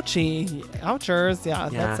 oh, ouchie, ouchers. Yeah,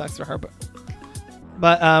 that sucks for her.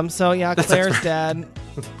 But so yeah, Claire's dead.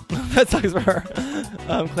 That sucks for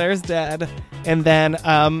her. Claire's dead, and then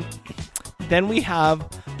we have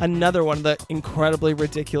another one of the incredibly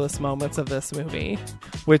ridiculous moments of this movie,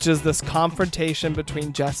 which is this confrontation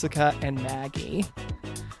between Jessica and Maggie,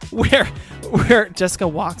 where Jessica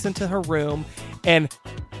walks into her room and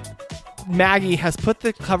Maggie has put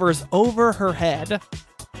the covers over her head.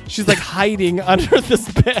 She's like hiding under this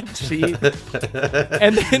bed sheet.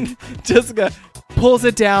 And then Jessica pulls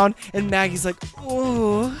it down and Maggie's like,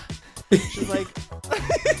 oh. She's like,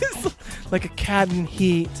 like a cat in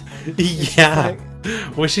heat. Yeah.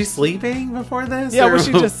 Was she sleeping before this? Yeah,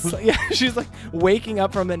 she's like waking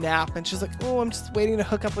up from a nap and she's like, oh, I'm just waiting to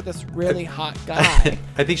hook up with this really hot guy.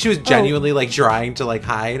 I think she was genuinely like trying to like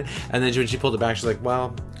hide. And then when she pulled it back, she's like,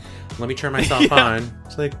 well, let me turn myself on.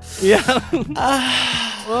 She's like,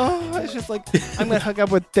 it's just like, I'm gonna hook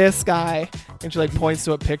up with this guy, and she like points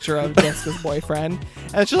to a picture of Jessica's boyfriend,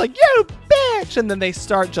 and she's like, you bitch, and then they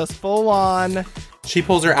start just full on. She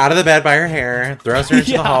pulls her out of the bed by her hair, throws her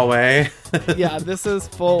into the hallway. Yeah, this is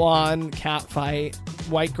full on cat fight.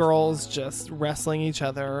 White girls just wrestling each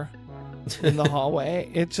other in the hallway.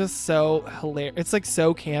 It's just so hilarious. It's like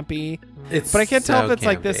so campy. But I can't tell if it's campy.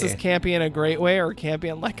 Like this is campy in a great way or campy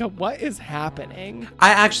in like a what is happening.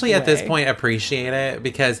 I actually at this point appreciate it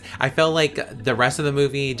because I felt like the rest of the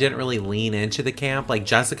movie didn't really lean into the camp. Like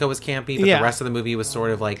Jessica was campy, but the rest of the movie was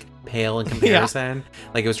sort of like pale in comparison.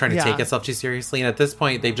 Like it was trying to take itself too seriously. And at this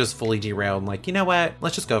point, they've just fully derailed. I'm like, you know what?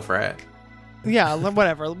 Let's just go for it. Yeah,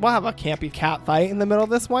 whatever. We'll have a campy cat fight in the middle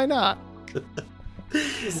of this. Why not?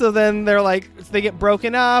 So then they're like, they get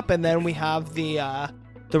broken up, and then we have the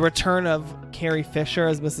return of Carrie Fisher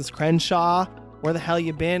as Mrs. Crenshaw. Where the hell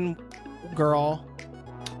you been, girl?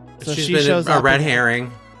 So she shows up. A red herring.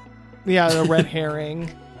 Yeah, a red herring.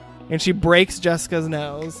 And she breaks Jessica's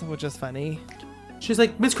nose, which is funny. She's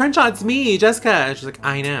like, Miss Crenshaw, it's me, Jessica. And she's like,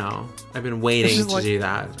 I know. I've been waiting to do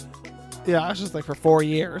that. Yeah, it's just like for 4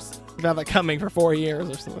 years. We've had that coming for 4 years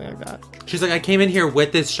or something like that. She's like, I came in here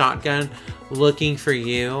with this shotgun looking for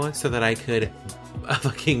you so that I could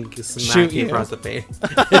fucking smack Shoot you you. across the face.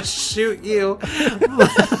 Shoot you.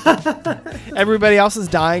 Everybody else is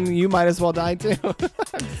dying. You might as well die too.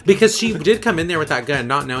 Because she did come in there with that gun,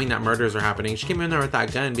 not knowing that murders were happening. She came in there with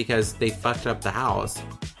that gun because they fucked up the house.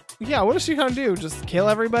 Yeah, what is she gonna do? Just kill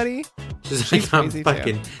everybody? She's like, I'm crazy,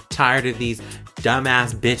 fucking tired of these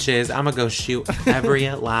dumbass bitches. I'm gonna go shoot every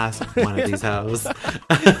last one of these hoes.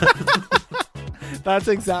 That's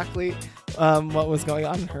exactly what was going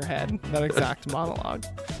on in her head. That exact monologue.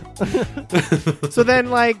 So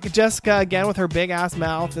then, like, Jessica, again with her big ass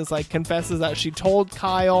mouth, is like confesses that she told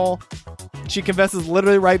Kyle. She confesses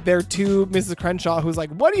literally right there to Mrs. Crenshaw, who's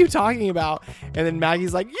like, "What are you talking about?" And then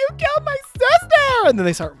Maggie's like, "You killed my sister!" And then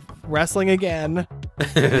they start wrestling again.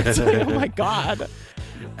 It's like, oh my god.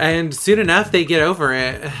 And soon enough, they get over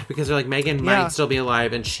it because they're like, Megan Yeah. might still be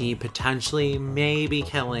alive and she potentially may be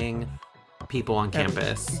killing people on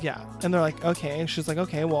campus. Yeah. And they're like, okay. And she's like,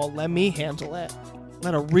 okay, well, let me handle it.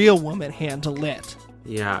 Let a real woman handle it.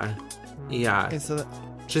 Yeah. Yeah. And so,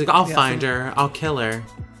 She's like, I'll Yeah, find so- her. I'll kill her.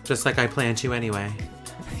 Just like I planned to anyway.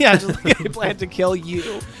 yeah, just like I plan to kill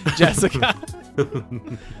you, Jessica.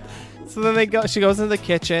 So then she goes into the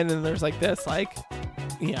kitchen and there's like this, like,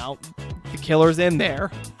 you know, the killer's in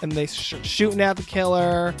there and they shooting at the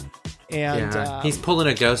killer. And Yeah. He's pulling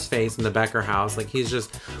a ghost face in the Becker house. Like he's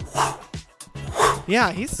just,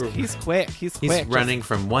 yeah, he's quick. He's quick. running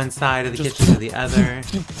from one side of the kitchen to the other.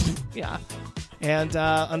 Yeah. And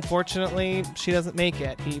unfortunately, she doesn't make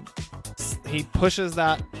it. He pushes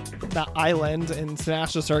that island and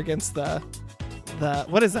smashes her against the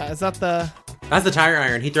what is that? Is that the That's the tire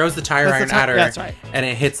iron. He throws the tire That's the iron at her, that's right. and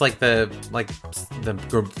it hits like the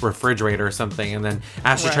refrigerator or something. And then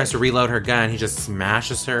as she Right. tries to reload her gun, he just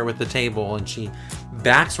smashes her with the table, and she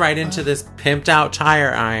backs right into this pimped out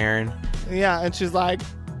tire iron. Yeah, and she's like,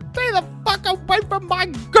 "Stay the fuck away from my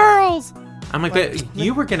girls!" I'm like, but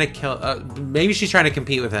you were gonna kill. Maybe she's trying to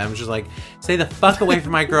compete with him. She's like, stay the fuck away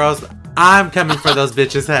from my girls. I'm coming for those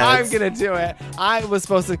bitches' heads. I'm gonna do it. I was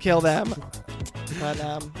supposed to kill them, but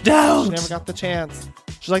Don't. she never got the chance.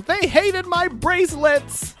 She's like, "They hated my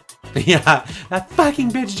bracelets." Yeah, that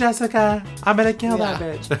fucking bitch Jessica. I'm gonna kill Yeah.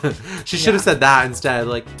 that bitch. She should have said that instead.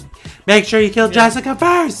 Like, make sure you kill Jessica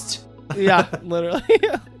first. Yeah, literally.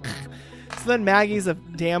 So then Maggie's a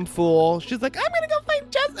damn fool. She's like, "I'm gonna go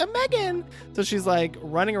find Megan." So she's like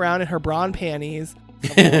running around in her bra and panties, of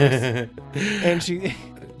course. And she,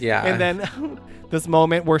 Yeah. and then this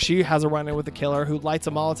moment where she has a run-in with the killer, who lights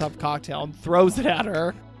a Molotov cocktail and throws it at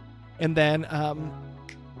her, and then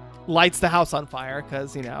lights the house on fire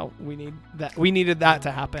because we needed that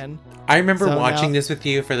to happen. I remember So watching now- this with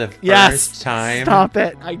you for the Yes, first time. Stop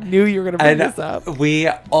it! I knew you were gonna bring And this up. we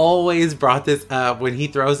always brought this up when he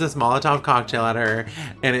throws this Molotov cocktail at her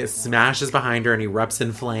and it smashes behind her and erupts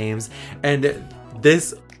in flames. And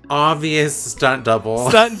this obvious stunt double.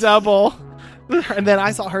 Stunt double. And then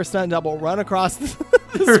I saw her stunt double run across the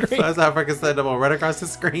screen. South African stunt double run across the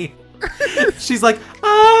screen. She's like,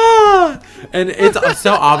 ah! And it's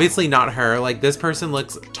so obviously not her. Like, this person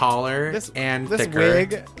looks taller and this thicker.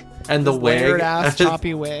 wig. And the This wig. layered ass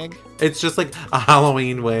choppy wig. It's just like a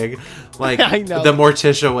Halloween wig. Like I know. the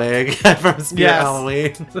Morticia wig from Spirit Yes.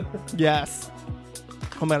 Halloween. Yes.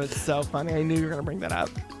 Oh man, it's so funny. I knew you were gonna bring that up.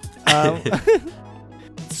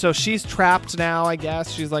 So she's trapped now, I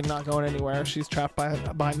guess. She's like not going anywhere. She's trapped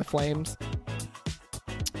behind the flames.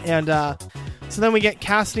 And so then we get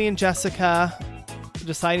Cassidy and Jessica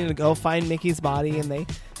deciding to go find Mickey's body, and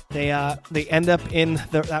they end up in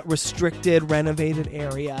that restricted, renovated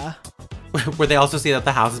area. Where they also see that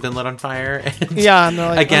the house has been lit on fire. And Yeah, and they're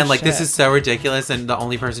like, again, "Oh, like, this shit." is so ridiculous, and the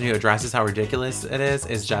only person who addresses how ridiculous it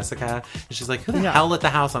is Jessica. And she's like, who the Yeah. hell lit the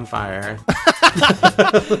house on fire?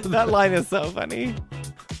 That line is so funny.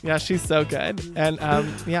 Yeah, she's so good. And and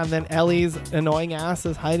then Ellie's annoying ass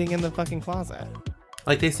is hiding in the fucking closet.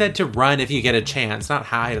 Like, they said to run if you get a chance, not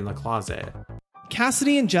hide in the closet.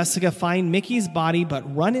 Cassidy and Jessica find Mickey's body but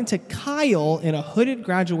run into Kyle in a hooded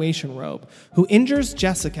graduation robe, who injures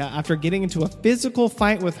Jessica after getting into a physical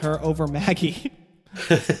fight with her over Maggie.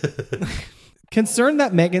 Concerned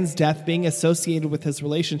that Megan's death being associated with his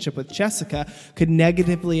relationship with Jessica could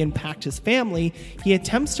negatively impact his family, he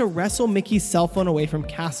attempts to wrestle Mickey's cell phone away from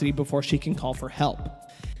Cassidy before she can call for help.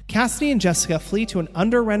 Cassidy and Jessica flee to an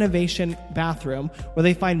under-renovation bathroom where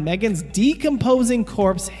they find Megan's decomposing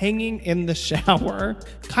corpse hanging in the shower.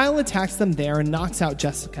 Kyle attacks them there and knocks out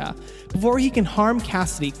Jessica. Before he can harm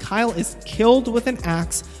Cassidy, Kyle is killed with an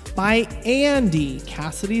axe by Andy,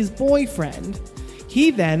 Cassidy's boyfriend. He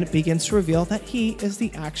then begins to reveal that he is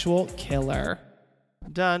the actual killer.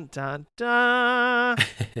 Dun, dun, dun.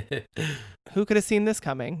 who could have seen this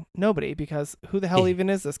coming? Nobody, because who the hell even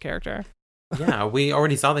is this character? Yeah, we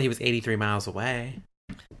already saw that he was 83 miles away.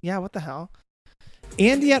 Yeah, what the hell?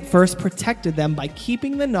 Andy at first protected them by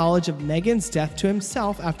keeping the knowledge of Megan's death to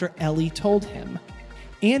himself after Ellie told him.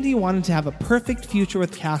 Andy wanted to have a perfect future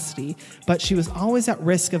with Cassidy, but she was always at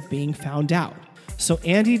risk of being found out. So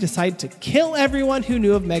Andy decided to kill everyone who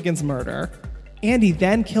knew of Megan's murder. Andy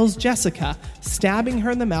then kills Jessica, stabbing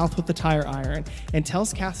her in the mouth with the tire iron, and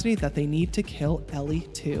tells Cassidy that they need to kill Ellie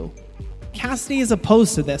too. Cassidy is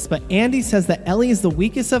opposed to this, but Andy says that Ellie is the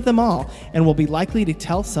weakest of them all and will be likely to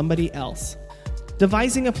tell somebody else.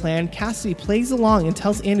 Devising a plan, Cassidy plays along and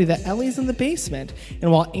tells Andy that Ellie's in the basement,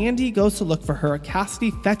 and while Andy goes to look for her,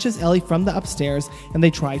 Cassidy fetches Ellie from the upstairs and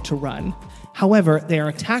they try to run. However, they are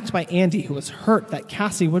attacked by Andy, who is hurt that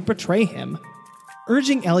Cassidy would betray him.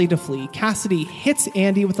 Urging Ellie to flee, Cassidy hits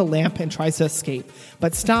Andy with a lamp and tries to escape,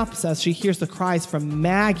 but stops as she hears the cries from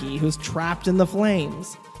Maggie, who's trapped in the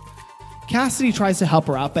flames. Cassidy tries to help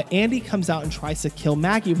her out, but Andy comes out and tries to kill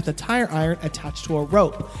Maggie with a tire iron attached to a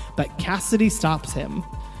rope, but Cassidy stops him.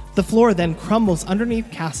 The floor then crumbles underneath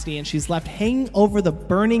Cassidy and she's left hanging over the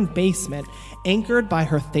burning basement, anchored by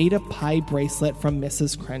her Theta Pi bracelet from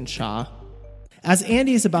Mrs. Crenshaw. As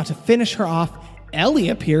Andy is about to finish her off, Ellie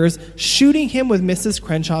appears, shooting him with Mrs.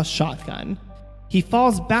 Crenshaw's shotgun. He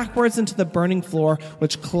falls backwards into the burning floor,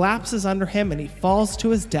 which collapses under him, and he falls to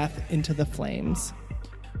his death into the flames.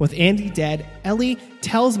 With Andy dead, Ellie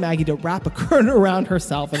tells Maggie to wrap a curtain around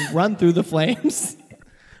herself and run through the flames.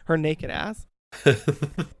 Her naked ass. Put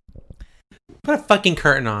a fucking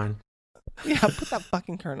curtain on. Yeah, put that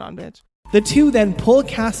fucking curtain on, bitch. The two then pull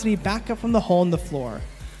Cassidy back up from the hole in the floor.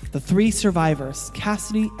 The three survivors,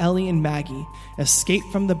 Cassidy, Ellie, and Maggie, escape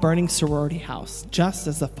from the burning sorority house just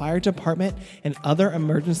as the fire department and other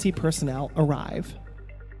emergency personnel arrive.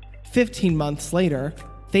 15 months later,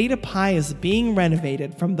 Theta Pi is being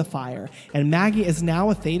renovated from the fire, and Maggie is now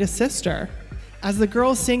a Theta sister. As the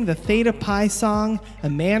girls sing the Theta Pi song, a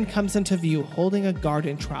man comes into view holding a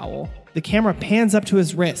garden trowel. The camera pans up to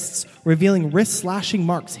his wrists, revealing wrist-slashing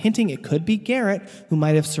marks, hinting it could be Garrett, who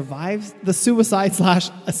might have survived the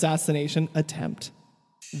suicide/assassination attempt.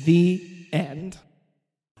 The end.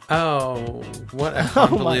 Oh, what a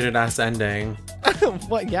convoluted ass ending.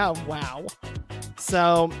 What? Yeah, wow.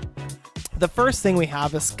 So, the first thing we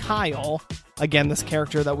have is Kyle, again, this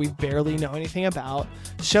character that we barely know anything about,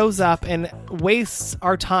 shows up and wastes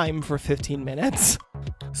our time for 15 minutes.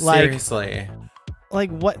 Seriously.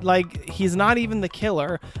 Like, he's not even the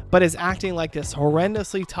killer, but is acting like this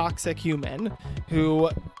horrendously toxic human who,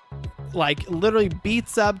 like, literally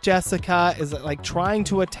beats up Jessica, is, like, trying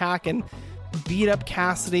to attack and beat up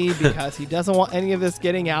Cassidy because he doesn't want any of this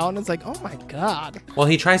getting out. And it's like, oh my God. Well,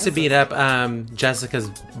 he tries to beat up Jessica's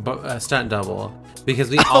stunt double, because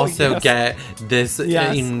we also get this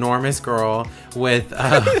enormous girl with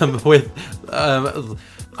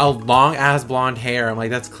a long ass blonde hair. I'm like,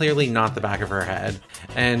 that's clearly not the back of her head.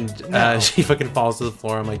 And she fucking falls to the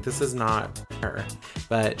floor. I'm like, this is not her.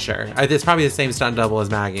 But sure. It's probably the same stunt double as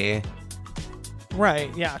Maggie.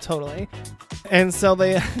 Right. Yeah, totally. And so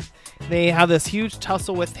they have this huge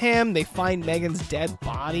tussle with him. They find Megan's dead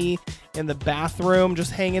body in the bathroom,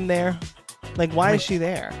 just hanging there. Like, why is she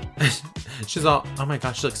there? She's all, oh my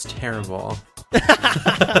gosh, she looks terrible.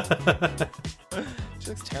 She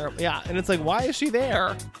looks terrible. Yeah, and it's like, why is she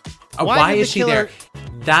there? Why is she there?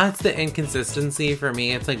 That's the inconsistency for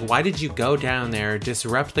me. It's like, why did you go down there,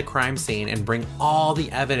 disrupt the crime scene, and bring all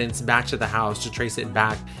the evidence back to the house to trace it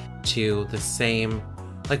back to the same...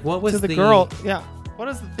 Like, what was the girl? Yeah. What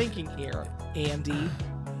is the thinking here, Andy?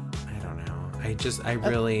 I don't know. I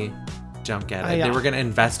really don't get it. Yeah. They were going to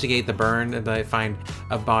investigate the burn, and they find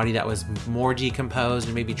a body that was more decomposed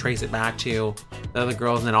and maybe trace it back to the other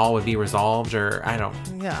girls, and then all would be resolved, or I don't...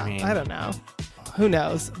 Yeah, I don't know. Who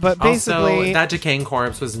knows? But basically... Also, that decaying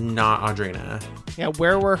corpse was not Audrina. Yeah,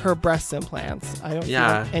 where were her breast implants? I don't see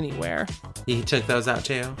them anywhere. He took those out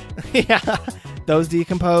too? Yeah. Those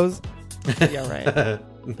decompose? Yeah, right.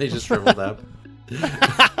 They just shriveled up.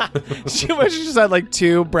 She just had like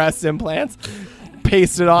 2 breast implants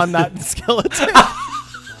pasted on that skeleton.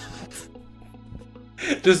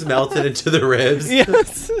 Just melted into the ribs.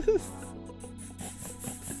 Yes.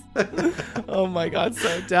 Oh my God,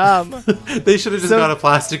 so dumb. They should have just got a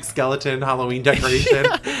plastic skeleton Halloween decoration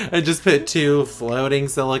and just put 2 floating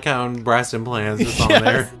silicone breast implants just on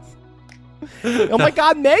there. Oh my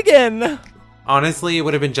God, Megan! Honestly, it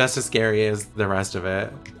would have been just as scary as the rest of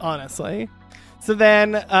it. Honestly. So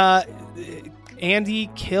then Andy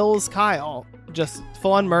kills Kyle, just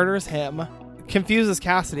full on murders him, confuses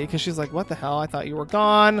Cassidy because she's like, what the hell? I thought you were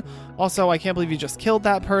gone. Also, I can't believe you just killed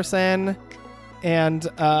that person. And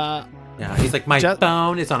Yeah, he's like, my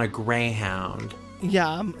phone is on a Greyhound.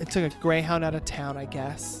 yeah, it took a Greyhound out of town, I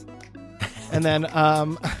guess. And then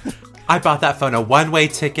I bought that phone a one-way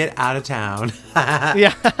ticket out of town.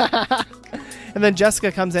 yeah. And then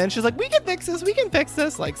Jessica comes in. She's like, we can fix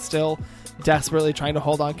this. Like, still desperately trying to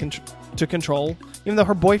hold on to control, even though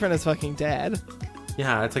her boyfriend is fucking dead.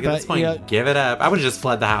 Yeah, it's like, at this point, give it up. I would have just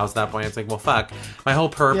fled the house at that point. It's like, well, fuck. My whole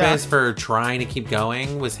purpose for trying to keep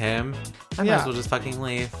going was him. I might as well just fucking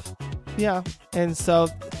leave. Yeah. And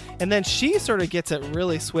then she sort of gets it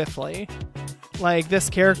really swiftly. Like, this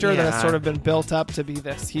character that has sort of been built up to be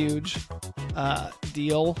this huge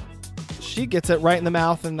deal, she gets it right in the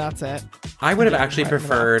mouth, and that's it. I would have actually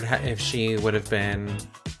preferred if she would have been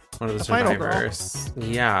one of the survivors.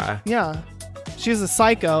 Yeah. Yeah. She's a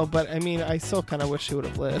psycho, but I mean, I still kind of wish she would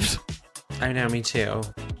have lived. I know, me too.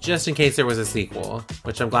 Just in case there was a sequel,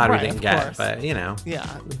 which I'm glad we didn't get, course. but you know. Yeah,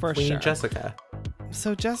 for we sure. need Jessica.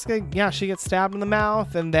 So Jessica, she gets stabbed in the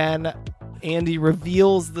mouth, and then Andy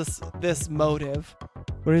reveals this motive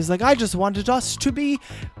where he's like, I just wanted us to be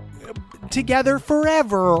together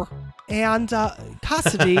forever. And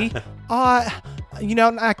custody,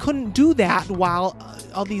 I couldn't do that while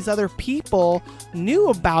all these other people knew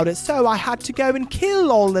about it, so I had to go and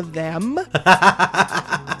kill all of them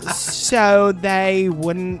so they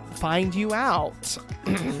wouldn't find you out.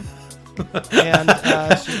 And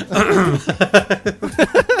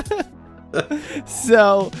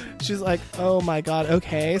so she's like, oh my god,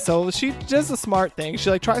 okay. So she does a smart thing. She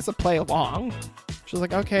like tries to play along. She's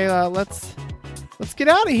like, okay, let's get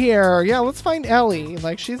out of here. Yeah, let's find Ellie.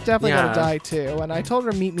 Like, she's definitely gonna die too. And I told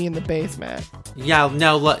her to meet me in the basement. Yeah,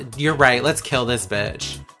 no, you're right. Let's kill this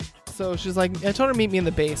bitch. So she's like, I told her to meet me in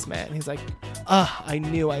the basement. And he's like, I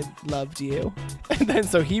knew I loved you. And then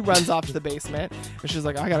so he runs off to the basement. And she's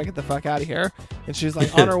like, I gotta get the fuck out of here. And she's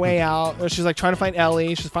like on her way out. She's like trying to find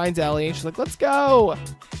Ellie. She finds Ellie. She's like, let's go.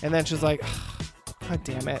 And then she's like, God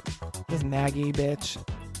damn it. This Maggie bitch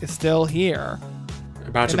is still here.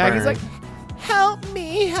 About to Maggie's burn. like, help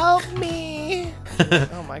me.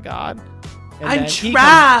 Oh my god. And I'm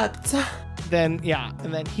trapped. And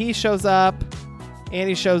then he shows up.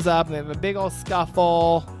 Andy shows up, and they have a big old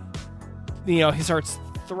scuffle. He starts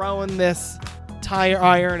throwing this tire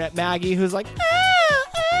iron at Maggie, who's like,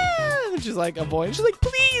 and she's like avoiding. She's like,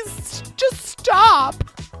 please, just stop.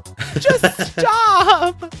 Just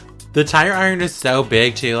stop. The tire iron is so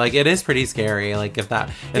big too. Like, it is pretty scary. Like, if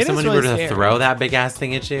someone were to throw that big ass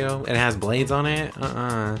thing at you and it has blades on it,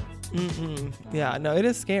 Yeah, no, it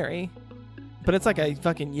is scary. But it's like a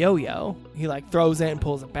fucking yo-yo. He like throws it and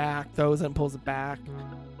pulls it back, And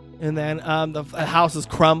then the house is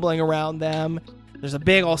crumbling around them. There's a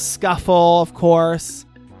big old scuffle, of course.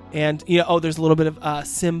 And, there's a little bit of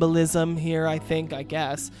symbolism here, I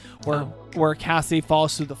guess, where Cassidy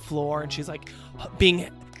falls through the floor and she's like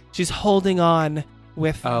she's holding on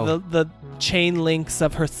with the chain links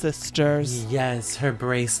of her sisters. Yes, her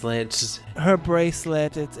bracelet.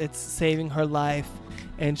 It's saving her life.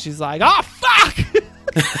 And she's like, oh, fuck!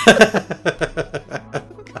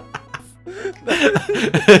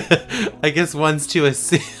 I guess one's to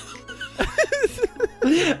assume.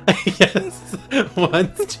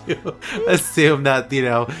 that,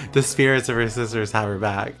 the spirits of her sisters have her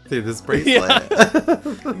back through this bracelet.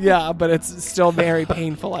 Yeah, but it's still very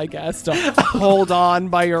painful, I guess, to hold on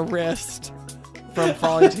by your wrist from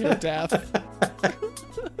falling to your death.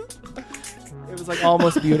 It was like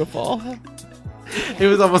almost beautiful. It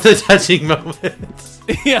was almost a touching moment.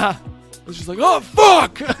 Yeah. It's just like, oh,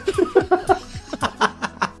 fuck!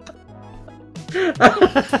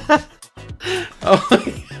 Oh my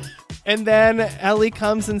God. And then Ellie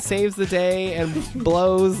comes and saves the day and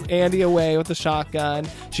blows Andy away with a shotgun.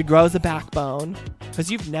 She grows a backbone. Because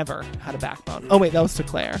you've never had a backbone. Oh, wait, that was to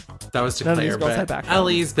Claire. That was to None Claire, of these girls had but backbones.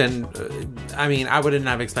 Ellie's been... I wouldn't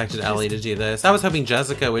have expected Ellie to do this. I was hoping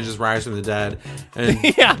Jessica would just rise from the dead and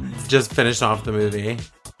just finish off the movie.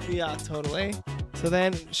 Yeah, totally. So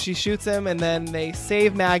then she shoots him, and then they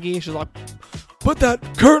save Maggie. She's like, put that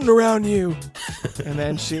curtain around you. And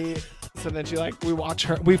then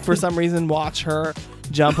we for some reason watch her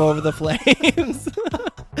jump over the flames.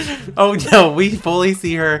 Oh no, we fully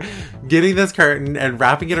see her getting this curtain and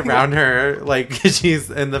wrapping it around her like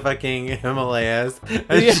she's in the fucking Himalayas.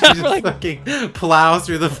 And she just fucking plows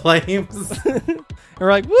through the flames. And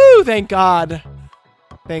we're like, woo, thank God.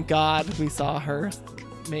 Thank God we saw her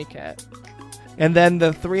make it. And then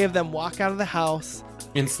the three of them walk out of the house.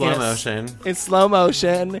 In slow motion. In slow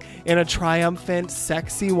motion, in a triumphant,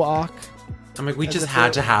 sexy walk. I'm like, we just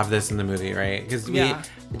had to have this in the movie, right? Because we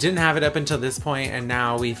didn't have it up until this point, and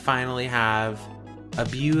now we finally have a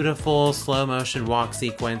beautiful slow motion walk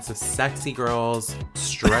sequence of sexy girls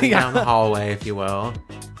strutting Yeah. down the hallway, if you will.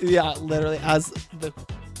 Yeah, literally, as the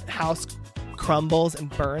house crumbles and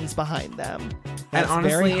burns behind them. And It's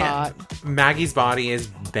honestly, very hot. Maggie's body is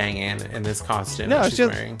banging in this costume No, that she's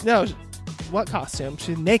wearing. no. What costume?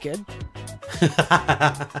 She's naked.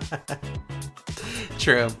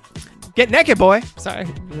 True. Get naked, boy. Sorry,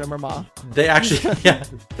 remember Ma? They actually,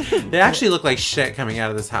 they actually look like shit coming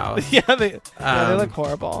out of this house. Yeah, they look Um,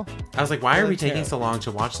 horrible. I was like, why are They we look taking terrible. so long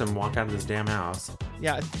to watch them walk out of this damn house?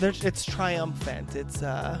 Yeah, it's triumphant. It's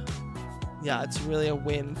it's really a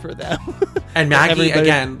win for them. And Maggie, Everybody-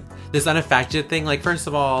 again, this unaffected thing. Like, first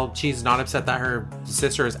of all, she's not upset that her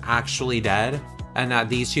sister is actually dead, and that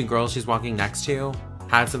these two girls she's walking next to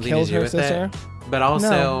had something Killed to do her with sister? it. But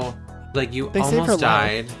also, like, you They saved her almost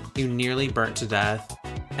life. died. You nearly burnt to death,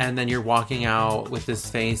 and then you're walking out with this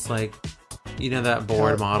face, like, you know, that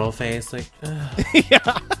bored Hell- model face, like. Ugh.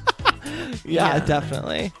 yeah, Yeah.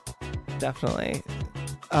 definitely.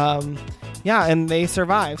 Yeah, and they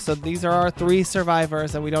survive. So these are our 3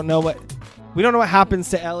 survivors, and we don't know what happens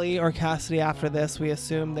to Ellie or Cassidy after this. We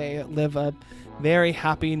assume they live a very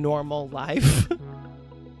happy, normal life.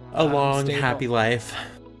 A long, Stable. happy life.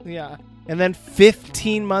 Yeah. And then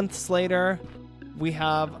 15 months later, we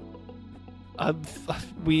have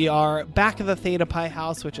we are back at the Theta Pi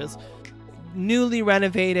house, which is newly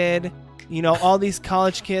renovated. You know, all these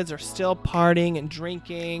college kids are still partying and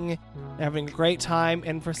drinking, having a great time,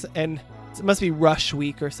 and it must be rush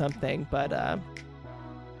week or something, but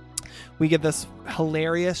we get this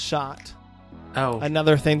hilarious shot. Oh,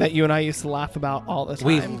 Another thing that you and I used to laugh about all the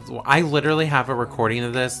time. I literally have a recording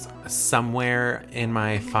of this somewhere in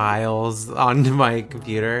my files on my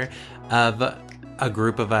computer of a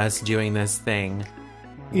group of us doing this thing.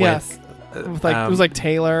 Yes. With it was like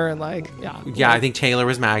Taylor and Yeah, I think Taylor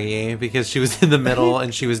was Maggie because she was in the middle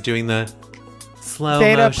and she was doing the slow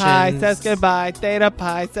Theta motions. Pi says goodbye. Theta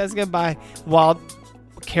Pi says goodbye. While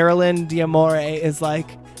Carolyn D'Amore is like,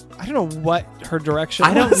 I don't know what her direction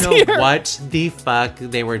I don't was know here. what the fuck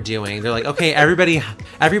they were doing. They're like, okay, everybody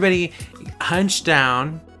hunch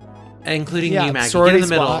down, including Yeah, you, Maggie. Get sorority in the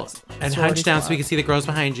middle squats. and Sorority hunch down so we squats. can see the girls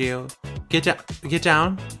behind you. Get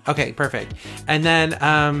down. Okay, perfect. And then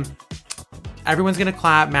everyone's gonna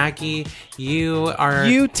clap. Maggie, you're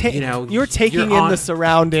taking in the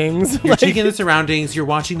surroundings. You're Like, taking the surroundings. You're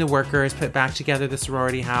watching the workers put back together the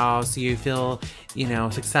sorority house. You feel,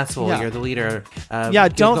 successful. Yeah. You're the leader. yeah,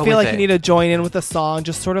 don't go feel with like it. you need to join in with the song.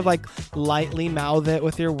 Just sort of like lightly mouth it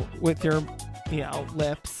with your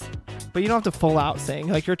lips, but you don't have to full out sing.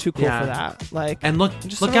 Like, you're too cool Yeah. for that. Like, And look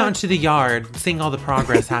just out sort of into the yard, seeing all the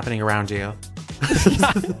progress happening around you.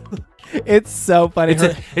 it's so funny.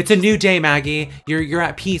 It's a new day, Maggie. You're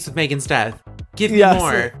at peace with Megan's death. Give me Yes.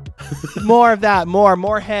 more. More of that.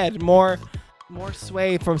 More head. More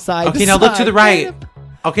sway from side to Okay, side. now look to the right.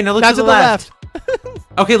 Okay, now look Now to the left.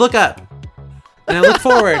 Okay, look up. And now look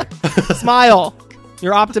forward. Smile.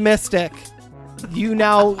 You're optimistic. You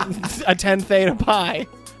now attend Theta Pi,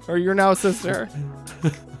 or you're now a sister.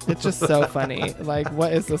 It's just so funny. Like,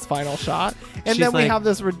 what is this final shot? And She's then we like, have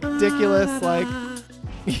this ridiculous, like,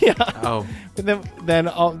 yeah. Oh, And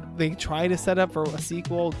then they try to set up for a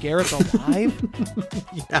sequel. Garrett's alive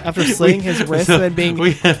yeah. after slitting his wrist and then being.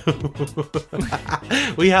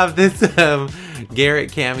 we have this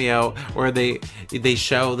Garrett cameo where they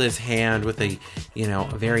show this hand with a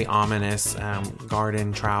very ominous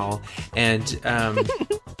garden trowel, and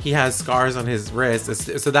he has scars on his wrist.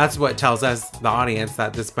 So that's what tells us, the audience,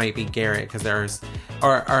 that this might be Garrett, because there's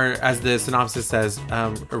or as the synopsis says,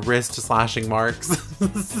 wrist slashing marks.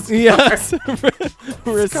 Yes,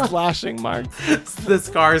 wrist slashing marks. The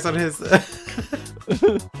scars on his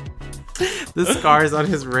the scars on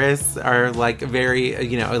his wrists are like very,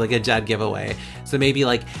 like a dead giveaway. So maybe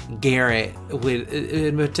like Garrett would,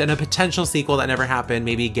 in a potential sequel that never happened,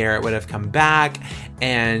 maybe Garrett would have come back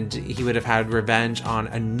and he would have had revenge on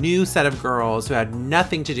a new set of girls who had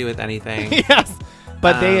nothing to do with anything. Yes,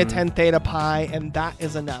 but they attend Theta Pi, and that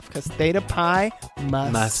is enough, because Theta Pi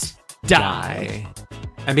must die.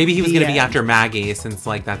 And maybe he was The going to be end. after Maggie, since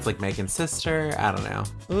like that's like Megan's sister. I don't know.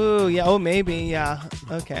 Ooh, yeah. Oh, maybe. Yeah.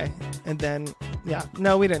 Okay. And then, yeah.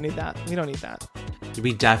 No, we don't need that. We don't need that.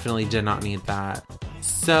 We definitely did not need that.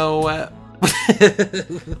 So,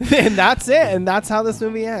 And that's it. And that's how this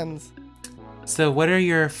movie ends. so what are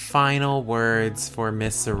your final words for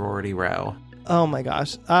Miss Sorority Row? Oh my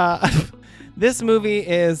gosh. This movie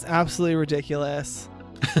is absolutely ridiculous.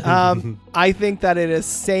 I think that it is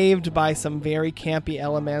saved by some very campy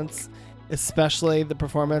elements, especially the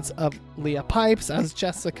performance of Leah Pipes as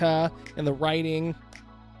Jessica and the writing.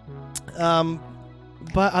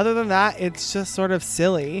 But other than that, it's just sort of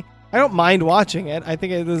silly. I don't mind watching it. I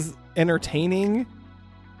think it is entertaining,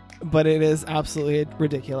 but it is absolutely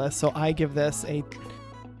ridiculous. So I give this a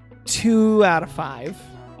 2 out of 5.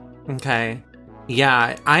 Okay.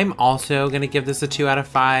 Yeah, I'm also going to give this a 2 out of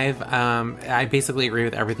 5. I basically agree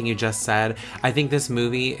with everything you just said. I think this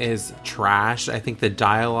movie is trash. I think the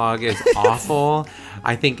dialogue is awful.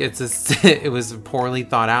 I think it was poorly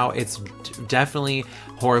thought out. It's definitely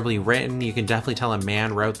horribly written. You can definitely tell a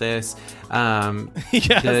man wrote this. Yes.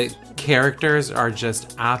 The characters are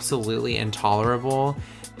just absolutely intolerable.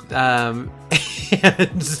 And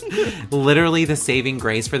literally the saving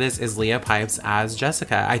grace for this is Leah Pipes as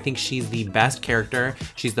Jessica. I think she's the best character.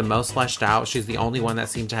 She's the most fleshed out. She's the only one that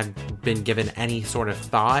seemed to have been given any sort of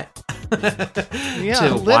thought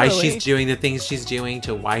to why she's doing the things she's doing,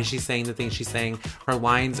 to why she's saying the things she's saying. Her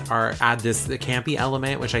lines add this campy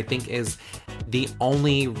element, which I think is the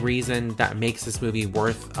only reason that makes this movie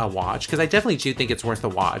worth a watch, because I definitely do think it's worth a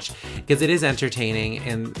watch because it is entertaining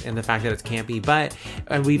in the fact that it's campy. But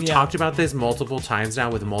we've talked about this multiple times now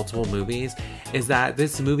with multiple movies, is that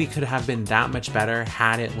this movie could have been that much better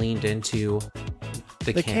had it leaned into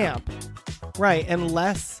the camp. Right, and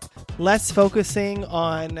less focusing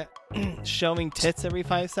on showing tits every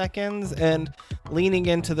 5 seconds and leaning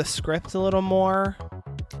into the script a little more.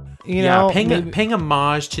 You know, paying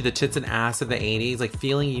homage to the tits and ass of the 80s, like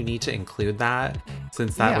feeling you need to include that,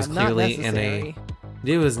 since that was clearly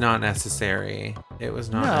it was not necessary. It was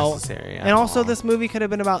not necessary at and also all. This movie could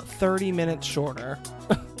have been about 30 minutes shorter.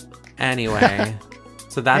 Anyway,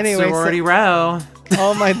 so that's Sorority Row.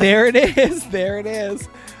 Oh my, there it is. There it is.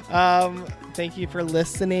 Thank you for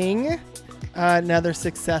listening. Another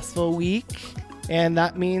successful week. And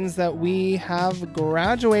that means that we have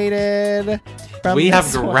graduated from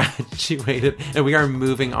graduated and we are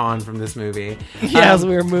moving on from this movie. Yes,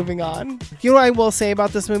 we are moving on. You know what I will say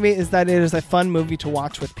about this movie is that it is a fun movie to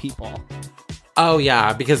watch with people. Oh,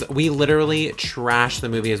 yeah, because we literally trashed the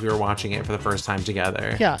movie as we were watching it for the first time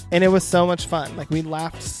together. Yeah, and it was so much fun. Like, we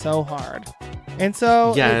laughed so hard. And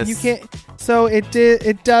so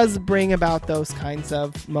it does bring about those kinds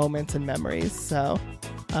of moments and memories. So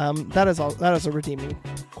that is a redeeming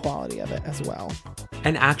quality of it as well.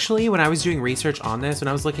 And actually, when I was doing research on this, when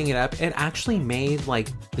I was looking it up, it actually made like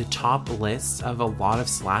the top lists of a lot of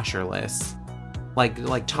slasher lists,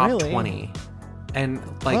 like top 20. And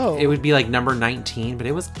like it would be like number 19, but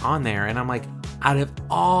it was on there. And I'm like, out of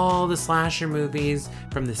all the slasher movies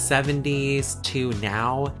from the 70s to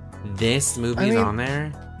now, this movie's on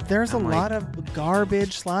there. There's a lot of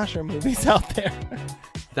garbage slasher movies out there.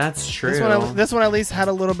 That's true. This one at least had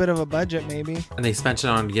a little bit of a budget, maybe. And they spent it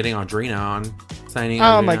on getting Audrina on, signing.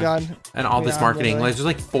 Oh my god! And all this marketing. Like, there's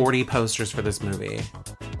like 40 posters for this movie.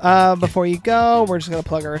 Before you go, we're just gonna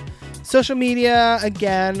plug our social media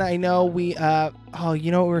again. I know we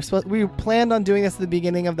we planned on doing this at the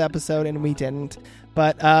beginning of the episode and we didn't.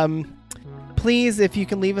 But please, if you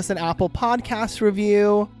can leave us an Apple Podcast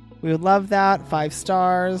review, we would love that. 5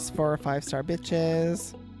 stars for 5-star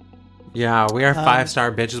bitches. Yeah, we are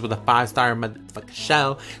 5-star bitches with a 5-star motherfucking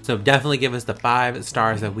show. So definitely give us the 5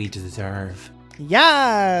 stars that we deserve.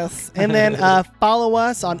 Yes. And then follow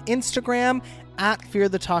us on Instagram at Fear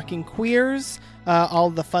the Talking Queers. All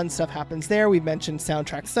the fun stuff happens there. We mentioned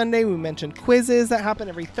Soundtrack Sunday. We mentioned quizzes that happen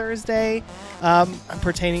every Thursday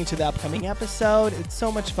pertaining to the upcoming episode. It's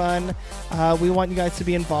so much fun. We want you guys to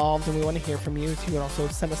be involved, and we want to hear from you. So you can also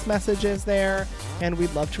send us messages there, and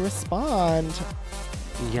we'd love to respond.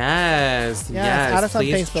 Yes. Add us on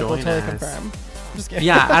Please Facebook. We'll totally confirm. I'm just kidding.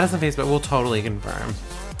 Yeah, add us on Facebook. We'll totally confirm.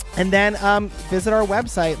 And then visit our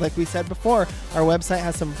website. Like we said before, our website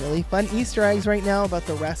has some really fun Easter eggs right now about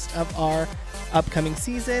the rest of our upcoming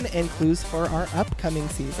season and clues for our upcoming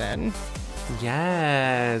season.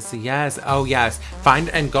 Yes. Oh, yes. Find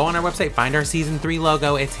and go on our website. Find our season 3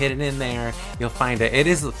 logo. It's hidden in there. You'll find it. It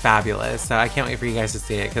is fabulous. So I can't wait for you guys to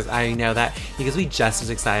see it because I know that because we just as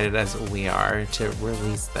excited as we are to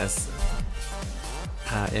release this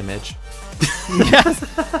image. Yes,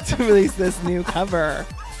 to release this new cover.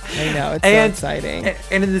 I know, it's so exciting.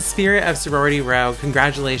 And in the spirit of Sorority Row,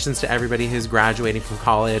 congratulations to everybody who's graduating from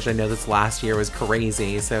college. I know this last year was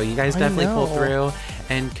crazy, so you guys definitely pulled through,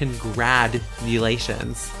 and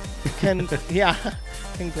congratulations.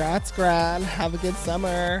 Congrats, grad. Have a good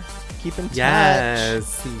summer. Keep in touch.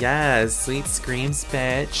 Yes. Sweet screams,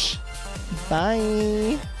 bitch.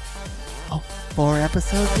 Bye. 4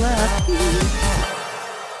 episodes left.